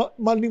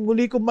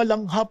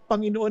malanghap,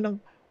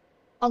 Panginoon,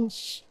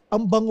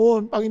 ang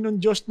bangon, Panginoon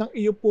Diyos, ng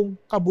iyo pong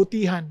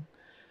kabutihan.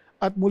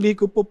 At muli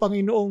ko po,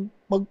 Panginoong,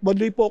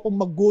 muli po akong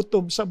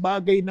maggutom sa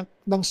bagay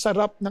ng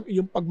sarap ng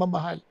iyong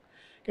pagmamahal.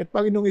 Kahit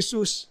Panginoong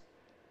Hesus,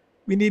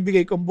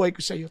 binibigay ko ang buhay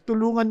ko sa iyo.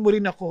 Tulungan mo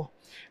rin ako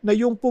na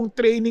yung pong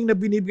training na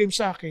binibigay mo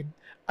sa akin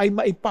ay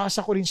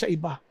maipasa ko rin sa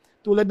iba.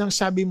 Tulad ng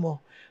sabi mo,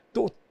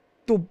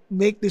 to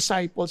make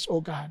disciples,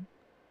 O God,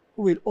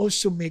 who will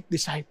also make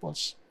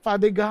disciples.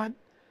 Father God,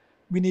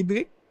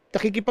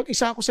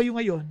 nakikipag-isa ako sa iyo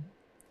ngayon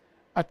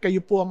at kayo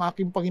po ang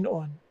aking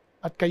Panginoon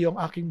at kayo ang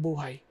aking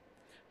buhay.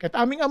 Kahit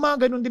aming Ama,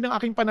 ganun din ang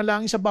aking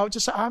panalangin sa bawat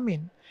isa sa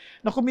amin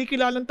na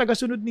kumikilalang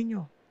tagasunod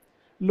ninyo.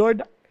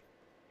 Lord,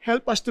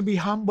 help us to be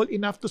humble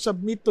enough to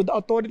submit to the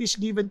authorities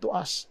given to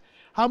us.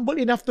 Humble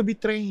enough to be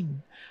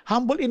trained.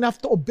 Humble enough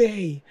to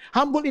obey.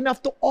 Humble enough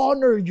to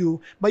honor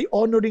you by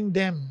honoring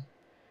them.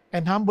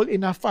 And humble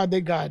enough,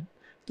 Father God,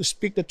 to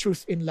speak the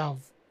truth in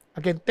love.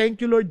 Again, thank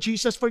you, Lord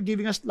Jesus, for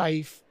giving us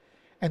life.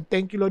 And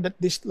thank you, Lord, that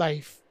this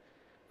life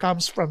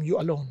comes from you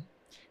alone.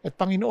 At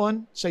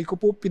Panginoon, sa iyo ko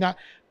po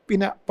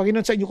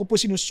Panginoon, sa inyo ko po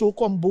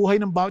sinusuko ang buhay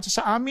ng bawat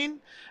isa sa amin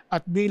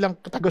at bilang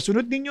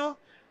tagasunod ninyo,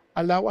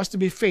 allow us to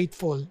be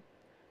faithful,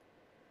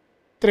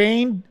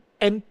 trained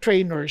and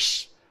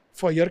trainers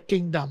for your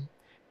kingdom.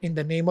 In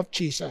the name of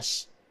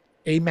Jesus.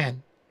 Amen.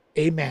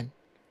 Amen.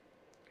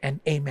 And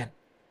amen.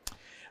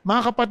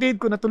 Mga kapatid,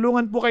 kung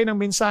natulungan po kayo ng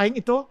mensaheng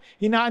ito,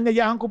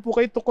 hinaanyayahan ko po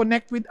kayo to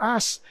connect with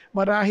us.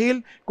 Marahil,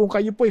 kung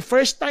kayo po ay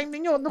first time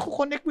ninyo,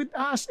 connect with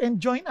us and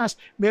join us.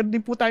 Meron din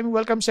po tayong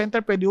welcome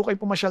center, pwede po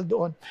kayo pumasyal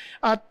doon.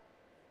 At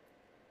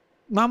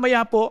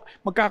mamaya po,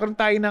 magkakaroon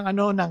tayo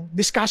ng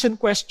discussion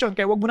question,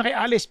 kaya wag mo na kayo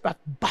alis. But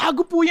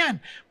bago po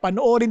yan,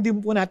 panoorin din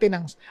po natin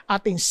ang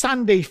ating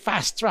Sunday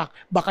Fast Track.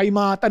 Baka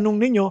yung mga tanong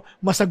ninyo,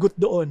 masagot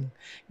doon.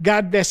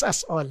 God bless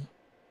us all.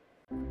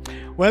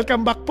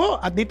 Welcome back po.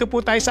 At dito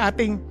po tayo sa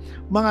ating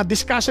mga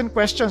discussion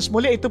questions.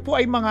 Muli, ito po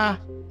ay mga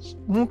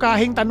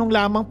mungkahing tanong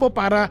lamang po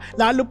para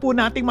lalo po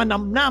nating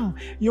manamnam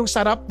yung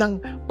sarap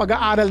ng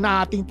pag-aaral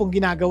na ating pong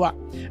ginagawa.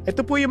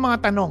 Ito po yung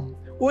mga tanong.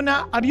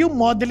 Una, are you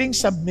modeling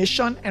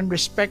submission and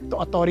respect to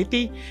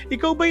authority?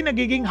 Ikaw ba'y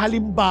nagiging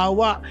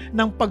halimbawa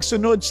ng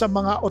pagsunod sa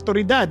mga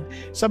otoridad,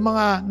 sa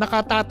mga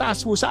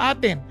nakatataas po sa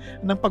atin,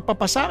 ng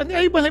pagpapasakop?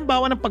 Ay ba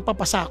halimbawa ng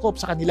pagpapasakop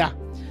sa kanila?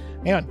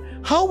 Ngayon,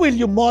 how will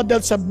you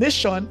model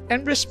submission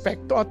and respect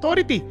to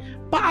authority?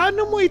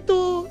 Paano mo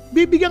ito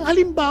bibigyang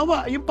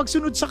halimbawa, yung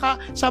pagsunod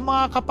sa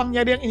mga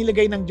kapangyarihang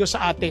inilagay ng Diyos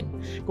sa atin?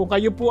 Kung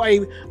kayo po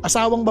ay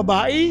asawang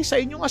babae, sa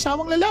inyong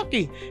asawang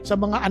lalaki, sa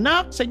mga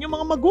anak, sa inyong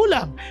mga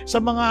magulang,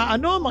 sa mga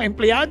mga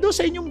empleyado,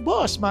 sa inyong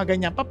boss, mga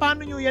ganyan.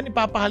 Paano nyo yan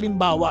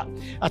ipapahalimbawa?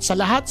 At sa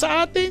lahat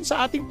sa atin,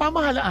 sa ating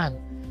pamahalaan.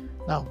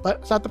 Now,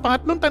 sa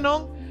pangatlong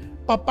tanong,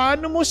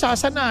 paano mo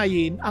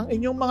sasanayin ang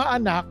inyong mga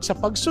anak sa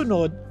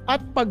pagsunod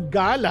at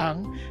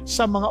paggalang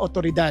sa mga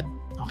otoridad?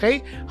 Okay?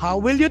 How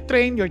will you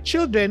train your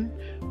children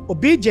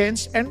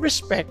obedience and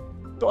respect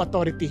to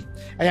authority.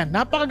 Ayan,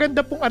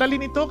 napakaganda pong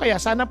aralin ito,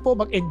 kaya sana po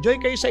mag-enjoy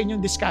kayo sa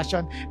inyong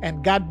discussion, and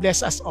God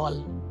bless us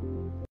all.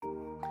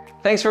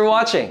 Thanks for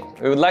watching.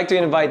 We would like to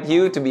invite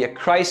you to be a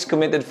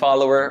Christ-committed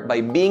follower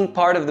by being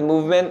part of the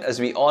movement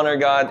as we honor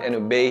God and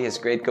obey His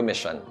Great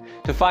Commission.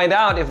 To find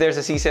out if there's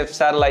a CCF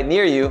satellite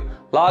near you,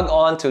 log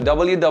on to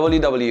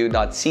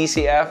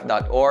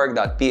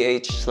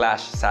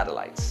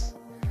www.ccf.org.ph/satellites.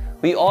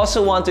 We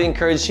also want to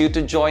encourage you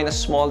to join a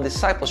small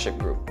discipleship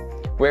group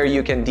where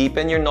you can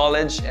deepen your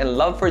knowledge and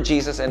love for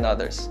Jesus and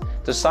others.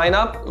 To sign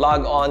up,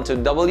 log on to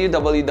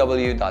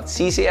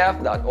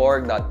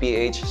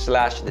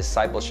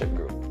www.ccf.org.ph/discipleship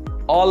group.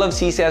 All of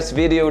CCF's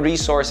video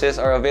resources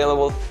are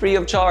available free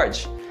of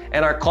charge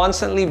and are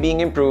constantly being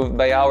improved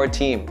by our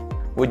team.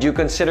 Would you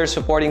consider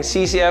supporting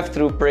CCF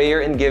through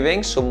prayer and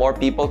giving so more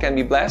people can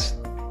be blessed?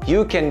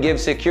 You can give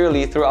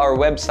securely through our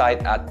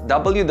website at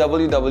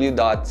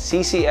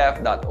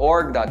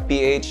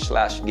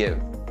www.ccf.org.ph/give.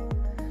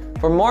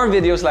 For more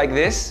videos like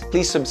this,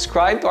 please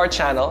subscribe to our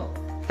channel.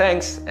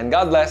 Thanks and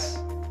God bless.